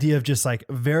like the idea of just like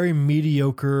very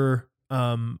mediocre,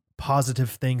 positive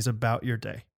things about your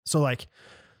day. So like,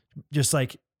 just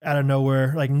like out of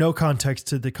nowhere, like no context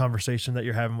to the conversation that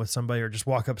you're having with somebody, or just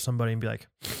walk up to somebody and be like,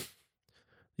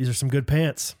 "These are some good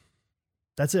pants."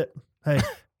 That's it. Hey,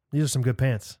 these are some good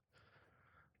pants.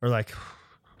 Or like,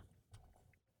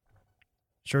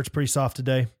 shirt's pretty soft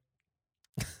today.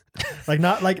 Like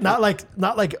not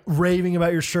like raving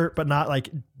about your shirt, but not like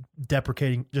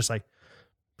deprecating, just like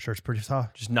shirt's pretty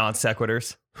soft. Just non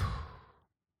sequiturs.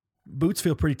 Boots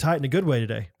feel pretty tight in a good way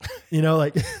today. You know,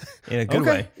 like In a good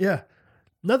way. Yeah.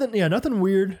 Nothing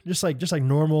weird. Just like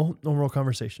normal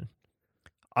conversation.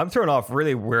 I'm thrown off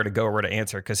really where to go or where to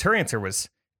answer because her answer was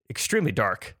extremely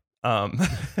dark. But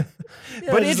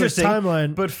interesting,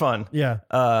 timeline, but fun. Yeah.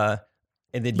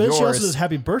 And then but yours, she also says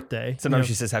happy birthday. Sometimes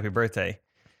she says happy birthday.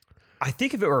 I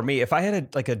think if it were me, if I had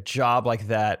a job like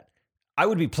that, I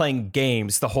would be playing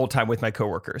games the whole time with my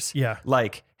coworkers. Yeah.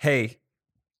 Like, hey,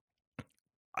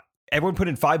 everyone put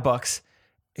in $5.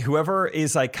 Whoever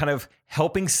is like kind of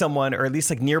helping someone or at least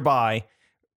like nearby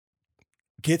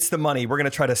gets the money. We're going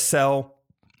to try to sell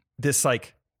this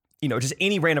like, you know, just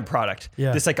any random product.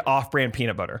 Yeah. This like off-brand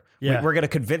peanut butter. Yeah. We're going to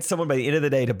convince someone by the end of the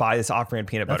day to buy this off-brand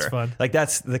peanut That's butter. fun. Like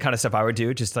that's the kind of stuff I would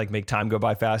do. Just like make time go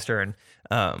by faster and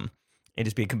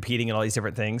just be competing in all these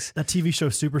different things. That TV show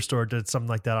Superstore did something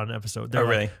like that on an episode. Oh,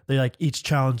 really? They like each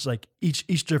challenge, like each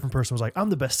different person was like,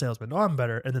 I'm the best salesman. No, I'm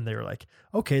better. And then they were like,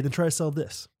 okay, then try to sell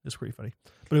this. It's pretty funny.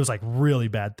 But it was like really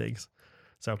bad things.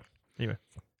 So anyway.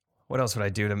 What else would I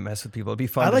do to mess with people? It'd be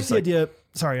fun. I to like just, the idea.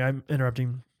 Sorry, I'm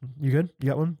interrupting. You good? You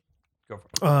got one? Go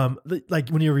for it. Like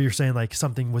whenever you're saying like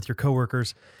something with your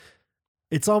coworkers,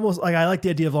 it's almost like I like the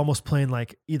idea of almost playing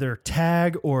like either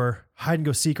tag or hide and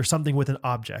go seek or something with an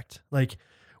object. Like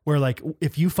where like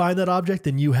if you find that object,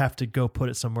 then you have to go put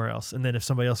it somewhere else. And then if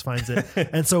somebody else finds it,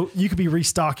 and so you could be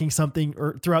restocking something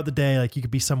or throughout the day, like you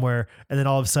could be somewhere and then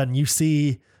all of a sudden you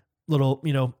see little,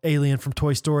 you know, alien from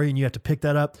Toy Story and you have to pick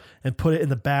that up and put it in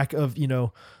the back of, you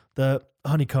know, the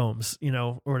honeycombs, you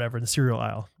know, or whatever in the cereal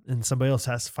aisle. And somebody else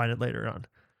has to find it later on.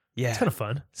 Yeah. It's kind of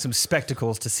fun. Some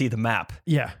spectacles to see the map.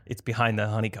 Yeah. It's behind the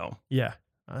honeycomb. Yeah.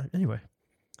 Anyway.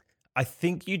 I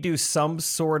think you do some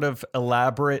sort of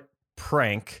elaborate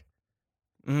prank.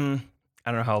 I don't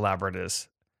know how elaborate it is.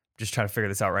 I'm just trying to figure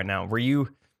this out right now. Where you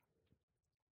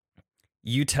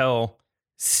tell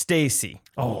Stacy.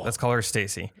 Oh. Let's call her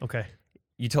Stacy. Okay.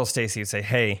 You tell Stacy, you say,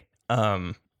 hey, you're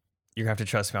gonna have to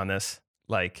trust me on this.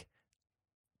 Like,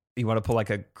 you want to pull like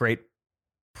a great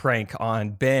prank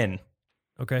on Ben.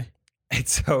 Okay. And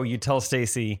so you tell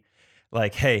Stacy,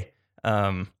 like, hey,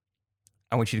 I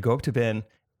want you to go up to Ben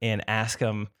and ask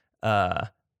him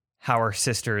how our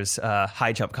sister's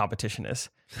high jump competition is.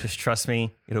 Just trust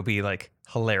me. It'll be like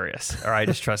hilarious. All right,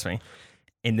 just trust me.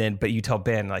 And then, but you tell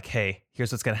Ben, like, hey,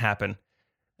 here's what's going to happen.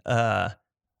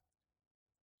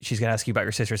 She's going to ask you about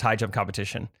your sister's high jump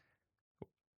competition.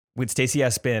 When Stacy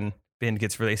asks Ben, Ben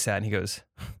gets really sad and he goes,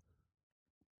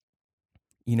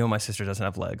 you know, my sister doesn't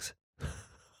have legs.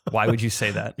 Why would you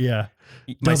say that? Yeah.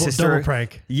 My sister. Double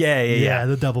prank. Yeah.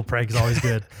 The double prank is always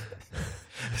good.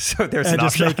 So there's and an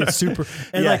just option. make it super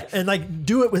and like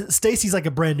do it with Stacy's like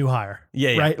a brand new hire.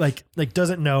 Yeah. Right. Like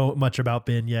doesn't know much about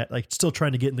Ben yet. Like still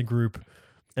trying to get in the group.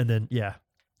 And then, yeah.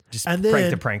 Just and prank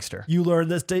then the prankster. You learn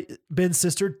that Ben's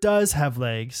sister does have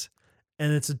legs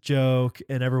and it's a joke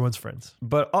and everyone's friends.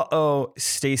 But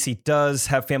Stacy does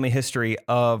have family history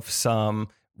of some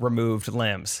removed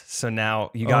limbs. So now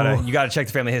you gotta check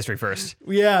the family history first.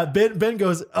 Yeah, Ben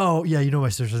goes, oh yeah, you know my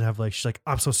sister doesn't have legs. She's like,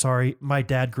 I'm so sorry. My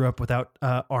dad grew up without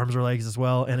arms or legs as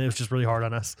well, and it was just really hard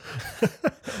on us.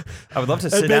 I would love to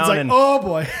and sit Ben's down like, and oh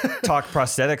boy, talk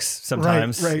prosthetics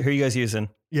sometimes. Right. Who are you guys using?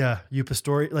 Yeah, you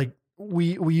Pistorius. Like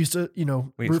we used to, you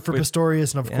know, root for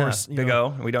Pistorius, and of course, Big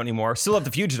O. We don't anymore. Still love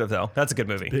The Fugitive though. That's a good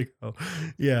movie. Big O.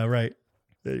 Yeah, right.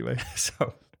 Anyway,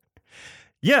 so.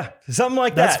 Yeah, something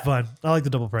like that. That's fun. I like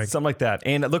the double prank. Something like that.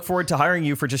 And I look forward to hiring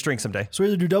you for Just Drink someday. So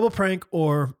either do double prank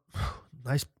or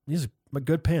nice. These are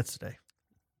good pants today.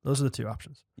 Those are the two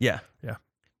options. Yeah. Yeah.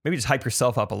 Maybe just hype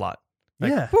yourself up a lot. Like,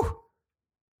 yeah. Whew,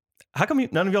 how come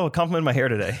none of y'all complimented my hair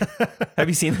today? Have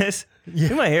you seen this? Yeah.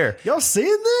 Look at my hair. Y'all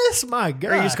seeing this? My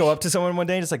God. Or you just go up to someone one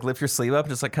day and just like lift your sleeve up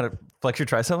and just like kind of flex your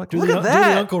tricep. Like, do look the, at that.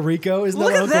 Do the Uncle Rico. Isn't that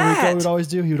what Uncle Rico would always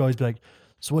do? He would always be like,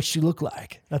 So what's she look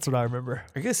like? That's what I remember. Are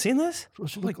you guys seeing this?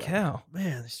 What's she Holy look like? cow.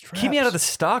 Man, these traps. Keep me out of the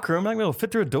stock room. I'm not going to be able to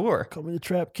fit through a door. Call me the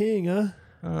Trap King,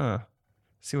 huh?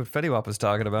 See what Fetty Wap was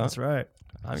talking about. That's right.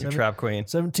 I'm your trap queen.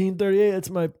 1738, that's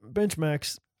my bench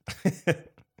max.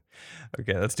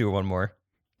 Okay, let's do one more.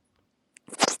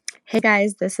 Hey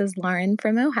guys, this is Lauren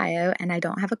from Ohio, and I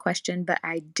don't have a question, but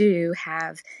I do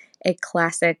have a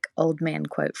classic old man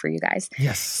quote for you guys.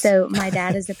 Yes. So my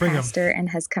dad is a Bring 'em. pastor and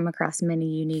has come across many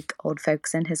unique old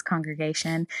folks in his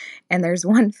congregation. And there's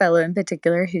one fellow in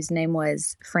particular whose name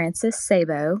was Francis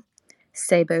Sabo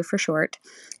for short.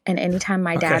 And anytime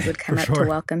my dad would come up to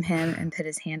welcome him and put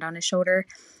his hand on his shoulder,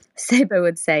 Sabo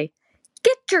would say,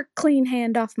 "Get your clean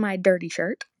hand off my dirty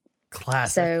shirt."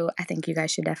 Classic. So I think you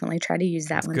guys should definitely try to use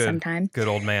that one Good. sometime. Good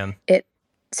old man. It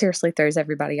seriously throws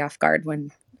everybody off guard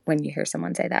when you hear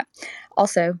someone say that.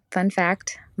 Also, fun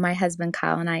fact, my husband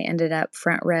Kyle and I ended up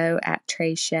front row at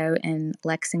Trey's show in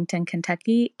Lexington,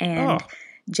 Kentucky, and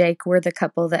Jake were the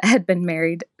couple that had been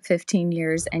married 15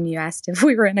 years, and you asked if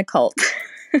we were in a cult.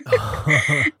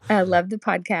 I love the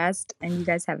podcast, and you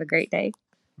guys have a great day.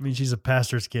 I mean, she's a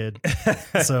pastor's kid,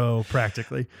 so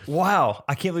practically. Wow.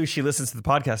 I can't believe she listens to the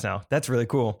podcast now. That's really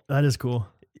cool. That is cool.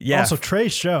 Yeah. Also,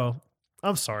 Trey's show.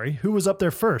 I'm sorry. Who was up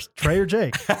there first, Trey or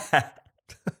Jake?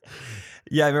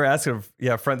 Yeah, I remember asking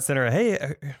him, front center,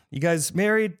 hey, you guys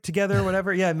married together or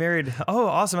whatever? Yeah, married. Oh,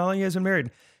 awesome. How long you guys been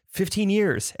married? 15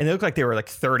 years. And they look like they were like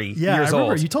 30 years I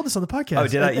remember. old. You told us on the podcast. Oh,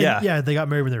 did I? Yeah. Yeah, they got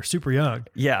married when they were super young.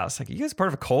 Yeah, I was like, you guys part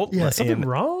of a cult? Yeah, something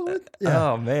wrong with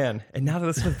Oh, man. And now they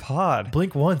listen to the pod.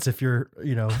 Blink once if you're, Do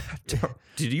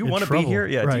you in want to be trouble. here?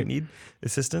 Yeah, Right. do you need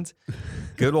assistance?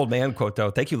 Good old man quote,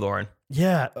 though. Thank you, Lauren.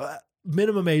 Yeah,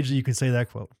 minimum age that you can say that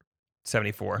quote.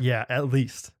 74. Yeah, at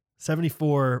least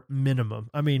 74 minimum.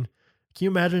 I mean, can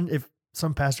you imagine if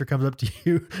some pastor comes up to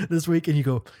you this week and you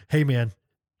go, "Hey, man,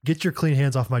 get your clean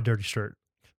hands off my dirty shirt"?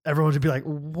 Everyone would be like,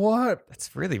 "What?"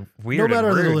 That's really weird. No matter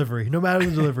and the rude.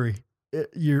 delivery,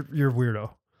 you're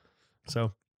weirdo.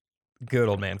 So, good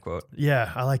old man quote.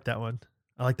 Yeah, I like that one.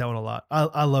 I like that one a lot.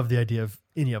 I love the idea of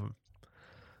any of them.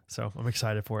 So I'm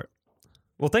excited for it.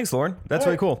 Well, thanks, Lauren. That's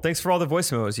really cool. Thanks for all the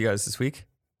voice memos, you guys, this week.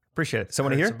 Appreciate it.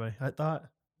 Someone here? Somebody. I thought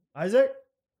Isaac.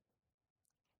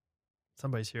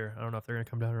 Somebody's here. I don't know if they're gonna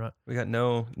come down or not. We got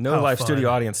no live studio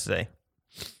audience today,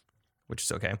 which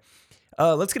is okay.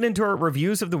 Let's get into our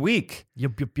reviews of the week.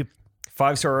 Yep.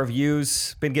 5-star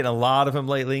reviews. Been getting a lot of them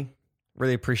lately.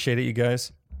 Really appreciate it, you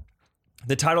guys.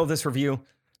 The title of this review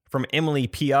from Emily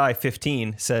PI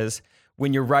 15 says,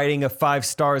 "When you're writing a 5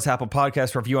 stars Apple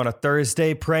Podcast review on a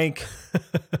Thursday, prank."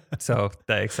 So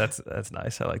thanks. That's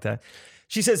nice. I like that.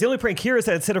 She says, "The only prank here is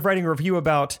that instead of writing a review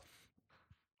about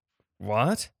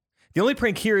what? The only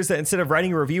prank here is that instead of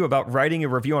writing a review about writing a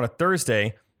review on a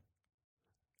Thursday,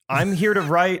 I'm here to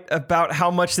write about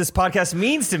how much this podcast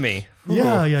means to me."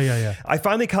 Yeah. I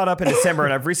finally caught up in December,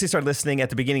 and I've recently started listening at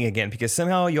the beginning again because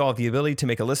somehow you all have the ability to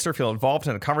make a listener feel involved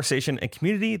in a conversation and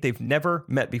community they've never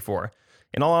met before.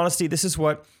 In all honesty, this is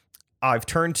what I've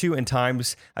turned to in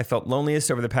times I felt loneliest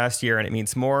over the past year, and it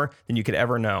means more than you could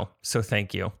ever know. So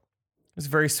thank you. It was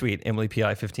very sweet, Emily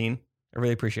PI 15. I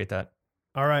really appreciate that.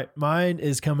 All right, mine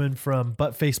is coming from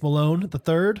Buttface Malone the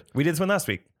third. We did this one last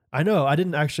week. I know. I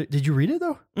didn't actually. Did you read it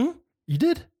though? Mm-hmm. You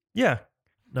did? Yeah.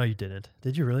 No, you didn't.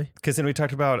 Did you really? Because then we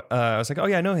talked about. I was like, "Oh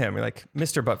yeah, I know him." You're like,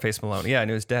 "Mr. Buttface Malone." Yeah, I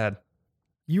knew his dad.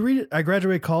 You read it? I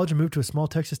graduated college and moved to a small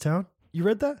Texas town. You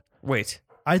read that? Wait.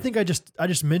 I think I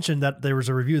just mentioned that there was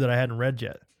a review that I hadn't read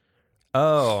yet.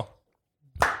 Oh.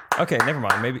 Okay, never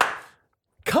mind. Maybe.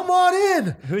 Come on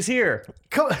in. Who's here?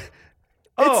 Come.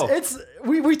 It's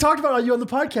we talked about you on the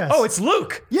podcast. Oh, it's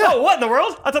Luke. Yeah. Oh, what in the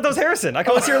world? I thought that was Harrison. I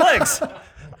can only see your legs.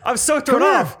 I'm so thrown Come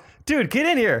in. off. Dude, get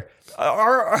in here.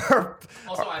 Also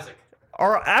Isaac.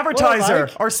 Our advertiser,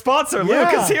 Mike. our sponsor,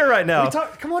 Luke, is here right now.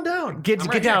 Come on down. Get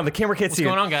right down. here. The camera can't see you.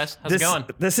 What's going on, guys? How's it going?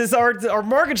 This is our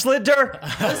mortgage lender.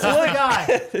 This is the guy.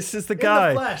 This is the In guy.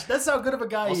 the flesh. That's how good of a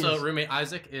guy he Also, is. roommate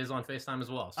Isaac is on FaceTime as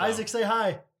well. So. Isaac, say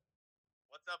hi.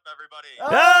 What's up, everybody?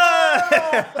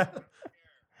 Ah!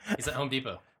 He's at Home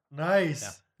Depot. Nice.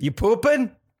 Yeah. You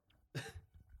pooping? I'm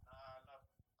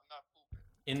not pooping.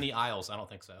 In the aisles, I don't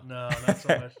think so. No, not so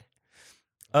much.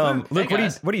 Luke, Hey,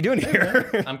 guys. what are you doing here?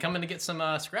 I'm coming to get some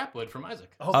scrap wood from Isaac.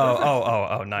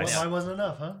 Oh, nice. Well, mine wasn't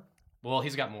enough, huh? Well,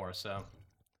 he's got more, so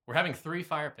we're having 3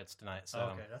 fire pits tonight. So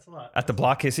Okay, that's a lot. At the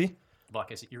block, Kissy?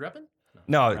 Block is you repping?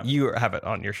 No, you have it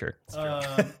on your shirt.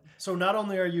 So not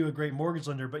only are you a great mortgage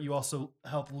lender, but you also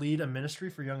help lead a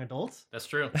ministry for young adults. That's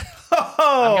true.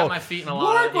 Oh, I've got my feet in a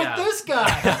lot Work of with this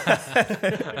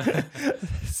guy.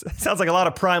 Sounds like a lot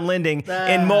of prime lending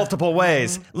in multiple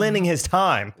ways. Lending his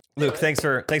time. Luke, thanks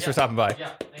for stopping by.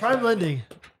 Yeah. Prime lending.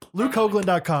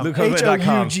 LukeHoagland.com.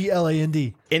 LukeHoagland.com.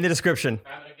 HOUGLAND. In the description.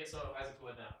 I'm gonna get so Isaac to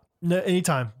win now. No,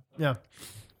 anytime. Yeah.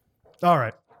 All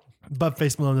right.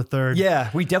 Buttface Malone the third. Yeah,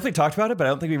 we definitely talked about it, but I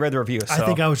don't think we read the review. So. I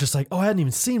think I was just like, oh, I hadn't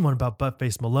even seen one about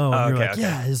Buttface Malone. Oh, You're okay, like,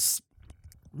 okay.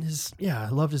 yeah, I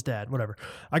loved his dad, whatever.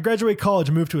 I graduated college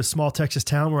and moved to a small Texas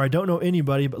town where I don't know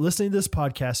anybody, but listening to this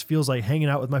podcast feels like hanging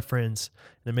out with my friends,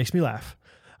 and it makes me laugh.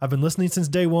 I've been listening since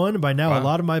day one, and by now a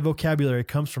lot of my vocabulary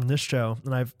comes from this show,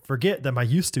 and I forget that my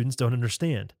youth students don't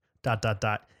understand. ...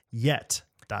 Yet. ...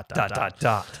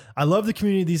 I love the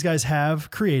community these guys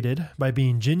have created by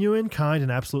being genuine, kind,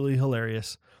 and absolutely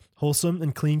hilarious. Wholesome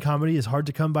and clean comedy is hard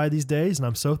to come by these days, and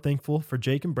I'm so thankful for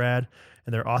Jake and Brad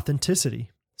and their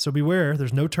authenticity. So beware,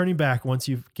 there's no turning back once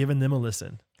you've given them a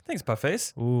listen. Thanks,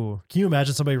 Buttface. Ooh, can you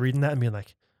imagine somebody reading that and being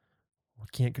like, well,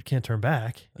 can't turn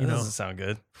back? That doesn't sound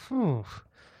good. Whew.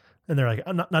 And they're like,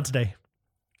 not today.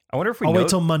 I wonder if we I'll wait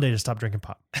till Monday to stop drinking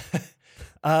pop.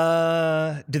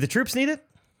 Do the troops need it?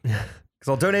 Because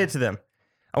I'll donate it to them.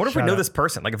 I wonder if we know this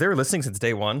person. Like if they were listening since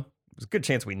day one, there's a good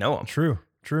chance we know them. True.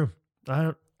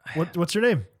 What's your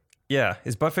name? Yeah.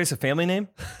 Is Buttface a family name?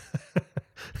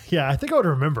 Yeah, I think I would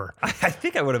remember. I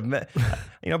think I would have met,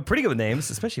 pretty good with names,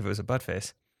 especially if it was a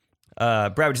Buttface.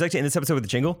 Brad, would you like to end this episode with a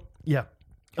jingle? Yeah.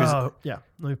 Yeah.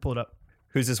 Let me pull it up.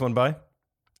 Who's this one by?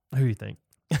 Who do you think?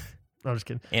 I'm just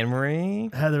kidding. Anne-Marie?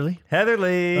 Heatherly.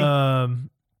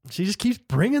 She just keeps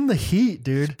bringing the heat,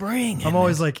 dude. I'm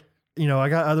always like, I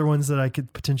got other ones that I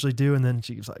could potentially do. And then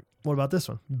she's like, what about this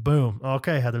one? Boom.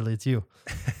 Okay, Heatherly, it's you.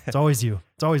 It's always you.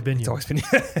 It's always been you. It's always been you.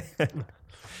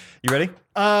 You ready?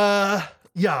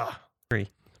 Yeah. 3,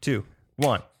 2,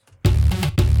 1.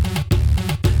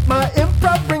 My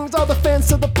improv brings all the fans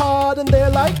to the pod, and they're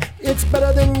like, it's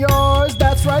better than yours,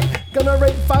 that's right. Gonna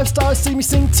rate 5 stars, see me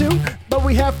sing too, but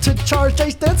we have to charge.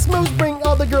 Jace Dance Moves bring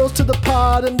all the girls to the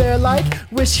pod, and they're like,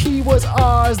 wish he was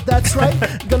ours, that's right.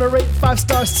 Gonna rate 5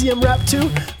 stars, see him rap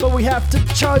too, but we have to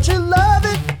charge. I love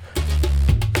it,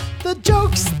 the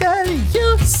jokes that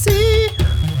you see,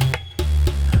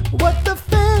 what the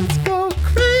fans go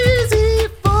crazy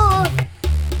for.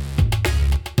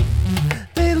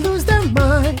 They lose their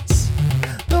minds,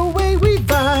 the way we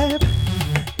vibe.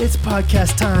 It's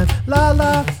podcast time, la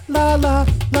la la la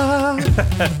la.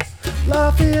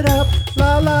 Laugh it up,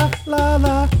 la la la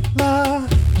la la.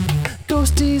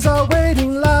 Ghosties are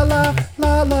waiting, la la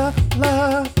la la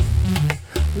la.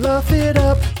 Laugh it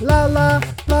up, la la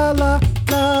la la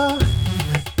la.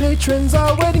 Patrons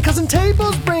are waiting, cousin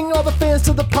tables bring all the fans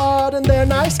to the pod, and they're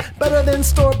nice, better than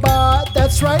store-bought,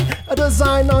 that's right. A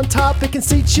design on top, it can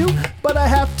seat you, but I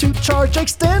have to charge. Jake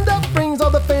Stand Up brings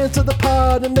all the fans to the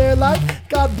pod, and they're like,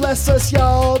 God bless us,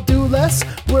 y'all, do less,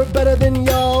 we're better than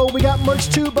y'all. We got merch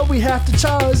too, but we have to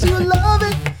charge. You love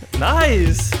it.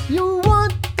 Nice. You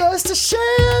want us to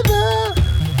share the...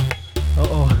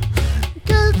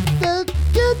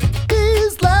 Get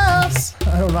these laughs.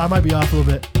 I don't know, I might be off a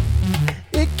little bit.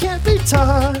 It can't be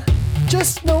taught,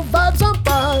 just no vibes on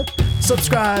vibe.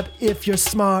 Subscribe if you're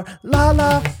smart. La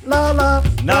la la la.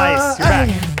 Nice. You're back.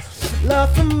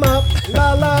 Laugh them up.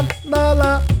 La la la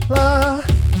la la.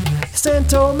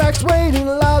 Santo Max waiting.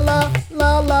 La la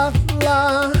la la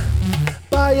la.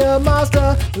 Buy a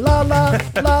Mazda. La la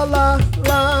la la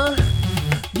la.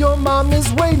 Your mom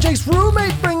is waiting. Jake's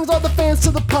roommate brings all the fans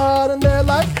to the pod, and they're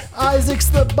like, Isaac's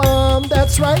the bomb,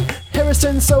 that's right.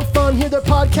 Harrison's so fun, hear their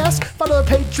podcast, follow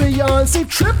their Patreon. Steve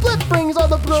Triplet brings all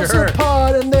the bros to the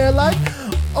pod, and they're like,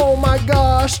 oh my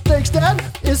gosh, Jake's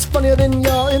dad is funnier than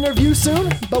y'all. Interview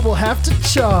soon, but we'll have to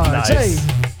charge. Nice. Hey.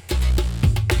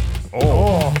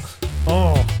 Oh.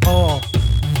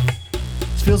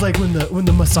 It feels like when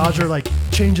the massager like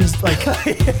changes like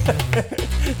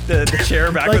the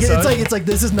chair back like massage. it's like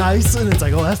this is nice, and it's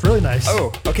like, oh, that's really nice.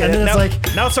 Oh, okay. And then now, it's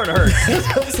like now it's starting to hurt.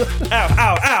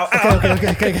 Ow.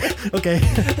 Okay.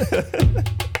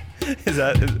 Is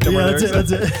that?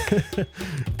 That's it.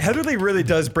 Heatherly really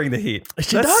does bring the heat.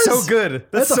 She That's does. so good.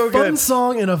 That's a so fun good.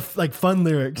 song and fun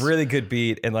lyrics. Really good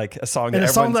beat and like a song And that a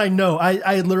song everyone's... that I know.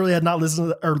 I literally had not listened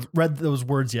to or read those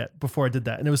words yet before I did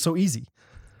that, and it was so easy.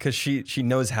 Because she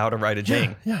knows how to write a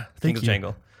jang. Yeah. Thank you.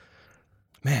 Jangle.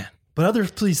 Man. But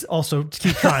others, please also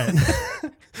keep trying.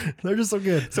 They're just so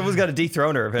good. Someone's got to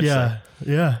dethrone her eventually.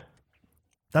 Yeah.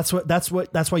 That's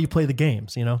why you play the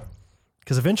games,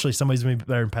 because eventually somebody's going to be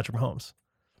better than Patrick Mahomes.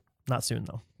 Not soon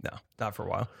though. No, not for a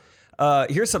while.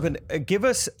 Here's something. Give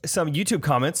us some YouTube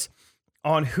comments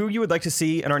on who you would like to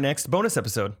see in our next bonus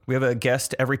episode. We have a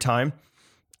guest every time,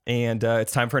 and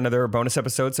it's time for another bonus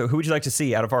episode. So who would you like to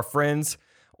see out of our friends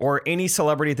or any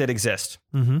celebrity that exists?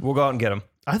 Mm-hmm. We'll go out and get them.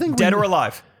 I think dead or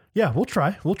alive. Yeah, we'll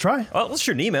try. We'll try. Well, let's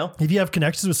shoot an email. If you have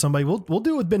connections with somebody, we'll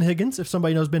do it with Ben Higgins. If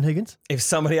somebody knows Ben Higgins. If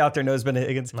somebody out there knows Ben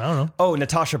Higgins. I don't know. Oh,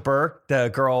 Natasha Burr, the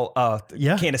girl,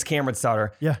 Candace Cameron's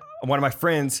daughter. Yeah. One of my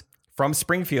friends from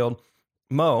Springfield,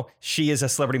 Mo, she is a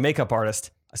celebrity makeup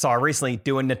artist. I saw her recently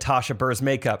doing Natasha Burr's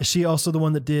makeup. Is she also the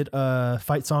one that did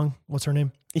Fight Song? What's her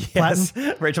name? Yes.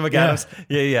 Platten? Rachel McAdams.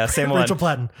 Yeah, same one. Rachel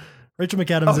Platten. Rachel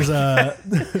McAdams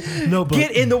is Notebook.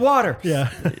 Get in the water. Yeah.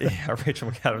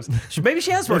 Rachel McAdams. Maybe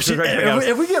she has worked with Rachel McAdams.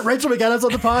 If we get Rachel McAdams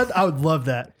on the pod, I would love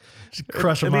that. She'd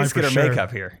crush At a mind least for get her sure.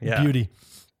 makeup here. Yeah. Beauty.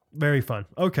 Very fun.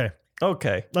 Okay.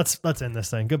 Let's end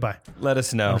this thing. Goodbye. Let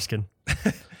us know. I'm just kidding.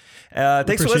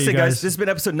 Thanks for listening, guys. This has been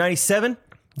episode 97.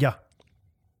 Yeah.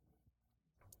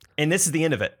 And this is the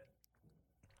end of it.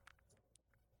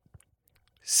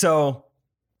 So,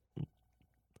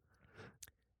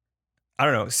 I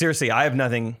don't know. Seriously, I have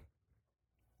nothing.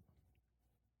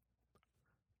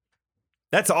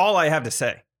 That's all I have to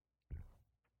say.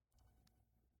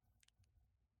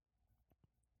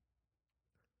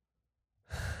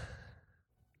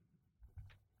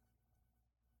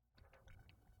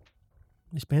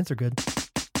 These pants are good.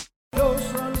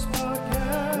 Ghost Runners Podcast.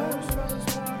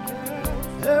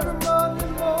 Every